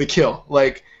for the kill.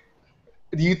 Like,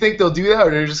 do you think they'll do that,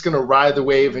 or they're just gonna ride the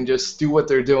wave and just do what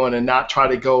they're doing and not try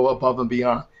to go above and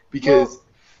beyond? Because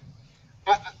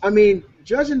I mean,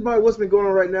 judging by what's been going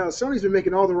on right now, Sony's been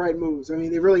making all the right moves. I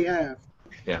mean, they really have.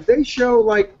 Yeah. They show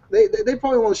like they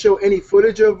probably won't show any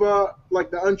footage of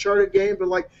like the Uncharted game, but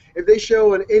like if they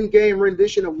show an in-game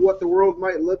rendition of what the world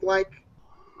might look like,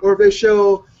 or if they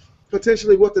show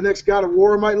potentially what the next God of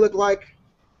War might look like,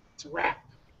 it's a wrap.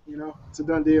 You know, it's a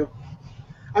done deal.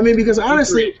 I mean, because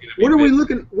honestly, what are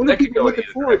people looking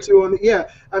forward to? Yeah,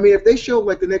 I mean, if they show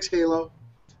like the next Halo,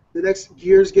 the next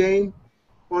Gears game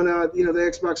on the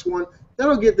Xbox One,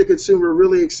 that'll get the consumer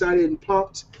really excited and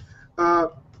pumped.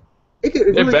 They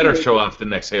better show off the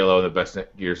next Halo and the best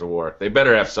Gears of War. They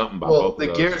better have something about both of those.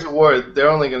 Well, the Gears of War, they're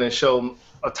only going to show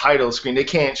a title screen. They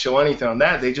can't show anything on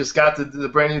that. They just got the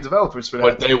brand new developers for that.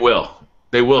 But they will.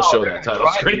 They will show that title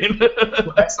screen.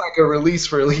 Well, that's like a release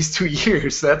for at least 2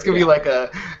 years. So that's going to be like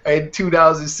a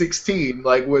 2016,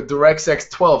 like with DirectX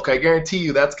 12. I guarantee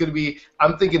you that's going to be,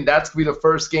 I'm thinking that's going to be the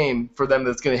first game for them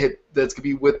that's going to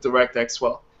be with DirectX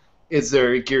 12. Is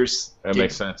there a Gears That game.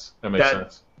 Makes sense. That makes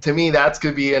sense. To me, that's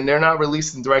going to be, and they're not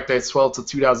releasing DirectX 12 till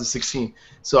 2016.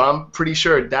 So I'm pretty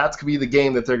sure that's going to be the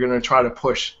game that they're going to try to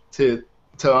push to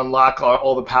unlock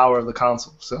all the power of the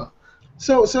console. So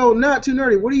not too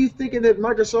nerdy. What are you thinking that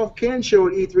Microsoft can show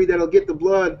at E3 that'll get the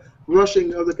blood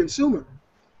rushing of the consumer?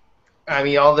 I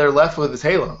mean, all they're left with is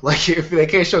Halo. Like, if they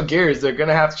can't show Gears, they're going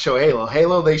to have to show Halo.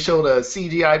 Halo, they showed a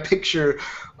CGI picture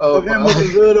of him with the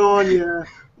hood on, yeah.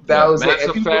 That was Mass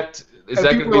Effect. Is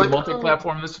that going to be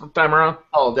multi-platform this time around?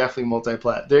 Oh, definitely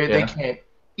multi-plat. They can't.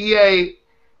 EA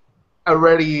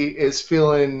already is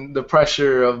feeling the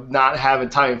pressure of not having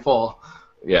Titanfall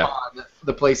on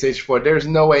the PlayStation 4. There's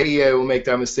no way EA will make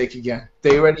that mistake again.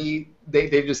 They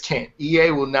just can't.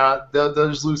 EA will not. They'll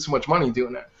just lose too much money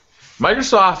doing that.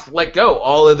 Microsoft let go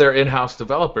all of their in-house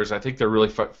developers. I think they're really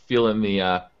feeling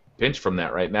the pinch from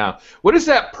that right now. What is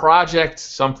that Project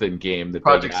something game that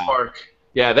Project Spark?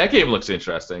 Yeah, that game looks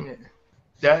interesting.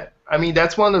 Yeah.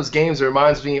 That's one of those games that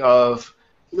reminds me of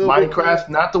Minecraft.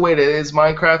 Not the way that it is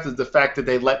Minecraft, is the fact that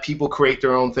they let people create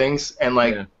their own things, and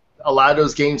a lot of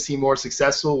those games seem more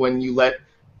successful when you let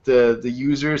the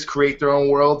users create their own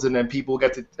worlds, and then people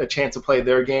get a chance to play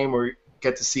their game or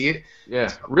get to see it.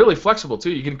 Yeah, really flexible too.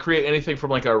 You can create anything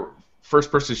from like a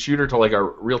first-person shooter to like a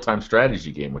real-time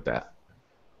strategy game with that.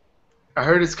 I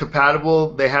heard it's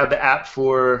compatible. They have the app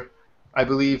for, I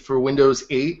believe, for Windows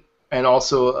 8 and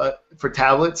also for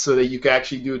tablets, so that you can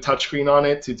actually do a touchscreen on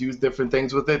it to do different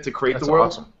things with it to create the world.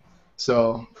 Awesome.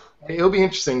 So it'll be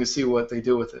interesting to see what they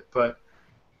do with it. But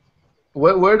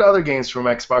what are the other games from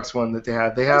Xbox One that they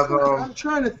have? They have. I'm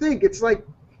trying to think. It's like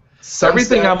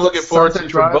everything I'm looking forward to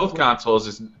for both consoles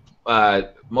is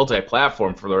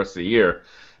multi-platform for the rest of the year.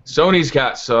 Sony's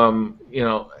got some,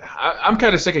 I'm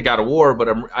kind of sick of God of War, but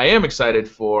I am excited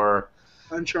for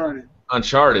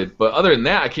Uncharted. But other than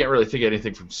that, I can't really think of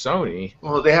anything from Sony.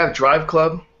 Well, they have Drive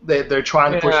Club. They're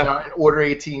trying to push it out in Order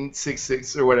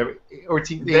 1866 or whatever.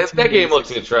 That game looks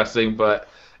interesting, but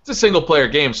it's a single-player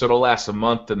game, so it'll last a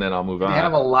month, and then I'll move on. They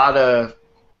have a lot of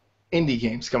indie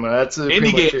games coming out.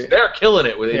 Indie games, they're killing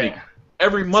it with indie.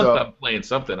 Every month I'm playing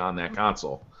something on that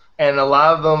console. And a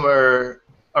lot of them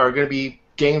are going to be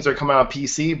games that are coming out on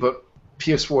PC, but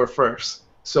PS4 first.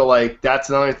 So that's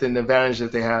another thing, the advantage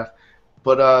that they have.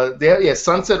 But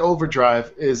Sunset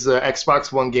Overdrive is an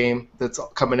Xbox One game that's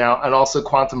coming out, and also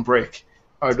Quantum Break.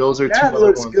 Those are two other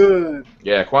ones. That looks good.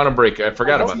 Yeah, Quantum Break. I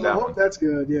forgot about that one. That's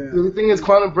good. Yeah. The thing is,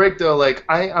 Quantum Break though,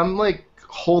 I'm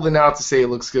holding out to say it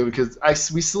looks good because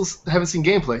we still haven't seen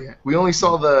gameplay yet. We only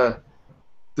saw the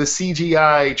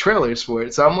CGI trailers for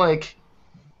it, so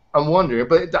I'm wondering.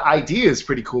 But the idea is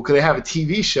pretty cool because they have a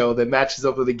TV show that matches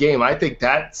up with the game. I think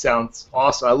that sounds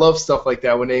awesome. I love stuff like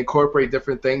that when they incorporate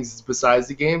different things besides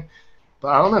the game. But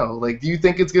I don't know. Do you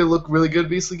think it's gonna look really good,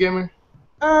 Beastly Gamer?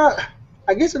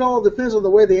 I guess it all depends on the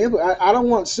way they implement. I don't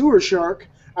want Sewer Shark.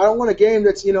 I don't want a game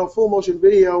that's full motion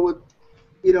video with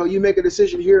you make a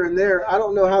decision here and there. I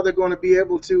don't know how they're going to be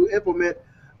able to implement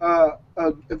a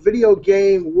video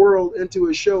game world into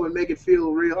a show and make it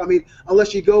feel real. I mean,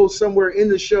 unless you go somewhere in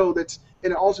the show that's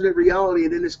in an alternate reality,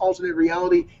 and then this alternate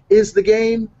reality is the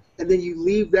game, and then you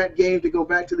leave that game to go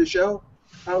back to the show.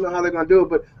 I don't know how they're going to do it,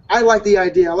 but I like the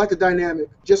idea. I like the dynamic,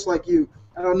 just like you.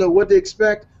 I don't know what to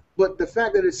expect, but the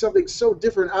fact that it's something so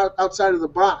different outside of the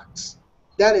box,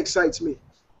 that excites me.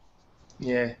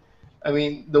 Yeah. I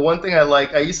mean, the one thing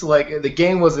I used to like, the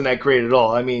game wasn't that great at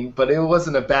all. I mean, but it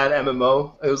wasn't a bad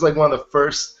MMO. It was one of the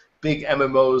first big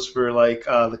MMOs for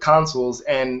the consoles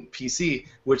and PC,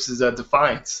 which is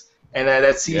Defiance. And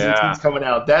that season 2 is coming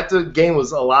out. That game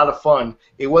was a lot of fun.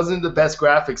 It wasn't the best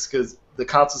graphics because the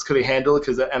consoles couldn't handle it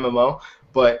because of MMO,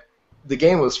 but the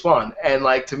game was fun. And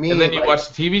to me, and then you watch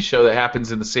the TV show that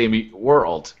happens in the same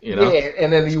world, Yeah,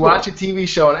 and then you watch a TV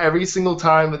show, and every single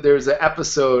time that there's an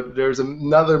episode, there's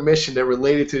another mission that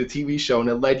related to the TV show, and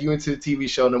it led you into the TV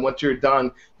show. And then once you're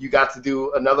done, you got to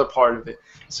do another part of it.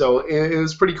 So it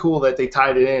was pretty cool that they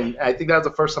tied it in. I think that was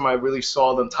the first time I really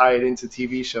saw them tie it into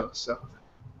TV shows. So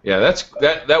yeah,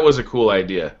 that was a cool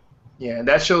idea. Yeah, and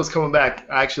that show is coming back.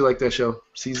 I actually like that show.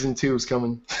 Season 2 is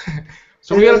coming.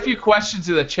 So we got a few questions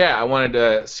in the chat. I wanted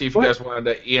to see if you guys wanted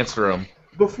to answer them.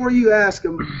 Before you ask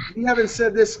them, you haven't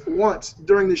said this once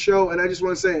during the show, and I just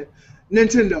want to say it.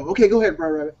 Nintendo. Okay, go ahead,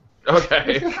 Brian Rabbit.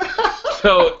 Okay.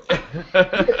 So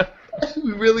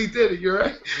we really did it. You're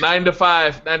right. 9 to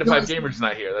 5 Gamer's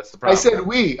not here. That's the problem. I said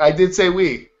we. I did say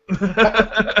we.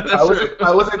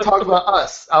 I wasn't talking about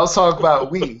us. I was talking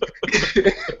about we.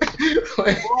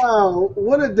 Wow,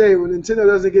 what a day when Nintendo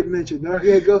doesn't get mentioned.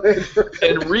 Okay, go ahead.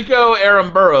 Enrico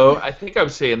Aramburo, I think I'm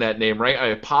saying that name right. I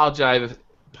apologize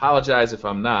if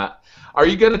I'm not. Are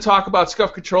you going to talk about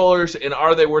SCUF controllers, and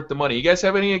are they worth the money? You guys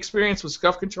have any experience with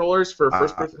SCUF controllers for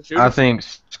first-person shooters? I think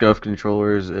SCUF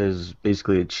controllers is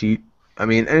basically a cheat. I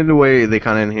mean, in a way, they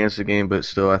kind of enhance the game, but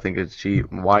still, I think it's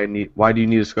cheap. Why do you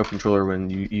need a SCUF controller when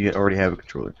you already have a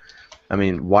controller? I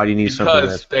mean, why do you need something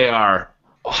because they are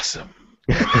awesome.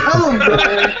 I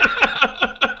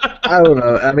don't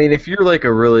know. I mean, if you're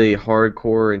a really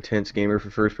hardcore, intense gamer for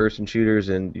first-person shooters,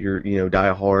 and you're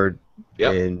die hard,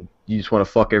 and you just want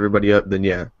to fuck everybody up, then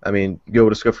yeah, I mean, go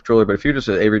with a SCUF controller. But if you're just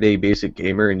an everyday basic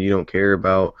gamer and you don't care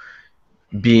about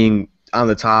being on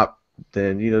the top,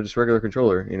 then just regular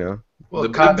controller. Well, the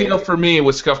big deal for me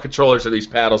with SCUF controllers are these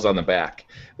paddles on the back.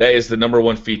 That is the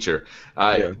 #1 feature.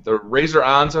 The Razer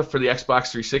Anza for the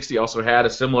Xbox 360 also had a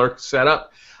similar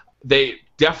setup. They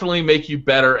definitely make you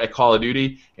better at Call of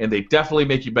Duty, and they definitely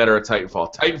make you better at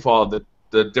Titanfall. Titanfall,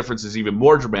 the difference is even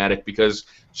more dramatic because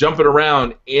jumping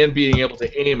around and being able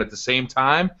to aim at the same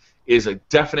time is a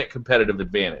definite competitive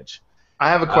advantage. I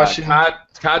have a question.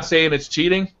 COD saying it's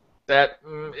cheating. That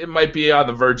it might be on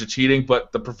the verge of cheating,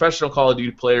 but the professional Call of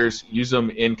Duty players use them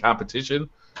in competition.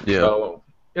 Yeah. So,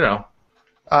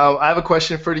 I have a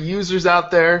question for the users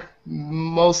out there,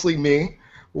 mostly me.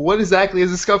 What exactly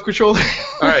is a SCUF controller?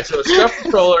 All right, so a SCUF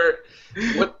controller,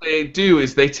 what they do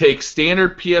is they take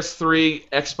standard PS3,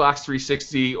 Xbox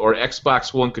 360, or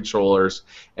Xbox One controllers,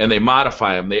 and they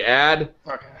modify them. They add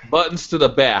buttons to the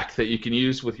back that you can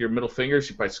use with your middle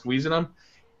fingers by squeezing them,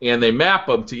 and they map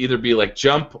them to either be like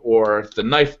jump or the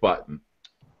knife button,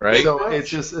 right? So it's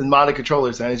just modded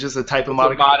controllers, and it's just a type of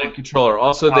modded controller.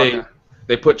 Also,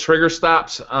 they put trigger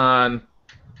stops on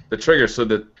the trigger so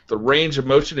that the range of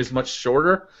motion is much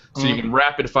shorter, so you can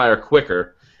rapid fire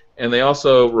quicker. And they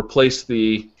also replace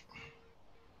the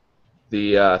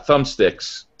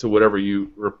thumbsticks to whatever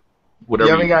you. You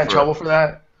haven't got in trouble for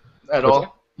that at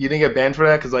all? You didn't get banned for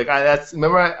that? Because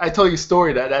remember I told you a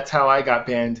story that's how I got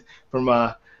banned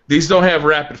from. These don't have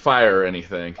rapid fire or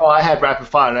anything. Oh, I had rapid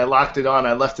fire, and I locked it on.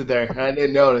 I left it there, and I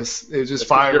didn't notice. It was just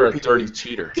fire. You're a dirty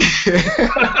cheater.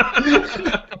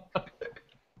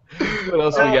 What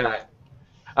else we got?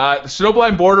 The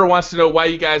Snowblind Border wants to know why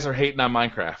you guys are hating on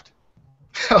Minecraft.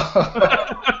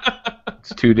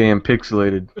 It's too damn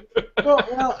pixelated.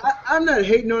 Well, I'm not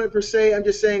hating on it per se. I'm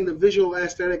just saying the visual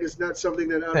aesthetic is not something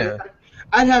that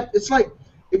I'd have. It's like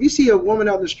if you see a woman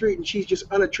out in the street and she's just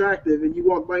unattractive, and you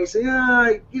walk by and say,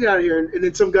 get out of here," and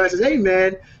then some guy says, "Hey,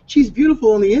 man, she's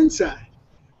beautiful on the inside."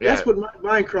 Yeah. That's what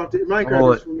Minecraft is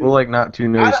for me. Well, like not too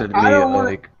nerdy said to me. I don't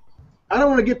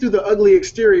want to get through the ugly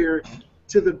exterior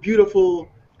to the beautiful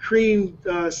cream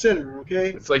center.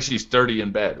 Okay. It's like she's dirty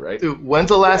in bed, right? Dude, when's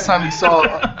the last time you saw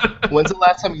a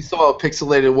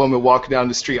pixelated woman walking down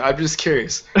the street? I'm just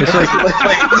curious. It's like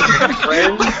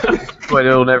friends, but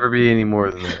it'll never be any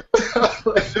more than that.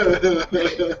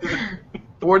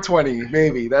 420,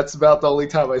 maybe. That's about the only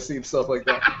time I see stuff like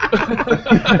that.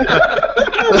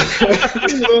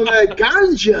 That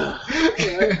ganja.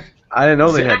 I didn't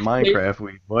know they had Minecraft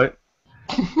weed. What?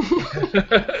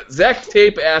 Zach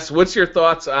Tape asks, "What's your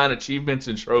thoughts on achievements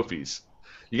and trophies?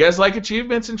 You guys like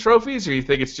achievements and trophies, or you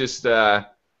think it's just?" I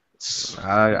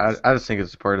just think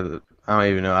it's part of the. I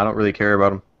don't even know. I don't really care about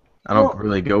them. I don't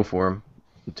really go for them.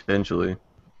 Intentionally.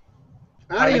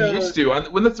 I used to.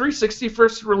 When the 360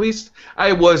 first released,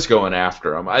 I was going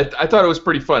after them. I thought it was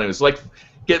pretty fun. It was like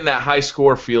getting that high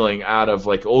score feeling out of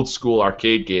like old school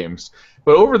arcade games.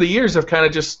 But over the years,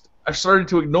 I've started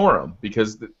to ignore them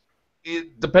because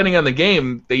depending on the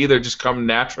game, they either just come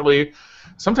naturally.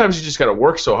 Sometimes you just got to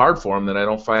work so hard for them that I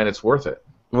don't find it's worth it.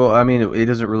 Well, I mean, it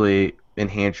doesn't really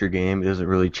enhance your game. It doesn't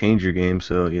really change your game,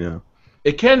 so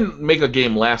It can make a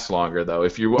game last longer, though.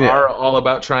 If you are all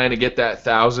about trying to get that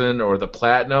 1,000 or the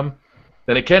platinum,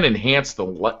 then it can enhance the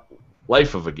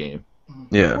life of a game.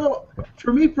 Yeah. Well,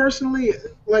 for me personally,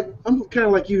 like I'm kind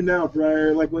of like you now,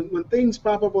 Briar. Like when things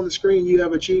pop up on the screen, you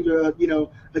have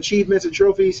achievements and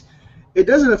trophies. It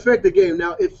doesn't affect the game.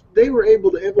 Now, if they were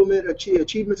able to implement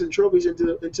achievements and trophies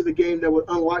into the game that would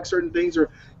unlock certain things or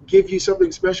give you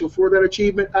something special for that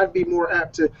achievement, I'd be more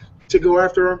apt to go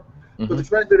after them. But the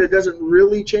fact that it doesn't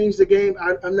really change the game,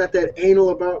 I'm not that anal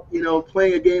about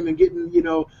playing a game and getting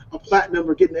a platinum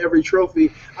or getting every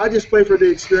trophy. I just play for the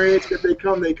experience. If they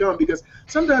come, they come. Because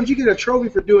sometimes you get a trophy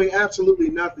for doing absolutely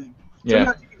nothing.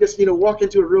 Sometimes you can just walk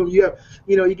into a room, you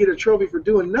get a trophy for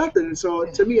doing nothing. And so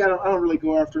to me, I don't really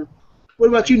go after them. What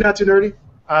about you, Not Too Nerdy?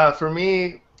 For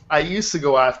me, I used to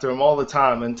go after them all the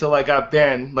time until I got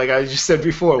banned. Like I just said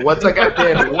before, once I got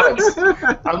banned once,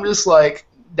 I'm just like.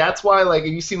 That's why, like,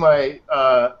 you see my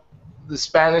the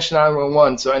Spanish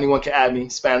 911, so anyone can add me,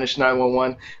 Spanish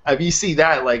 911. If you see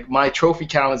that, like, my trophy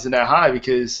count isn't that high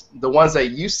because the ones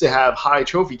that used to have high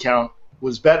trophy count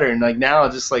was better, and like now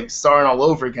just like starting all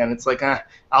over again. It's like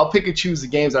I'll pick and choose the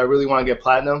games I really want to get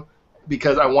platinum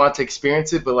because I want to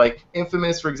experience it. But like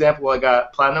Infamous, for example, I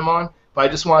got platinum on. But I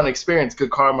just want to experience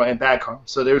good karma and bad karma.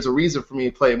 So there's a reason for me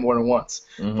to play it more than once.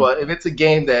 But if it's a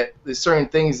game that there's certain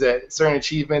things certain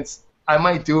achievements. I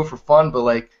might do it for fun, but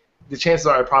like the chances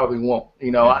are I probably won't.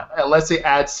 Unless it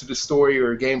adds to the story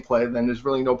or gameplay, then there's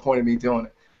really no point in me doing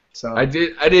it. So I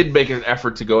did make an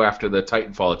effort to go after the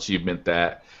Titanfall achievement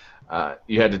that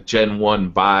you had to Gen 1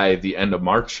 by the end of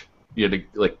March. You had to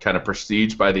like kind of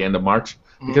prestige by the end of March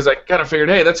because I kind of figured,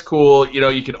 hey, that's cool. You know,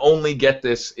 you can only get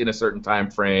this in a certain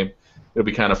time frame. It'll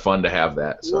be kind of fun to have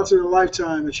that. So. Once in a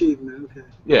lifetime achievement. Okay.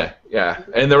 Yeah,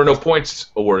 and there were no points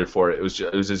awarded for it. It was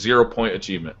a 0-point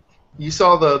achievement. you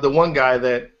saw the one guy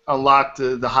that unlocked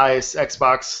the highest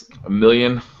Xbox. 1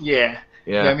 million. Yeah.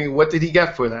 Yeah. I mean, what did he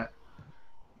get for that?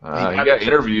 He got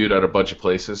interviewed at a bunch of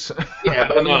places. Yeah,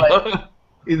 but I mean,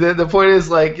 like, the point is,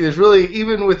 like, there's really,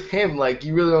 even with him, like,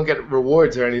 you really don't get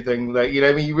rewards or anything. Like, you know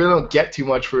what I mean? You really don't get too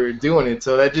much for doing it.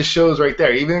 So that just shows right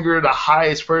there. Even if you're the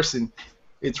highest person,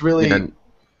 it's really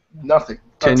nothing.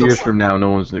 10 years from now,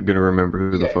 no one's going to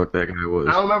remember who the fuck that guy was.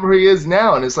 I don't remember who he is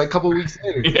now, and it's like a couple weeks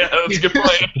later. Yeah, that's a good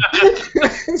point.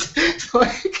 It's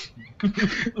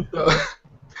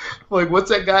like, what's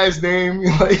that guy's name?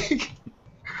 Like,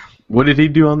 what did he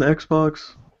do on the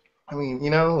Xbox? I mean,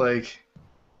 you know, like...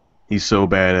 He's so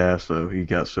badass, though. He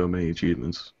got so many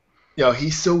achievements. Yo,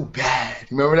 he's so bad.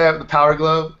 Remember that, the Power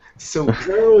Glove? So bad.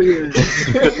 Oh, yeah.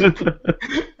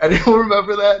 I didn't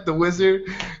remember that, the wizard.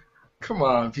 Come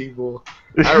on, people.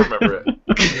 I remember it.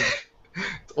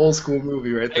 It's old school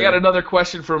movie right there. I got another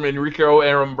question from Enrico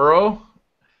Aramburo.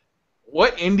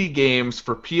 What indie games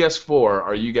for PS4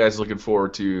 are you guys looking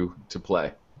forward to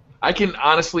play? I can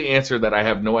honestly answer that I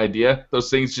have no idea. Those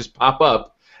things just pop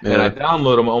up, and I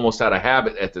download them almost out of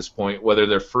habit at this point, whether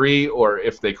they're free or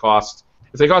if they cost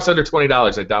under $20,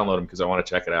 I download them because I want to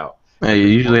check it out. Hey, you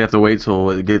usually have to wait till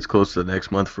it gets close to the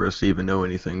next month for us to even know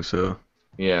anything. So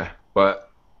yeah, but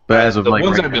as of the like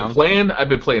ones right I've now,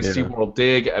 been playing SteamWorld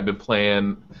Dig. I've been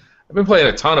playing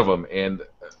a ton of them, and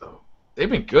they've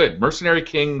been good. Mercenary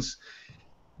Kings.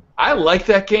 I like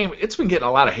that game. It's been getting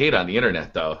a lot of hate on the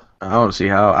internet, though. I don't see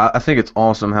how. I think it's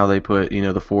awesome how they put the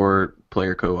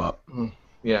 4-player co-op.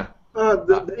 Yeah.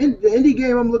 The indie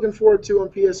game I'm looking forward to on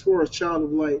PS4 is Child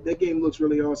of Light. That game looks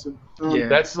really awesome. Yeah.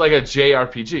 That's like a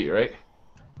JRPG, right?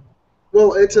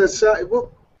 Well, it's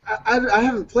I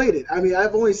haven't played it. I mean,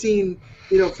 I've only seen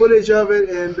footage of it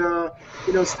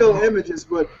and still images,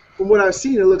 but from what I've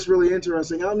seen, it looks really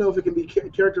interesting. I don't know if it can be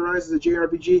characterized as a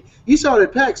JRPG. You saw it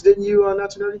at PAX, didn't you,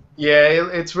 Not Too Nerdy? Yeah,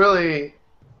 it's really...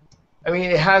 I mean,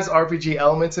 it has RPG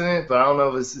elements in it, but I don't know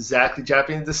if it's exactly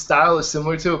Japanese. The style is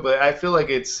similar to it, but I feel like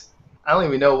it's... I don't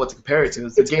even know what to compare it to.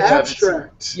 It's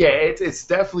abstract. It's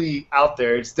definitely out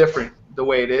there. It's different the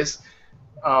way it is.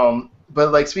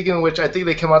 But, like, speaking of which, I think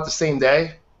they come out the same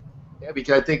day. Yeah,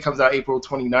 because I think it comes out April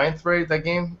 29th, right, that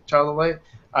game, Child of Light.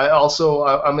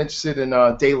 I'm interested in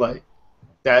Daylight,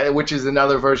 which is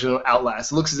another version of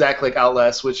Outlast. It looks exactly like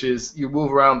Outlast, which is you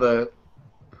move around the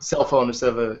cell phone instead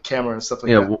of a camera and stuff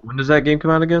like that. Yeah, when does that game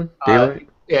come out again? Daylight?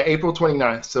 Yeah, April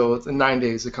 29th, so it's in 9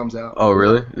 days it comes out. Oh,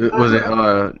 really? Was it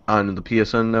on the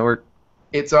PSN network?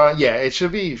 It's on, it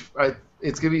should be,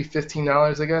 it's going to be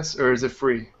 $15, I guess, or is it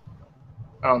free?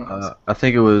 I don't know. I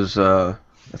think it was, I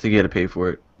think you had to pay for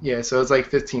it. Yeah, so it's like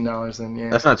 $15 then, yeah.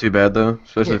 That's not too bad, though,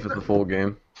 especially if it's a full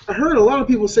game. I heard a lot of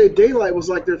people say Daylight was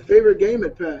like their favorite game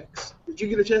at PAX. Did you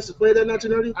get a chance to play that, Not Too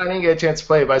Nerdy? I didn't get a chance to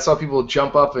play it, but I saw people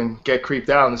jump up and get creeped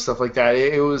out and stuff like that.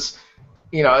 It was,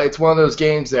 it's one of those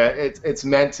games that it's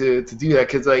meant to do that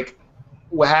because, like,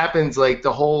 what happens, like,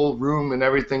 the whole room and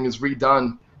everything is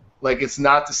redone. Like, it's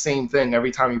not the same thing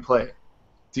every time you play it.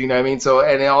 Do you know what I mean? So,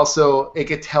 and it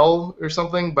could tell or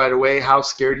something by the way how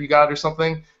scared you got or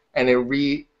something, and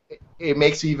it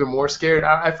makes you even more scared.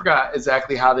 I forgot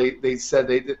exactly how they said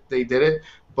they did it,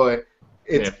 but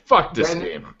fuck this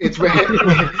game. It's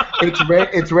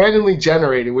randomly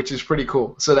generated, which is pretty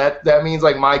cool. So that means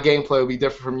like my gameplay will be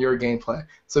different from your gameplay.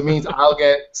 So it means I'll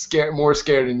get more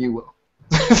scared than you will.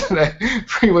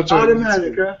 Pretty much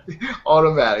automatic, huh?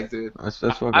 Automatic, dude. That's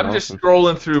fucking I'm just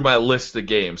scrolling through my list of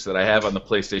games that I have on the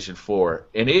PlayStation 4,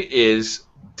 and it is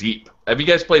deep. Have you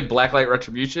guys played Blacklight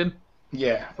Retribution?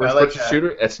 Yeah, First-person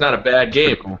shooter. It's not a bad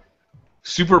game. Cool.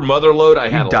 Super Motherload, I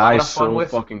had a lot of fun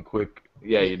with. Fucking quick.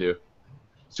 Yeah, you do.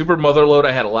 Super Motherload,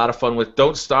 I had a lot of fun with.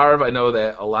 Don't Starve, I know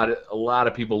that a lot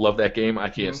of people love that game. I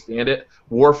can't stand it.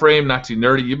 Warframe, Not Too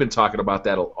Nerdy. You've been talking about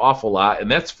that an awful lot, and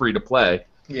that's free to play.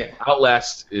 Yeah.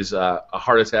 Outlast is a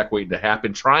heart attack waiting to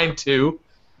happen. Trying to.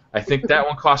 I think that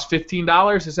one cost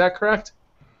 $15. Is that correct?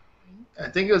 I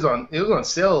think it was on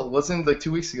sale. Wasn't like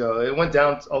 2 weeks ago. It went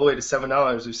down all the way to $7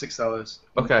 or $6.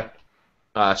 Okay.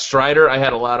 Strider, I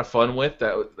had a lot of fun with.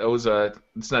 That was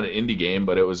it's not an indie game,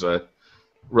 but it was a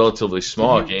relatively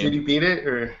small game. Did you beat it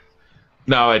or?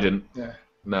 No, I didn't. Yeah.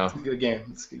 No. It's a good game.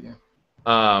 It's a good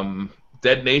game.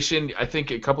 Dead Nation. I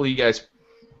think a couple of you guys.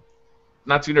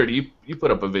 Not Too Nerdy. You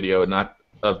put up a video, not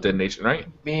of Dead Nation, right?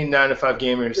 Me and 9 to 5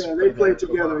 Gamers. Yeah, they played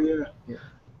together. Yeah.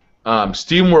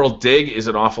 SteamWorld Dig is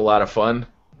an awful lot of fun.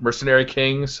 Mercenary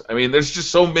Kings. I mean, there's just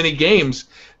so many games.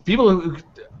 People who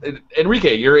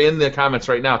Enrique, you're in the comments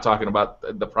right now talking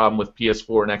about the problem with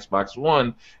PS4 and Xbox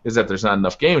One is that there's not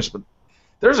enough games, but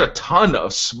there's a ton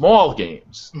of small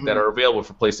games that are available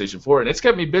for PlayStation 4, and it's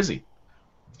kept me busy.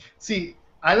 See,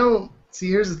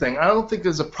 here's the thing. I don't think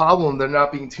there's a problem there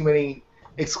not being too many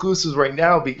exclusives right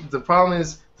now. The problem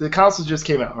is the consoles just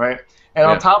came out, right? And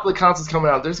on top of the consoles coming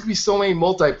out, there's going to be so many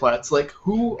multiplats. Like,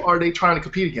 who are they trying to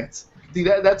compete against? See,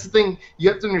 that's the thing you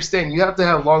have to understand. You have to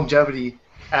have longevity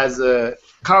as a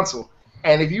console.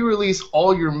 And if you release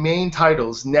all your main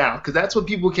titles now, because that's what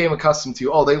people became accustomed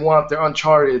to. Oh, they want their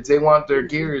Uncharted, they want their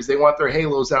Gears, they want their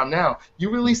Halos out now. You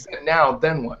release that now,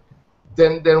 then what?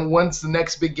 Then when's the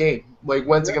next big game? Like,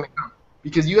 when's it going to come?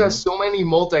 Because you have so many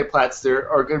multiplats there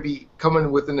are going to be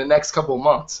coming within the next couple of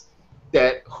months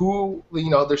that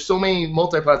there's so many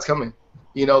multiplats coming.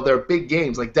 They're big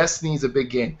games. Like, Destiny's a big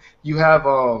game. You have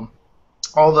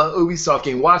all the Ubisoft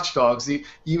game, Watch Dogs. You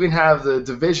even have the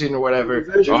Division or whatever.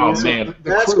 Man.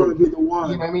 That's going to be the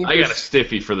one. You know what I mean? I got a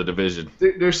stiffy for the Division.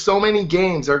 There's so many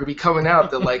games that are going to be coming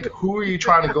out that, like, who are you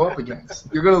trying to go up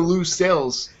against? You're going to lose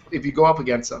sales if you go up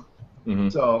against them. Mm-hmm.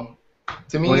 So,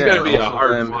 to me, it's got to be a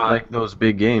hard fight. Like those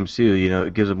big games, too.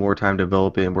 It gives them more time to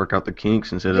develop it and work out the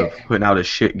kinks instead of putting out a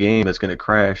shit game that's going to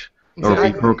crash or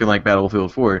be broken like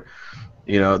Battlefield 4.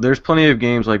 There's plenty of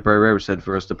games, like Bright Rabbit said,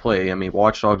 for us to play. I mean,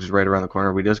 Watch Dogs is right around the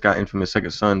corner. We just got Infamous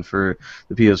Second Son for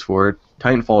the PS4.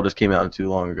 Titanfall just came out not too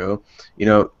long ago.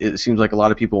 It seems like a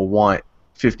lot of people want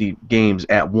 50 games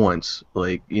at once.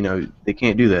 Like, they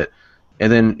can't do that.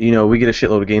 And then, we get a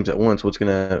shitload of games at once. What's going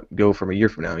to go from a year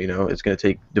from now? It's going to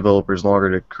take developers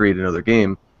longer to create another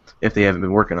game if they haven't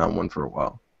been working on one for a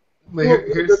while. Wait,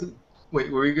 what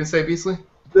were you going to say, Beastly?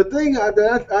 The thing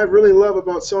that I really love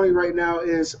about Sony right now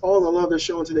is all the love they're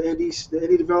showing to the indies, the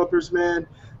indie developers, man.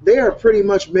 They are pretty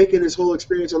much making this whole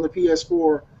experience on the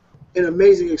PS4 an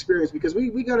amazing experience because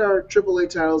we got our AAA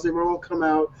titles. They've all come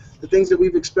out. The things that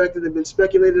we've expected have been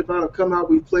speculated about have come out.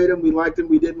 We've played them. We liked them.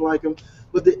 We didn't like them.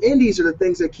 But the indies are the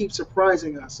things that keep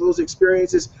surprising us. Those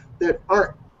experiences that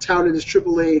aren't touted as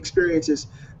AAA experiences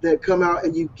that come out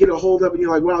and you get a hold of it and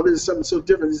you're like, wow, this is something so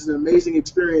different. This is an amazing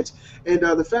experience. And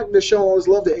the fact that they're showing all this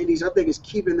love to indies, I think is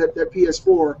keeping that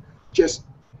PS4 just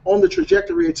on the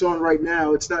trajectory it's on right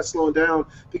now. It's not slowing down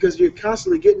because you're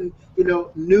constantly getting,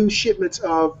 new shipments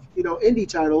of, indie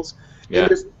titles. Yeah.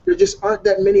 And there just aren't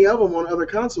that many of them on other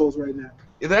consoles right now.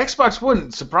 The Xbox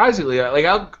One, surprisingly,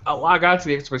 I'll log on to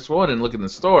the Xbox One and look in the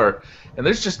store, and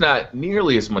there's just not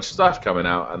nearly as much stuff coming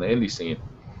out on the indie scene.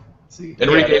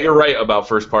 Enrique, you're right about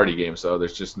first-party games, though.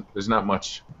 There's not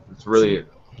much. It's really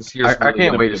this year's. I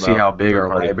can't wait to see how big our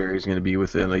library is going to be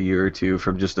within a year or two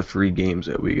from just the free games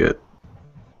that we get.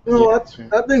 Well, I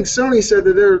think Sony said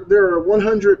that there are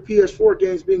 100 PS4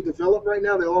 games being developed right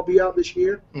now. They'll all be out this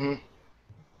year. Mm-hmm.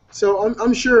 So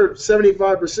I'm sure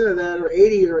 75% of that or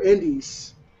 80 are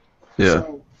indies. Yeah.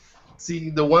 So. See,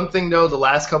 the one thing though, the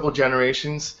last couple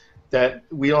generations that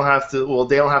they don't have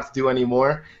to do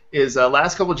anymore is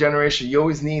last couple generations you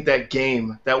always need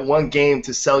that one game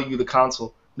to sell you the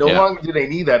console. No longer do they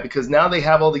need that because now they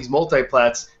have all these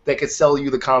multiplats that could sell you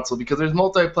the console because there's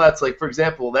multiplats like, for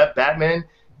example, that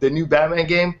the new Batman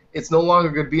game, it's no longer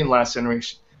going to be in last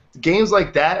generation. Games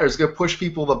like that are going to push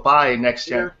people to buy next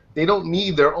gen. Yeah. They don't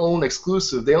need their own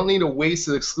exclusive. They don't need a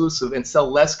wasted exclusive and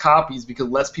sell less copies because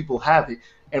less people have it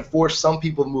and force some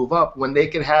people to move up when they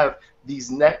can have these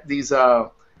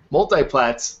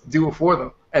multiplats do it for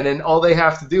them. And then all they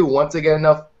have to do, once they get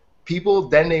enough people,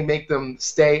 then they make them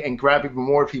stay and grab even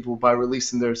more people by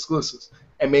releasing their exclusives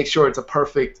and make sure it's a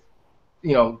perfect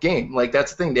game. Like,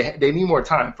 that's the thing. They need more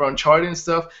time. For Uncharted and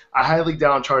stuff, I highly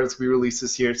doubt Uncharted to be released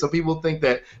this year. Some people think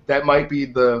that might be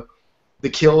the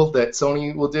kill that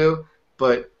Sony will do,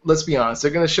 but let's be honest.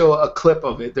 They're going to show a clip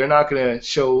of it. They're not going to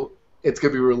show it's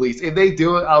going to be released. If they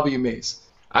do it, I'll be amazed.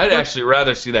 I'd actually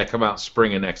rather see that come out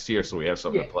spring of next year so we have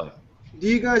something to play. Do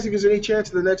you guys think there's any chance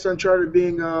of the next Uncharted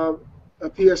being a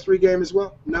PS3 game as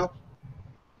well? No?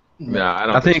 No, I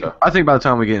don't think so. I think by the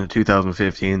time we get into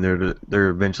 2015, they're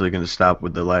eventually going to stop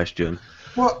with the last gen.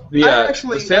 Well,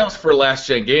 the sales for last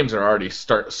gen games are already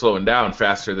slowing down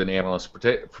faster than analysts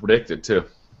predicted too.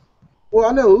 Well,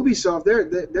 I know Ubisoft,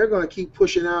 they're going to keep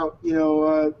pushing out,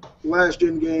 last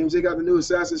gen games. They got the new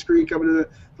Assassin's Creed coming to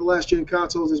the last gen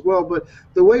consoles as well. But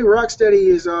the way Rocksteady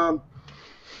is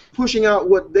pushing out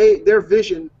what their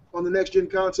vision on the next gen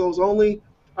consoles only,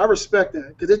 I respect that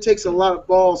because it takes a lot of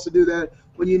balls to do that.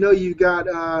 When you got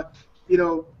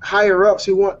higher ups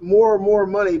who want more and more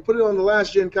money, put it on the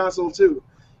last gen console too.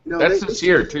 You know, That's this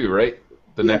year too, right?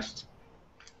 The next.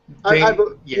 I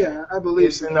believe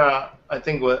it's so. in I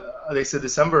think what they said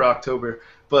December, October,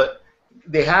 but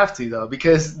they have to though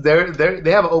because they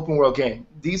have an open world game.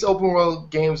 These open world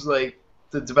games, like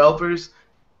the developers,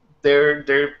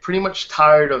 they're pretty much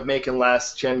tired of making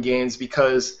last gen games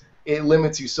because it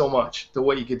limits you so much to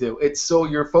what you could do. It's so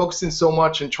you're focusing so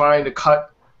much and trying to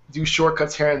do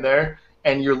shortcuts here and there,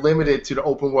 and you're limited to the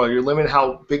open world. You're limited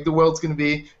how big the world's going to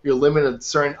be. You're limited to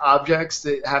certain objects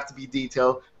that have to be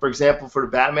detailed. For example, for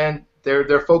the Batman,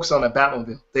 they're focused on a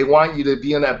Batmobile. They want you to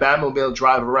be in that Batmobile and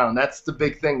drive around. That's the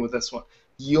big thing with this one.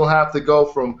 You don't have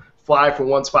to fly from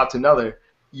one spot to another.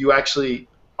 You actually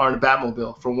are in a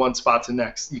Batmobile from one spot to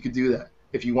next. You could do that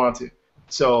if you want to.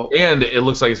 So And it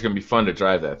looks like it's going to be fun to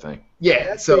drive that thing.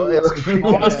 yeah, so it looks pretty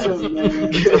awesome,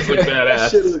 man. Looks like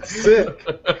That shit badass. looks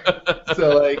sick.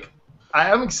 So like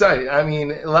I'm excited. I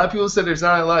mean, a lot of people said there's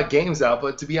not a lot of games out,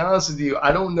 but to be honest with you,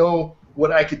 I don't know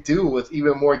what I could do with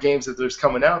even more games that there's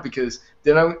coming out because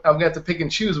then I'm going to have to pick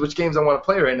and choose which games I want to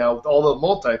play right now with all the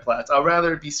multi-plats. I'd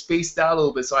rather be spaced out a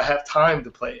little bit so I have time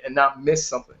to play and not miss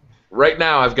something. Right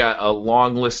now, I've got a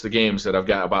long list of games that I've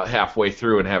got about halfway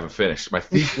through and haven't finished. My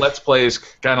Thief Let's Play has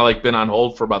kind of like been on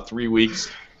hold for about 3 weeks.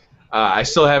 I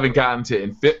still haven't gotten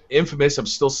to Infamous. I'm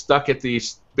still stuck at the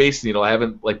Space Needle. I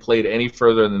haven't like played any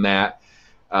further than that.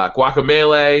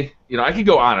 Guacamelee. You know, I could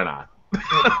go on and on.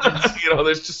 You know,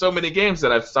 there's just so many games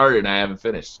that I've started and I haven't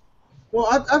finished.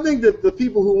 Well, I think that the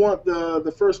people who want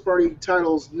the first-party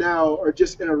titles now are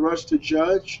just in a rush to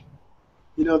judge.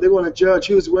 You know, they want to judge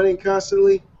who's winning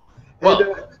constantly.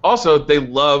 Well, also they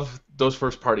love those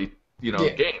first-party, Yeah.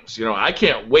 games. You know, I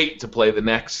can't wait to play the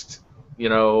next. You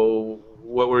know,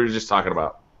 what we were just talking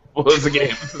about. What was the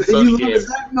game? The you Sony love game. it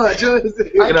that much.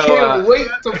 I can't wait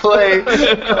to play.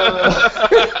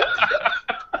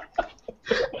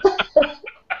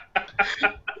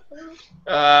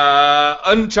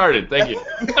 Uncharted, thank you.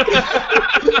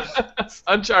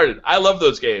 Uncharted. I love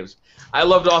those games. I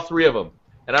loved all 3 of them,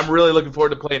 and I'm really looking forward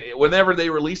to playing it. Whenever they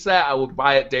release that, I will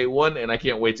buy it day one, and I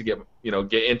can't wait to get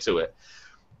into it.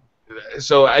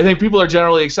 So I think people are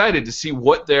generally excited to see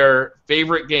what their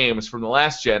favorite games from the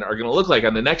last gen are going to look like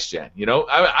on the next gen. You know,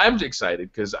 I'm excited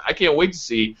because I can't wait to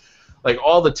see like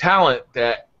all the talent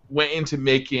that went into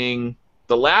making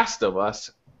The Last of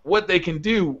Us, what they can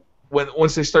do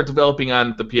once they start developing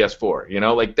on the PS4. You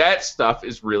know, like that stuff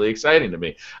is really exciting to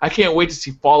me. I can't wait to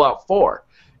see Fallout 4.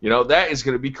 You know, that is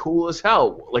going to be cool as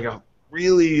hell. Like a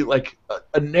really like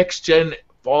a next gen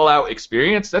Fallout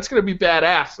experience. That's going to be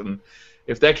badass. And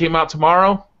if that came out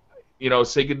tomorrow,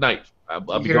 say goodnight.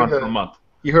 I'll be gone for a month.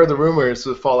 You heard the rumors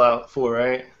with Fallout 4,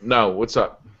 right? No, what's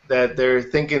up? That they're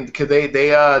thinking because they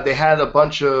had a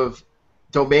bunch of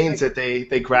domains that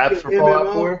they grabbed for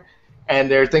Fallout 4, and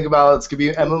they're thinking about it's gonna be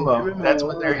an MMO. That's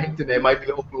what they're hinting. It might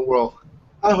be open world.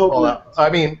 I hope Fallout. I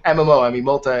mean MMO. I mean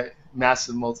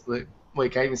massive multi.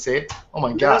 Wait, can I even say it? Oh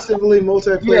my god. Massively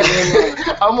multiplayer.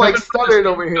 Yeah. I'm like stuttered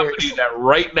over here. Somebody that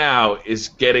right now is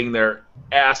getting their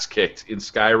ass kicked in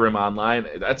Skyrim Online.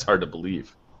 That's hard to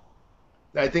believe.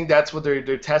 I think that's what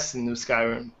they're testing in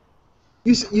Skyrim.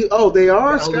 They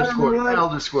are Elder Skyrim Online?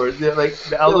 Elder Scrolls. They're like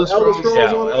the Elder Elder Scrolls. Scrolls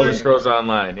Yeah, Online? Elder Scrolls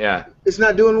Online. Yeah. It's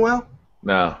not doing well.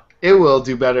 No. It will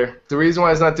do better. The reason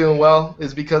why it's not doing well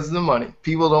is because of the money.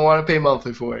 People don't want to pay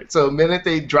monthly for it. So the minute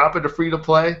they drop it to free to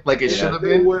play, like it should have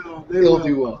been, it'll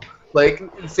do well. Like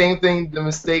same thing. The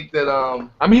mistake that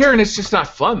I'm hearing it's just not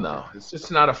fun though. It's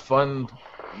just not a fun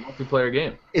multiplayer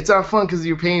game. it's not fun because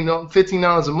you're paying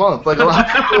 $15 a month. Like a lot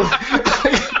of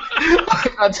people.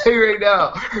 I'll tell you right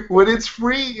now, when it's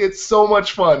free, it's so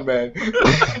much fun, man.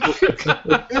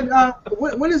 And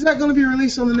when is that going to be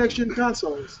released on the next gen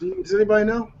consoles? Does anybody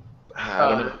know? I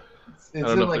don't know. I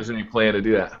don't know if there's any plan to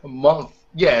do that. A month.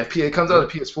 Yeah, it comes out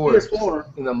of PS4.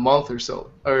 PS4. In a month or so.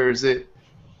 Or is it?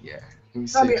 Yeah. Let me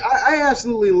see. I mean, I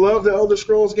absolutely love the Elder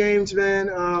Scrolls games, man.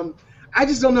 I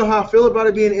just don't know how I feel about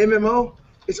it being MMO.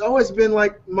 It's always been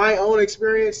like my own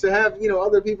experience to have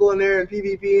other people in there and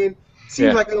PvP, and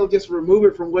seems like it'll just remove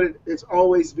it from what it's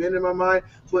always been in my mind.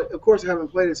 But of course, I haven't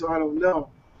played it, so I don't know.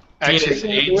 Phoenix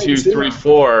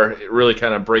 8234, it really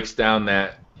kind of breaks down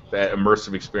that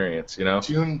immersive experience,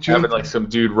 June. Having like some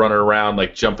dude running around,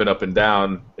 like jumping up and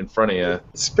down in front of you.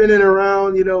 Spinning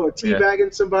around, or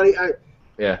teabagging somebody.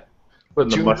 Yeah.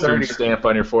 Putting the June mustard 30th. stamp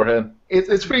on your forehead.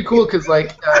 It's pretty cool because you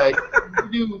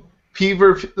do P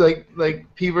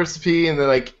like P versus P and then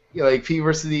like P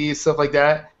versus E, stuff like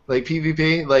that, like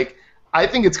PvP. Like I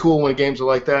think it's cool when games are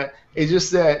like that. It's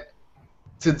just that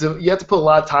you have to put a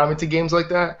lot of time into games like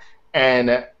that,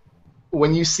 and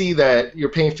when you see that you're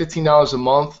paying $15 a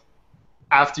month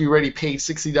after you already paid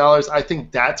 $60. I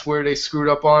think that's where they screwed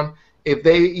up on. If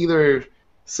they either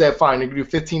said, fine, you're going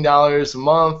to do $15 a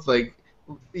month, like,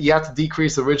 you have to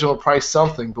decrease the original price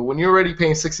something. But when you're already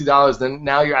paying $60, then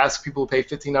now you're asking people to pay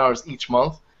 $15 each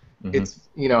month. It's,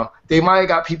 they might have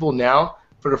got people now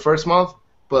for the first month,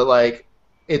 but, like,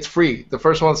 it's free. The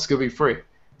first month is going to be free.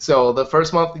 So the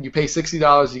first month you pay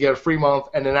 $60, you get a free month,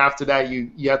 and then after that you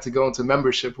have to go into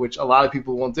membership, which a lot of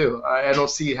people won't do. I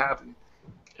don't see it happening.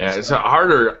 Yeah, it's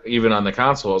harder even on the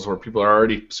consoles where people are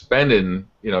already spending,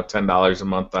 $10 a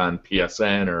month on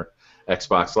PSN or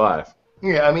Xbox Live.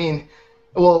 Yeah, I mean,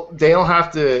 well, they don't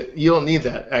have to. You don't need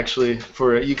that actually.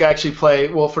 You can actually play.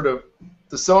 Well, for the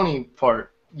Sony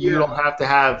part, you don't have to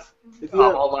have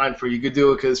online for. You could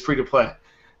do it because it's free to play.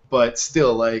 But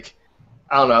still, like,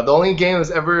 I don't know. The only game that's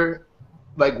ever,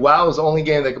 like, WoW is the only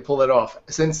game that could pull that off.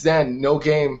 Since then, no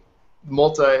game,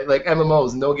 like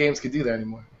MMOs, no games could do that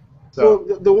anymore. So,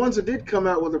 well, the ones that did come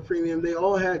out with a premium, they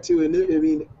all had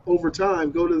to, over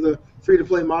time, go to the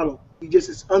free-to-play model.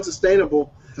 It's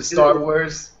unsustainable. The Star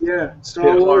Wars. Yeah,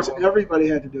 Star Wars, everybody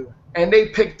had to do it. And they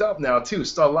picked up now, too.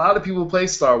 So a lot of people play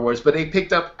Star Wars, but they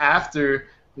picked up after,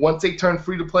 once they turned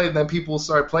free-to-play, then people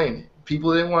started playing it.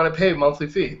 People didn't want to pay a monthly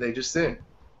fee. They just didn't.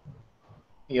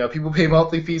 People pay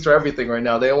monthly fees for everything right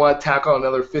now. They don't want to tack on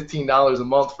another $15 a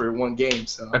month for one game.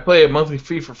 So I pay a monthly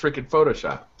fee for freaking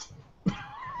Photoshop.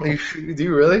 Do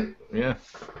you really? Yeah.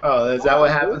 Oh, is that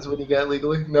what happens when you get it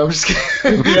legally? No, I'm just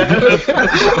kidding.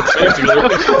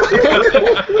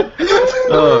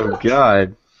 Oh,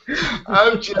 God.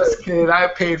 I'm just kidding. I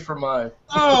paid for mine.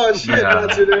 Oh, shit,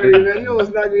 that's it, man. You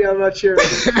almost knocked me out of my chair.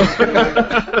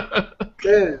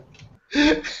 Damn.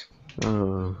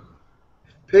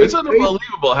 It's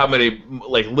unbelievable how many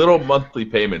little monthly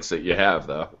payments that you have,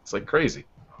 though. It's like crazy.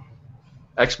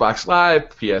 Xbox Live,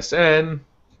 PSN,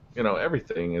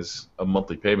 everything is a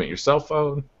monthly payment. Your cell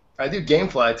phone. I do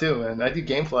GameFly too, man. I do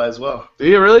GameFly as well. Do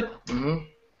you really? Mm-hmm.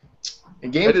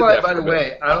 And GameFly, by the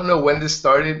way, I don't know when this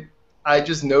started. I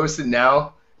just noticed it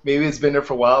now. Maybe it's been there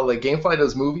for a while. Like, GameFly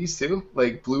does movies too,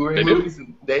 like Blu-ray movies.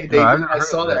 And I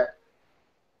saw that.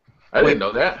 I didn't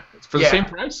know that. It's for the same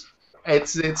price.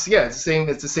 It's the same.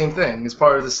 It's the same thing. It's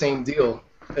part of the same deal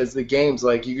as the games.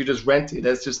 Like, you could just rent it.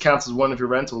 That just counts as one of your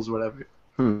rentals, or whatever.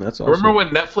 That's awesome. Remember when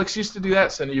Netflix used to do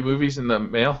that, send you movies in the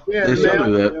mail? Yeah, they still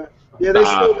do that. Yeah, they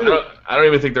still do. I don't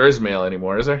even think there is mail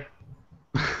anymore, is there?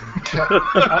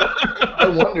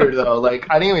 I wonder though. Like,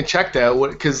 I didn't even check that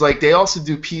because they also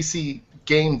do PC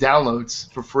game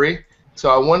downloads for free. So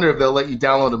I wonder if they'll let you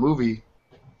download a movie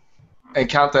and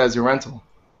count that as your rental.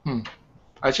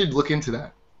 I should look into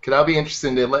that. Because I'll be interested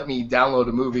in they let me download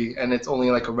a movie and it's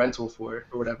only like a rental for it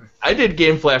or whatever. I did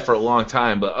GameFly for a long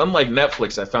time, but unlike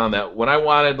Netflix, I found that when I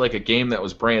wanted like a game that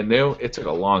was brand new, it took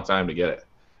a long time to get it.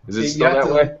 Is it still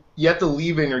that way? You have to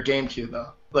leave in your game queue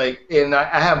though. And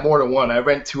I have more than one. I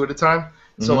rent 2 at a time.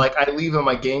 So I leave in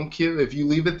my game queue. If you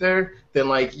leave it there, then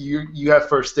you have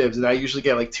first dibs, and I usually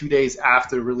get 2 days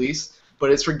after release. But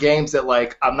it's for games that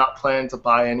I'm not planning to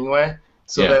buy anyway.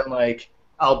 So then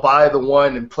I'll buy the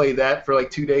one and play that for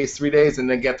 2 days, 3 days, and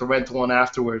then get the rental one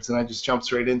afterwards, and I just jump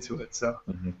straight into it. So,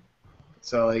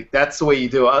 that's the way you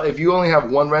do it. If you only have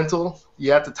one rental,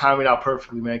 you have to time it out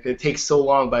perfectly, man. It takes so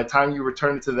long. By the time you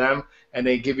return it to them and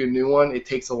they give you a new one, it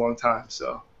takes a long time.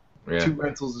 So, 2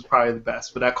 rentals is probably the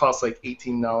best, but that costs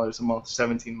 $18 a month,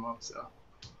 $17 a month. So,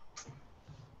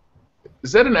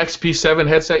 is that an XP7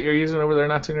 headset you're using over there,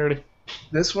 Not Too Nerdy?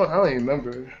 This one, I don't even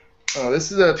remember. Oh,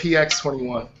 this is a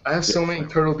PX21. I have so many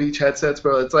Turtle Beach headsets,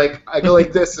 bro. It's I go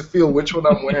like this to feel which one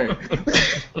I'm wearing.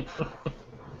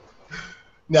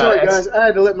 Sorry, guys. I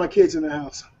had to let my kids in the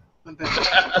house.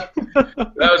 That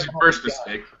was your first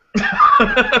mistake.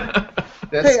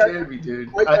 That's scary, dude.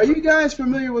 Are you guys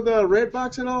familiar with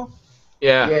Redbox at all?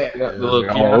 Yeah. The little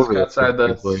kiosk outside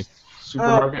the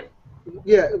supermarket.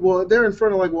 Yeah, well, they're in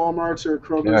front of Walmart's or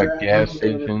Kroger's. Gas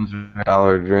stations,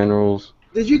 Dollar Generals.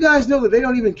 Did you guys know that they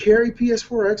don't even carry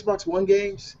PS4 or Xbox One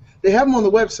games? They have them on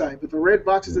the website, but the red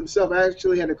boxes themselves, I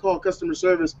actually had to call customer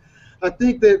service. I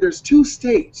think that there's 2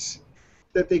 states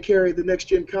that they carry the next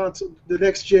gen console, the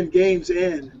next gen games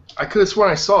in. I could have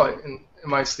sworn I saw it in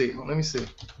my state. Let me see.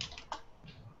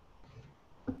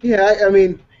 Yeah, I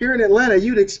mean, here in Atlanta,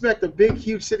 you'd expect a big,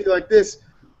 huge city like this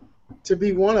to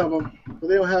be one of them, but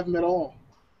they don't have them at all.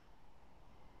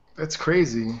 That's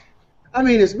crazy. I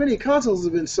mean, as many consoles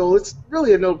have been sold, it's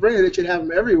really a no-brainer. They should have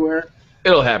them everywhere.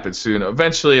 It'll happen soon.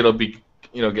 Eventually, it'll be,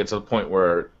 get to the point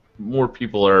where more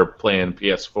people are playing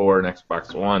PS4 and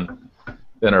Xbox One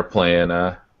than are playing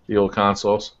the old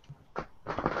consoles.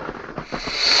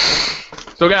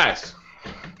 So, guys,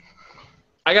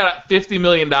 I got $50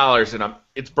 million, and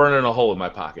It's burning a hole in my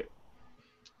pocket.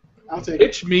 I'll take it.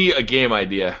 Pitch me a game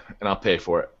idea, and I'll pay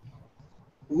for it.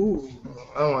 Ooh.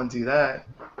 I don't want to do that.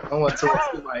 I want someone to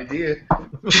steal my idea.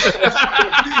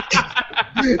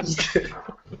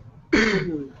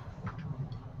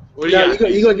 What do you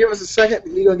got? You gonna give us a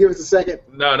second? You gonna give us a second?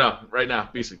 No, right now.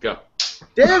 Beastly, go.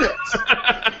 Damn it!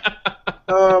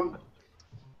 How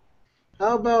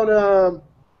about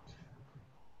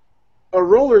a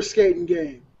roller skating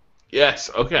game?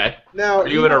 Yes, okay. Now, are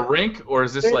you in a rink, or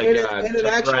is this like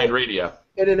Ryan Radio?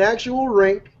 In an actual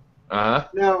rink. Uh-huh.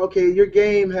 Now, okay, your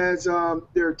game has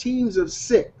there are teams of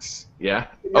 6. Yeah.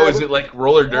 Now, Oh, is it like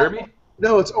roller derby?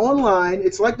 No, it's online.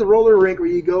 It's like the roller rink where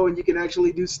you go and you can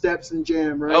actually do steps and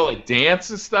jam, right? Oh, like dance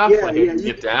and stuff? Yeah, like yeah. you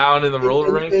get down in the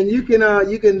roller rink? And you can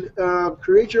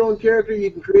create your own character.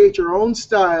 You can create your own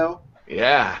style.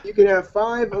 Yeah. You can have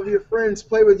 5 of your friends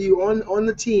play with you on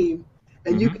the team,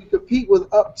 and you can compete with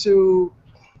up to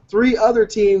 3 other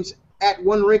teams at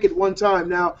one rink at one time.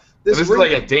 Now, this is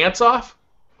like a dance-off?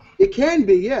 It can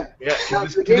be, yeah. Yeah. Can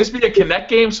this be a Kinect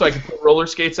game so I can put roller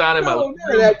skates on in my living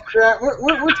room? That crap.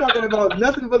 We're talking about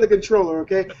nothing but the controller,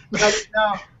 okay? Now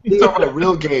You're talking about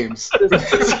real games. The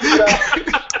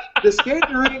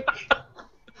skating rink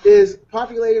is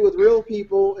populated with real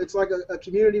people. It's like a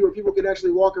community where people can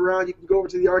actually walk around. You can go over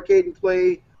to the arcade and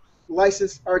play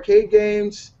licensed arcade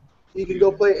games. You can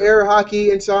go play air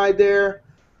hockey inside there.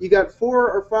 You got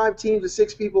 4 or 5 teams of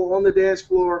 6 people on the dance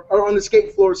floor or on the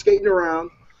skate floor skating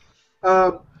around.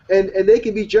 And they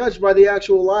can be judged by the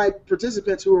actual live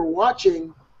participants who are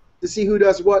watching to see who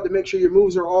does what, to make sure your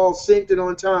moves are all synced and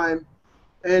on time.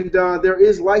 And there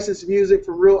is licensed music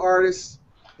from real artists,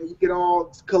 and you can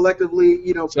all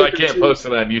collectively, So I can't post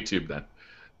it on YouTube then.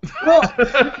 Well,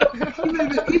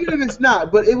 even if it's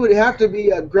not, but it would have to be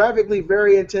a graphically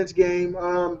very intense game.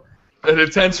 An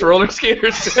intense roller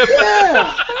skater sim?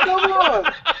 Yeah, come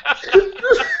on.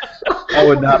 I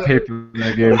would not pay for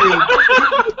that game.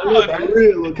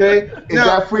 Real, okay? Is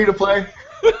that free to play?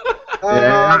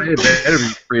 Yeah, it better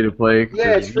be free to play.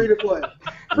 Yeah, it's free to play.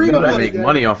 Free You to don't play. make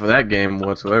money off of that game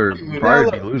whatsoever. You'd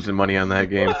probably be losing money on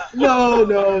that game.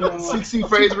 No. 60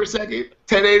 frames per second,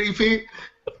 1080p.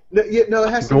 No, it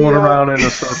has to Going be around in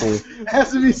a circle. It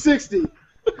has to be 60.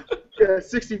 Yeah,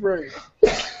 60 frames.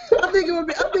 I think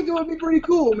it would be pretty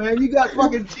cool, man. You got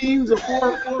fucking teams of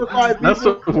 4 or 5 people. That's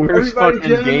the worst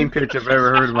fucking game pitch I've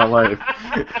ever heard in my life.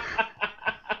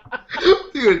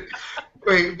 Dude,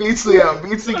 wait, Beastly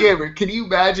Gamer, can you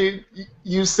imagine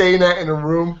you saying that in a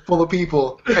room full of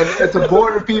people, and it's a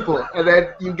board of people, and then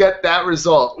you get that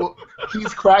result? Well,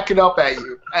 he's cracking up at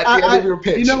you at the end of your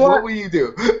pitch. You know what will you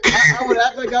do? I would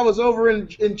act like I was over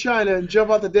in China and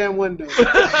jump out the damn window.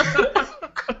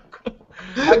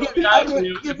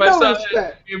 If I saw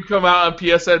that game come out on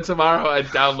PSN tomorrow, I'd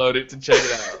download it to check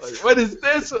it out. Like, what is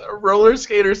this? A roller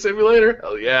skater simulator?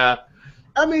 Hell yeah.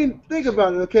 I mean, think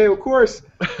about it, okay? Of course,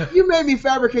 you made me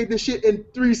fabricate this shit in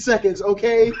 3 seconds,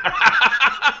 okay?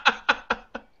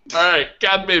 Alright,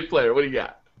 God made player, what do you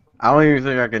got? I don't even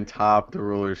think I can top the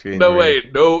roller skating. No,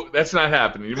 wait, no, that's not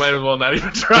happening. You might as well not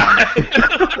even try.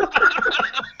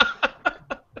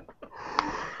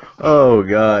 Oh,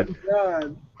 God.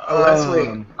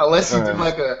 Unless you do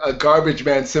like a garbage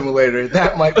man simulator,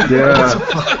 that might be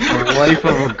the life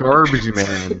of a garbage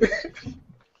man.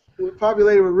 We're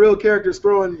populated with real characters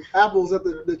throwing apples at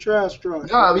the trash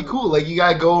truck. No, it'd be cool. Like you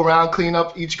gotta go around, clean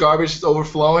up each garbage that's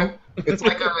overflowing. It's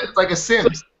like a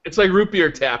Sims. It's like root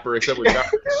beer tapper, except with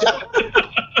garbage.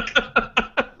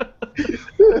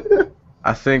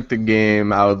 I think the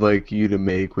game I would like you to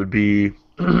make would be.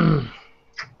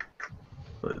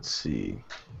 Let's see.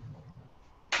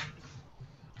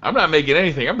 I'm not making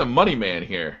anything. I'm the money man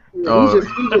here. Oh, you're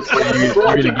gonna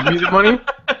give me the money?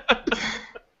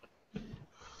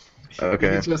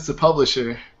 Okay. He's just a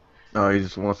publisher. Oh, he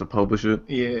just wants to publish it?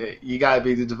 Yeah, you gotta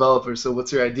be the developer. So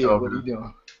what's your idea? Okay. What are you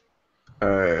doing?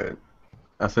 Alright.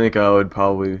 I think I would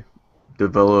probably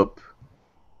develop.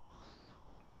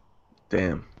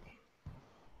 Damn.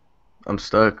 I'm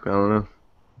stuck. I don't know.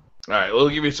 All right, we'll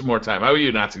give you some more time. How about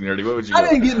you, Nazi Nerdy? What would you? I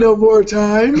didn't get no more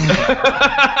time.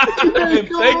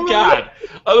 Thank God.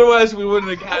 Otherwise, we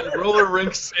wouldn't have gotten Roller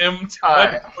Rink Sim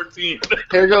 2014.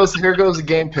 Here goes a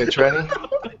game pitch. Ready?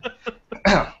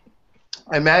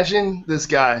 Imagine this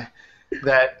guy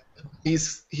that he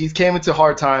came into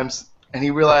hard times and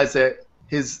he realized that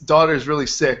his daughter is really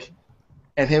sick,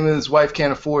 and him and his wife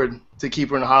can't afford to keep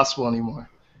her in the hospital anymore.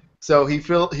 So he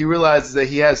realizes that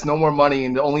he has no more money,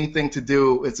 and the only thing to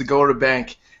do is to go to the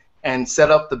bank and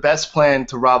set up the best plan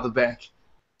to rob the bank.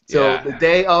 So the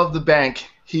day of the bank,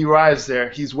 he arrives there.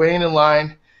 He's waiting in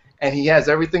line, and he has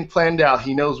everything planned out.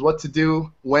 He knows what to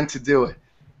do, when to do it.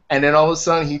 And then all of a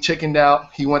sudden, he chickened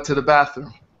out. He went to the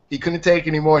bathroom. He couldn't take it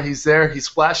anymore. He's there. He's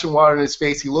splashing water in his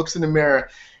face. He looks in the mirror,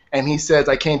 and he says,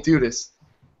 I can't do this.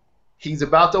 He's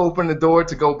about to open the door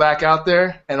to go back out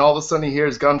there, and all of a sudden he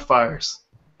hears gunfires.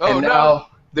 Oh, and no. now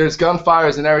there's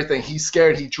gunfires and everything. He's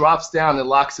scared. He drops down and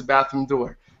locks the bathroom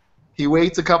door. He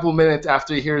waits a couple minutes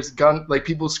after he hears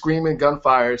people screaming,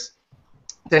 gunfires.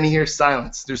 Then he hears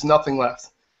silence. There's nothing left.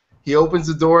 He opens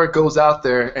the door, goes out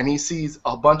there, and he sees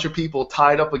a bunch of people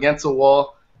tied up against a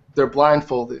wall. They're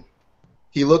blindfolded.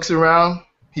 He looks around,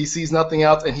 he sees nothing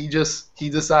else, and he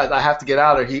decides, I have to get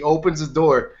out of here. He opens the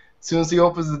door. As soon as he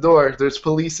opens the door, there's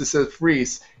police that says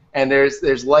freeze, and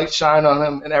there's light shine on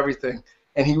him and everything.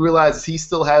 And he realizes he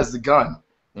still has the gun,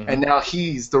 and now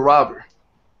he's the robber.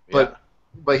 But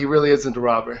he really isn't the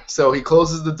robber. So he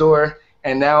closes the door,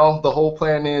 and now the whole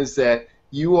plan is that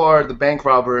you are the bank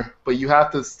robber, but you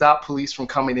have to stop police from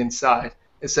coming inside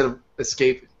instead of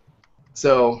escaping.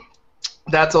 So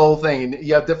that's the whole thing.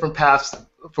 You have different paths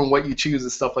from what you choose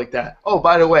and stuff like that. Oh,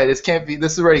 by the way, this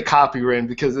is already copywritten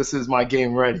because this is my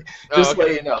game ready. Just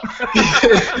let you know.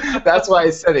 That's why I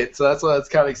said it. So that's why I was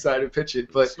kind of excited to pitch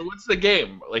it. But so what's the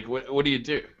game? Like, what do you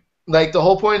do? Like, the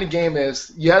whole point of the game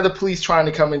is you have the police trying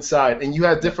to come inside, and you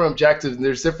have different objectives, and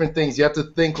there's different things. You have to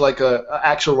think like a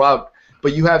actual robber,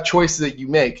 but you have choices that you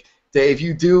make that if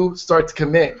you do start to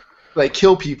commit, like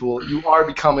kill people, you are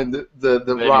becoming the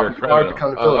robber. You are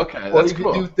becoming the villain. Okay, or you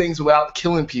could do things without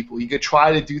killing people. You could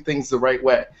try to do things the right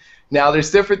way. Now,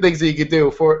 there's different things that you could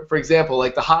do. For example,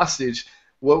 like the hostage,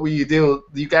 what will you do?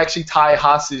 You can actually tie a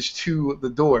hostage to the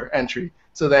door entry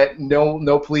so that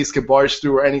no police could barge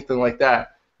through or anything like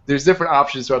that. There's different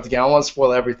options throughout the game. I don't want to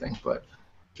spoil everything, but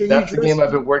that's the game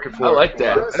I've been working for. I like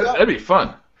that. That'd be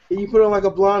fun. Can you put on like a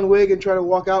blonde wig and try to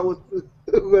walk out with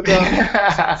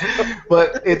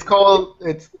But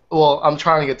I'm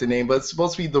trying to get the name, but it's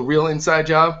supposed to be The Real Inside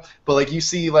Job. But like you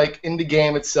see, like in the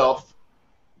game itself,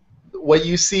 what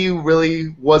you see really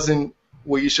wasn't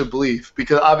what you should believe,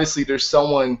 because obviously there's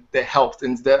someone that helped,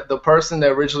 and the person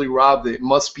that originally robbed it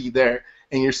must be there,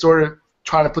 and you're sort of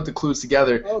trying to put the clues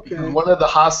together. Okay. One of the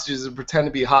hostages that pretend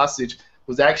to be a hostage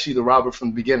was actually the robber from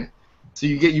the beginning. So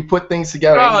you put things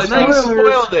together. Oh, now you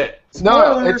spoiled it.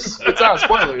 No, it's not a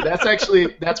spoiler. That's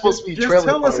supposed to be just trailer.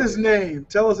 Tell us his name.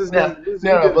 Tell us his name.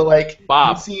 No, but like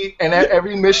Bob. You see, and at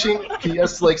every mission, he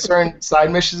has like certain side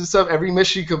missions and stuff. Every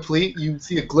mission you complete, you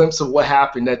see a glimpse of what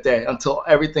happened that day until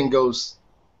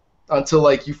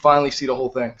like you finally see the whole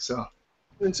thing. So.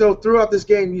 And so throughout this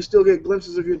game, you still get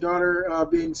glimpses of your daughter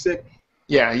being sick.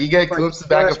 Yeah, you get glimpses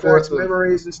back and forth,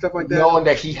 memories and stuff like that. Knowing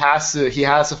that he has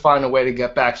to find a way to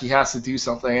get back. He has to do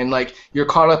something, and like you're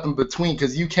caught up in between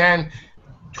because you can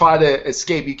try to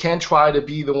escape. You can try to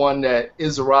be the one that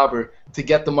is a robber to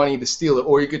get the money to steal it,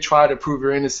 or you could try to prove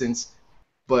your innocence.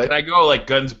 But can I go like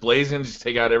guns blazing, just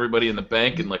take out everybody in the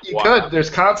bank and like? You could. There's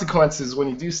consequences when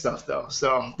you do stuff though,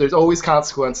 so there's always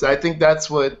consequences. I think that's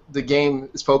what the game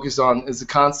is focused on: is the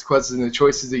consequences and the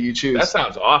choices that you choose. That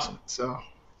sounds awesome. So.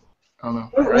 I don't know.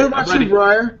 What about you,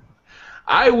 Briar?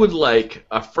 I would like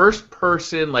a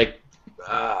first-person, like,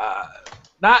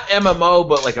 not MMO,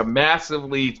 but like a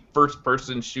massively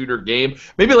first-person shooter game.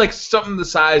 Maybe like something the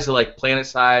size of like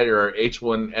PlanetSide or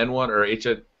H1N1 or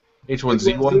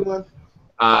H1Z1.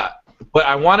 But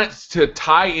I want it to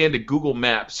tie into Google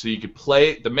Maps so you could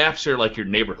play. The maps are like your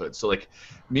neighborhood. So like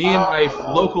me and my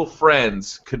local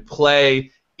friends could play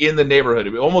in the neighborhood.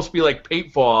 It would almost be like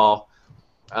paintball.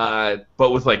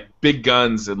 But with like big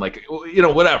guns and like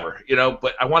whatever,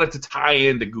 But I want it to tie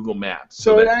into Google Maps.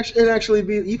 So it actually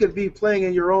be you could be playing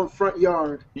in your own front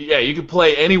yard. Yeah, you could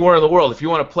play anywhere in the world. If you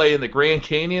want to play in the Grand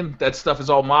Canyon, that stuff is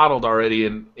all modeled already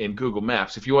in Google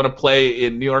Maps. If you want to play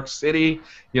in New York City,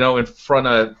 in front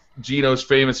of Gino's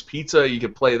Famous Pizza, you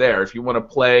could play there. If you want to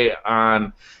play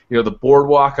on the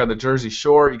boardwalk on the Jersey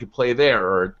Shore, you could play there,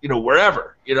 or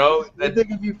wherever. I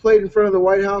think if you played in front of the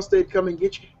White House, they'd come and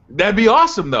get you. That'd be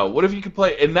awesome, though. What if you could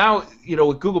play? And now,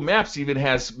 with Google Maps, even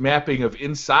has mapping of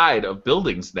inside of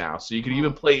buildings now, so you could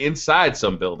even play inside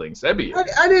some buildings. That'd be.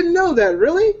 I didn't know that.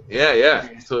 Really? Yeah.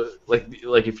 So, like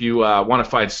if you want to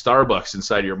find Starbucks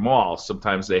inside your mall,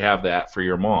 sometimes they have that for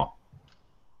your mall.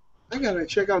 I gotta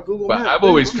check out Google Maps. I've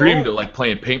always dreamed of like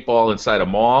playing paintball inside a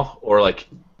mall or like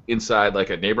inside like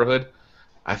a neighborhood.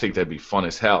 I think that'd be fun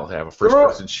as hell to have a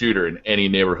first-person shooter in any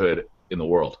neighborhood in the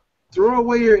world. Throw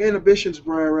away your inhibitions,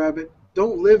 Briar Rabbit.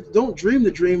 Don't dream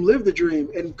the dream, live the dream.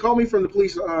 And call me from the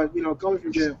police. Call me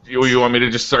from jail. You want me to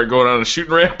just start going on a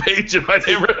shooting rampage in my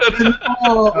neighborhood?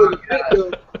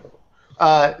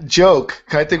 Joke.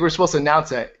 I think we're supposed to announce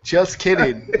that. Just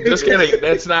kidding. Just kidding.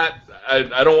 That's not.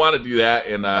 I don't want to do that,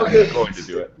 and I'm going to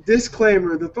do it.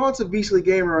 Disclaimer: the thoughts of Beastly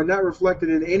Gamer are not reflected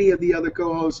in any of the other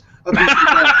co-hosts of Beastly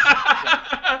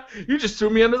Gamer. You just threw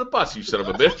me under the bus, you son of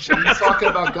a bitch. He's talking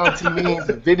about gun teaming,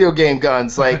 video game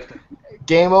guns, like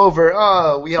game over.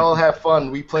 Oh, we all have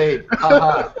fun. We played.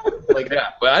 Haha. Like yeah,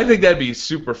 but I think that'd be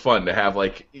super fun to have,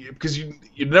 like, because you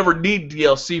never need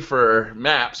DLC for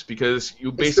maps because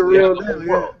you basically have the whole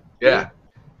world. Yeah.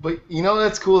 But you know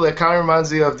that's cool. That kind of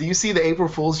reminds me of. Do you see the April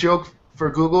Fool's joke for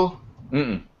Google?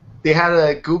 Mm-mm. They had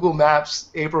a Google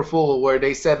Maps April Fool where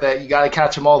they said that you got to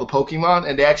catch them all the Pokemon,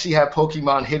 and they actually have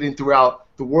Pokemon hidden throughout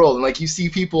the world. And like you see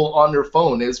people on their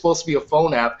phone. It was supposed to be a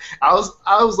phone app. I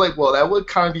was like, well, that would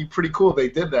kind of be pretty cool if they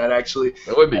did that actually.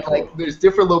 That would be cool. Like, there's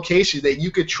different locations that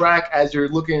you could track as you're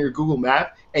looking at your Google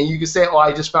Map, and you could say, oh,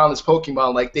 I just found this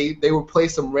Pokemon. Like they would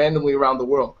place them randomly around the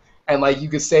world, and like you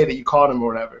could say that you caught them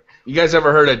or whatever. You guys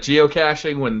ever heard of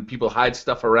geocaching when people hide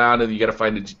stuff around and you got to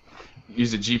find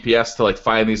use a GPS to like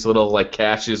find these little like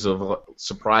caches of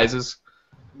surprises?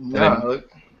 No.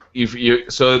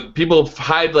 So people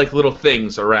hide like little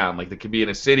things around, like they could be in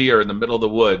a city or in the middle of the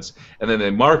woods, and then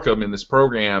they mark them in this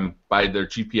program by their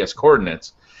GPS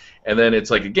coordinates. And then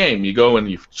it's like a game. You go and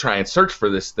you try and search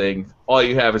for this thing. All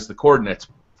you have is the coordinates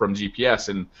from GPS,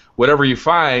 and whatever you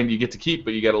find, you get to keep,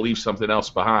 but you got to leave something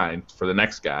else behind for the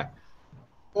next guy.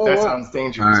 Oh, That wow. sounds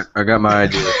dangerous. All right, I got my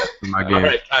idea for my game. All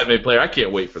right, Time Player, I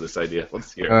can't wait for this idea.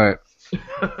 Let's hear it. All right.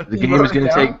 The game is going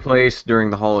to take place during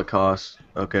the Holocaust.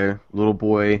 Okay, little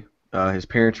boy, his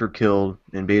parents were killed,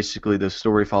 and basically the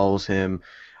story follows him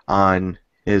on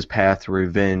his path to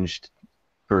revenge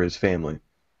for his family.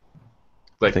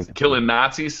 Like killing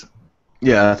Nazis?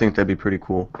 Yeah, I think that'd be pretty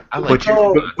cool. I like But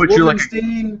you're like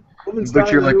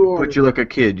a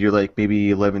kid. You're like maybe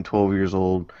 11, 12 years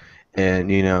old,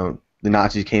 and you know the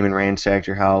Nazis came and ransacked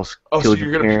your house. Oh, so killed you're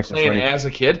your gonna be parents playing as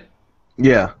a kid?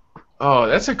 Yeah. Oh,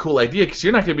 that's a cool idea because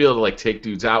you're not gonna be able to like take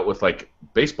dudes out with like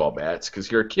baseball bats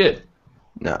because you're a kid.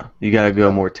 No, you gotta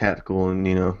go more tactical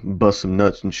and bust some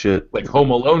nuts and shit. Like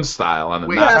Home Alone style on the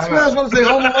Wait, Yeah, Nazis. that's what I was going to say.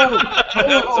 Home Alone. That's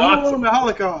Home awesome. Alone, the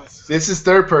Holocaust. This is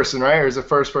third person, right? Or is it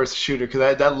first person shooter?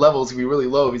 Because that level is going to be really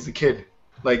low if he's a kid.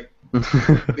 Like,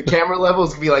 the camera level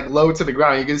is going to be like low to the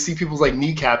ground. You're going to see people's like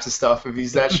kneecaps and stuff if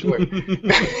he's that short.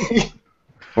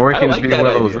 Or he I can like just be that one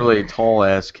of those idea. really tall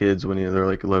ass kids when they're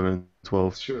like 11,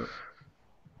 12. Sure.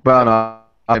 But I don't know,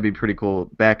 that'd be pretty cool.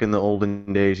 Back in the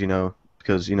olden days,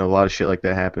 because a lot of shit like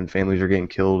that happened. Families are getting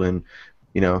killed, and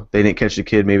they didn't catch the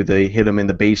kid. Maybe they hit him in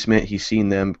the basement. He's seen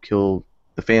them kill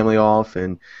the family off,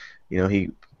 and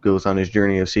he goes on his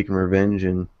journey of seeking revenge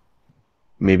and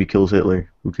maybe kills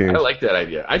Hitler. Who cares? I like that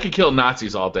idea. I could kill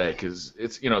Nazis all day because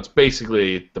it's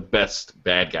basically the best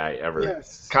bad guy ever.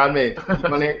 Yes. Conmate,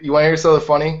 you want to hear something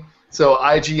funny? So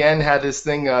IGN had this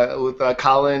thing with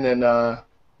Colin and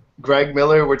Greg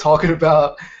Miller. We're talking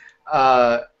about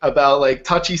like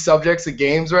touchy subjects of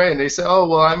games, right? And they said, oh,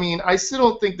 well, I mean, I still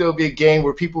don't think there'll be a game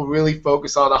where people really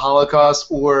focus on the Holocaust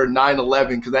or 9/11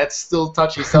 because that's still a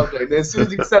touchy subject. And as soon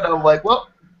as he said that, I'm like, well,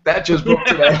 that just broke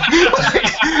today.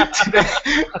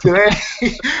 Today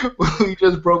we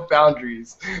just broke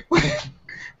boundaries.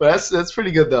 But that's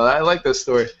pretty good, though. I like this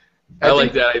story. I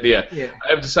like that idea. Yeah.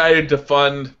 I've decided to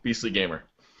fund Beastly Gamer.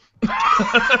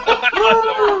 I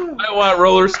want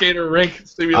roller skater rink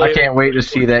simulator. I can't wait to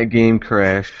see that game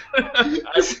crash.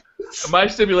 My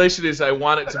stipulation is I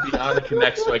want it to be on the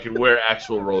Kinect so I can wear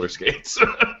actual roller skates.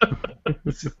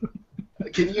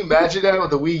 Can you imagine that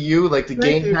with the Wii U, like the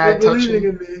Thank you gamepad for believing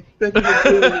touching? in me. Thank you for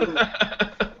believing in me.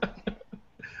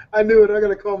 I knew it. I got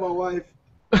to call my wife.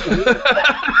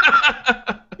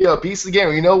 Yeah, Beastly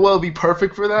Gamer. You know what would be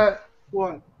perfect for that?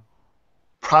 What?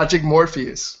 Project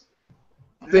Morpheus.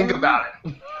 Think about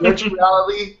it. Virtual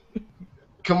reality.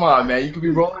 Come on, man. You could be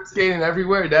roller skating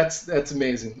everywhere. That's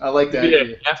amazing. I like that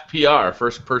idea. FPR,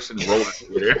 first person roller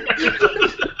skater.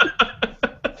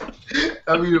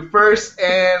 That'll be the first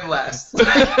and last.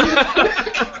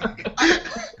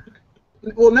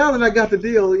 Well, now that I got the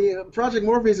deal, Project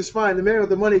Morpheus is fine. The man with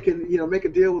the money can, make a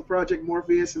deal with Project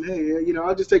Morpheus, and hey,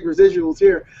 I'll just take residuals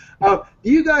here. Do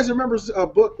you guys remember a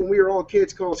book when we were all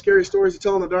kids called Scary Stories to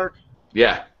Tell in the Dark?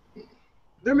 Yeah.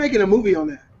 They're making a movie on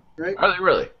that, right? Are they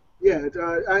really? Yeah,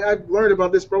 I learned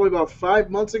about this probably about 5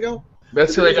 months ago.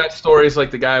 That's how they got stories like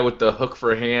the guy with the hook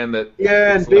for a hand that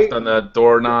and left on the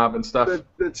doorknob and stuff.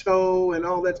 The toe and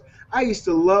all that. I used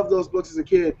to love those books as a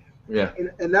kid. Yeah.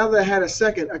 And now that I had a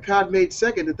COD-made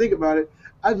second to think about it,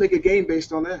 I'd make a game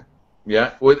based on that.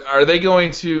 Yeah. Are they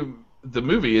going to the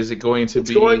movie? Is it going to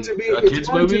be a kids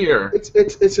movie or?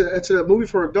 It's a movie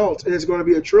for adults, and it's going to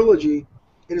be a trilogy,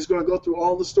 and it's going to go through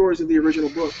all the stories of the original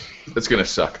book. That's gonna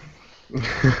suck. Maybe.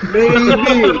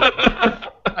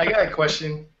 I got a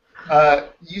question.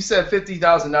 You said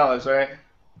 $50,000, right?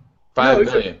 $5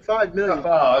 million. $5 million.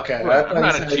 Oh, okay. Well, I thought I'm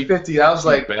not you a said cheap- 50. I was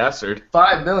like, Bastard.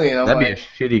 $5 million. I'm That'd like, be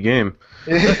a shitty game.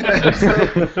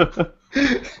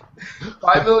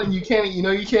 $5 million. You can't.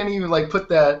 You can't even like put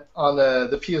that on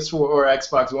the PS4 or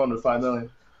Xbox One with $5 million.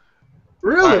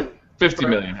 Really? 50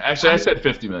 million. Actually, I said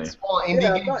 50 million. Small indie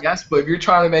Yeah, game, but- yes, but if you're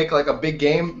trying to make like a big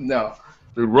game, no.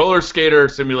 Dude, Roller Skater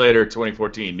Simulator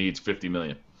 2014 needs 50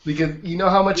 million. Because you know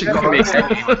how much it You can make costs. that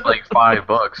game with like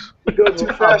 $5. You go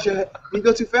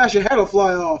too fast, your head will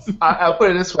fly off. I'll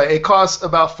put it this way: it costs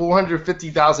about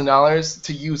 $450,000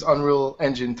 to use Unreal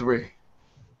Engine 3.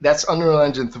 That's Unreal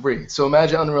Engine 3. So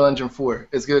imagine Unreal Engine 4.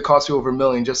 It's gonna cost you over $1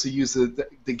 million just to use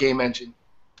the game engine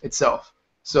itself.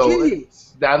 So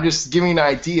Jeez. I'm just giving you an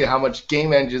idea how much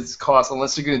game engines cost,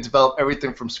 unless you're gonna develop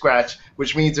everything from scratch,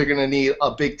 which means they're gonna need a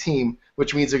big team,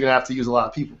 which means they're gonna have to use a lot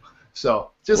of people.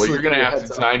 So just Well, so you're going to you have to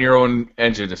heads up. design your own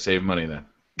engine to save money then.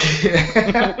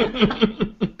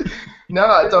 No,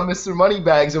 I thought Mr.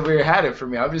 Moneybags over here had it for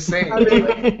me. I'm just saying. I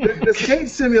mean, the skate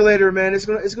simulator, man, it's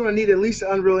gonna need at least an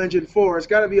Unreal Engine 4. It's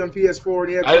got to be on PS4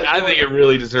 and the Xbox I think it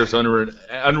really deserves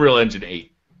Unreal Engine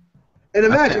 8. And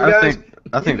imagine, I guys, think you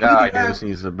that can idea have- just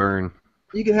needs to burn.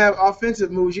 you can have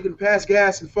offensive moves. You can pass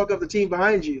gas and fuck up the team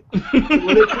behind you.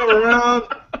 When they come around,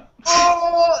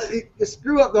 it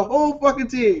screw up the whole fucking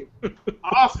team.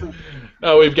 Awesome.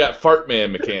 Oh, we've got Fart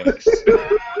Man mechanics.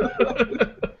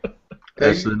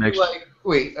 That's Are the you next. Like,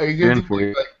 wait, are you gonna gen do for you.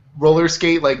 like roller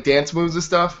skate, like dance moves and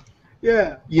stuff?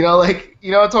 Yeah. Like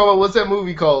what I'm talking about. What's that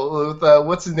movie called? With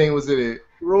what's his name was in it?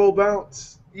 Roll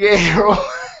bounce. Yeah,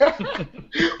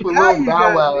 with Now Lil you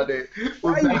Bow got Wow me. in it.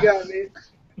 Now you got me.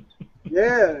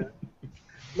 Yeah.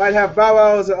 Might have Bow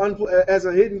Wow as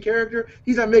a hidden character.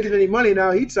 He's not making any money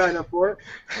now. He'd sign up for it.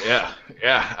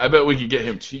 yeah. I bet we could get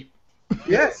him cheap.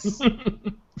 Yes.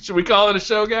 Should we call it a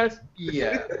show, guys?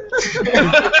 Yeah.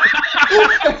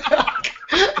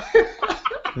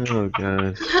 Oh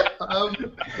god.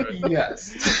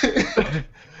 Yes.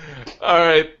 All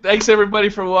right. Thanks, everybody,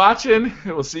 for watching.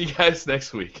 We'll see you guys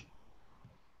next week.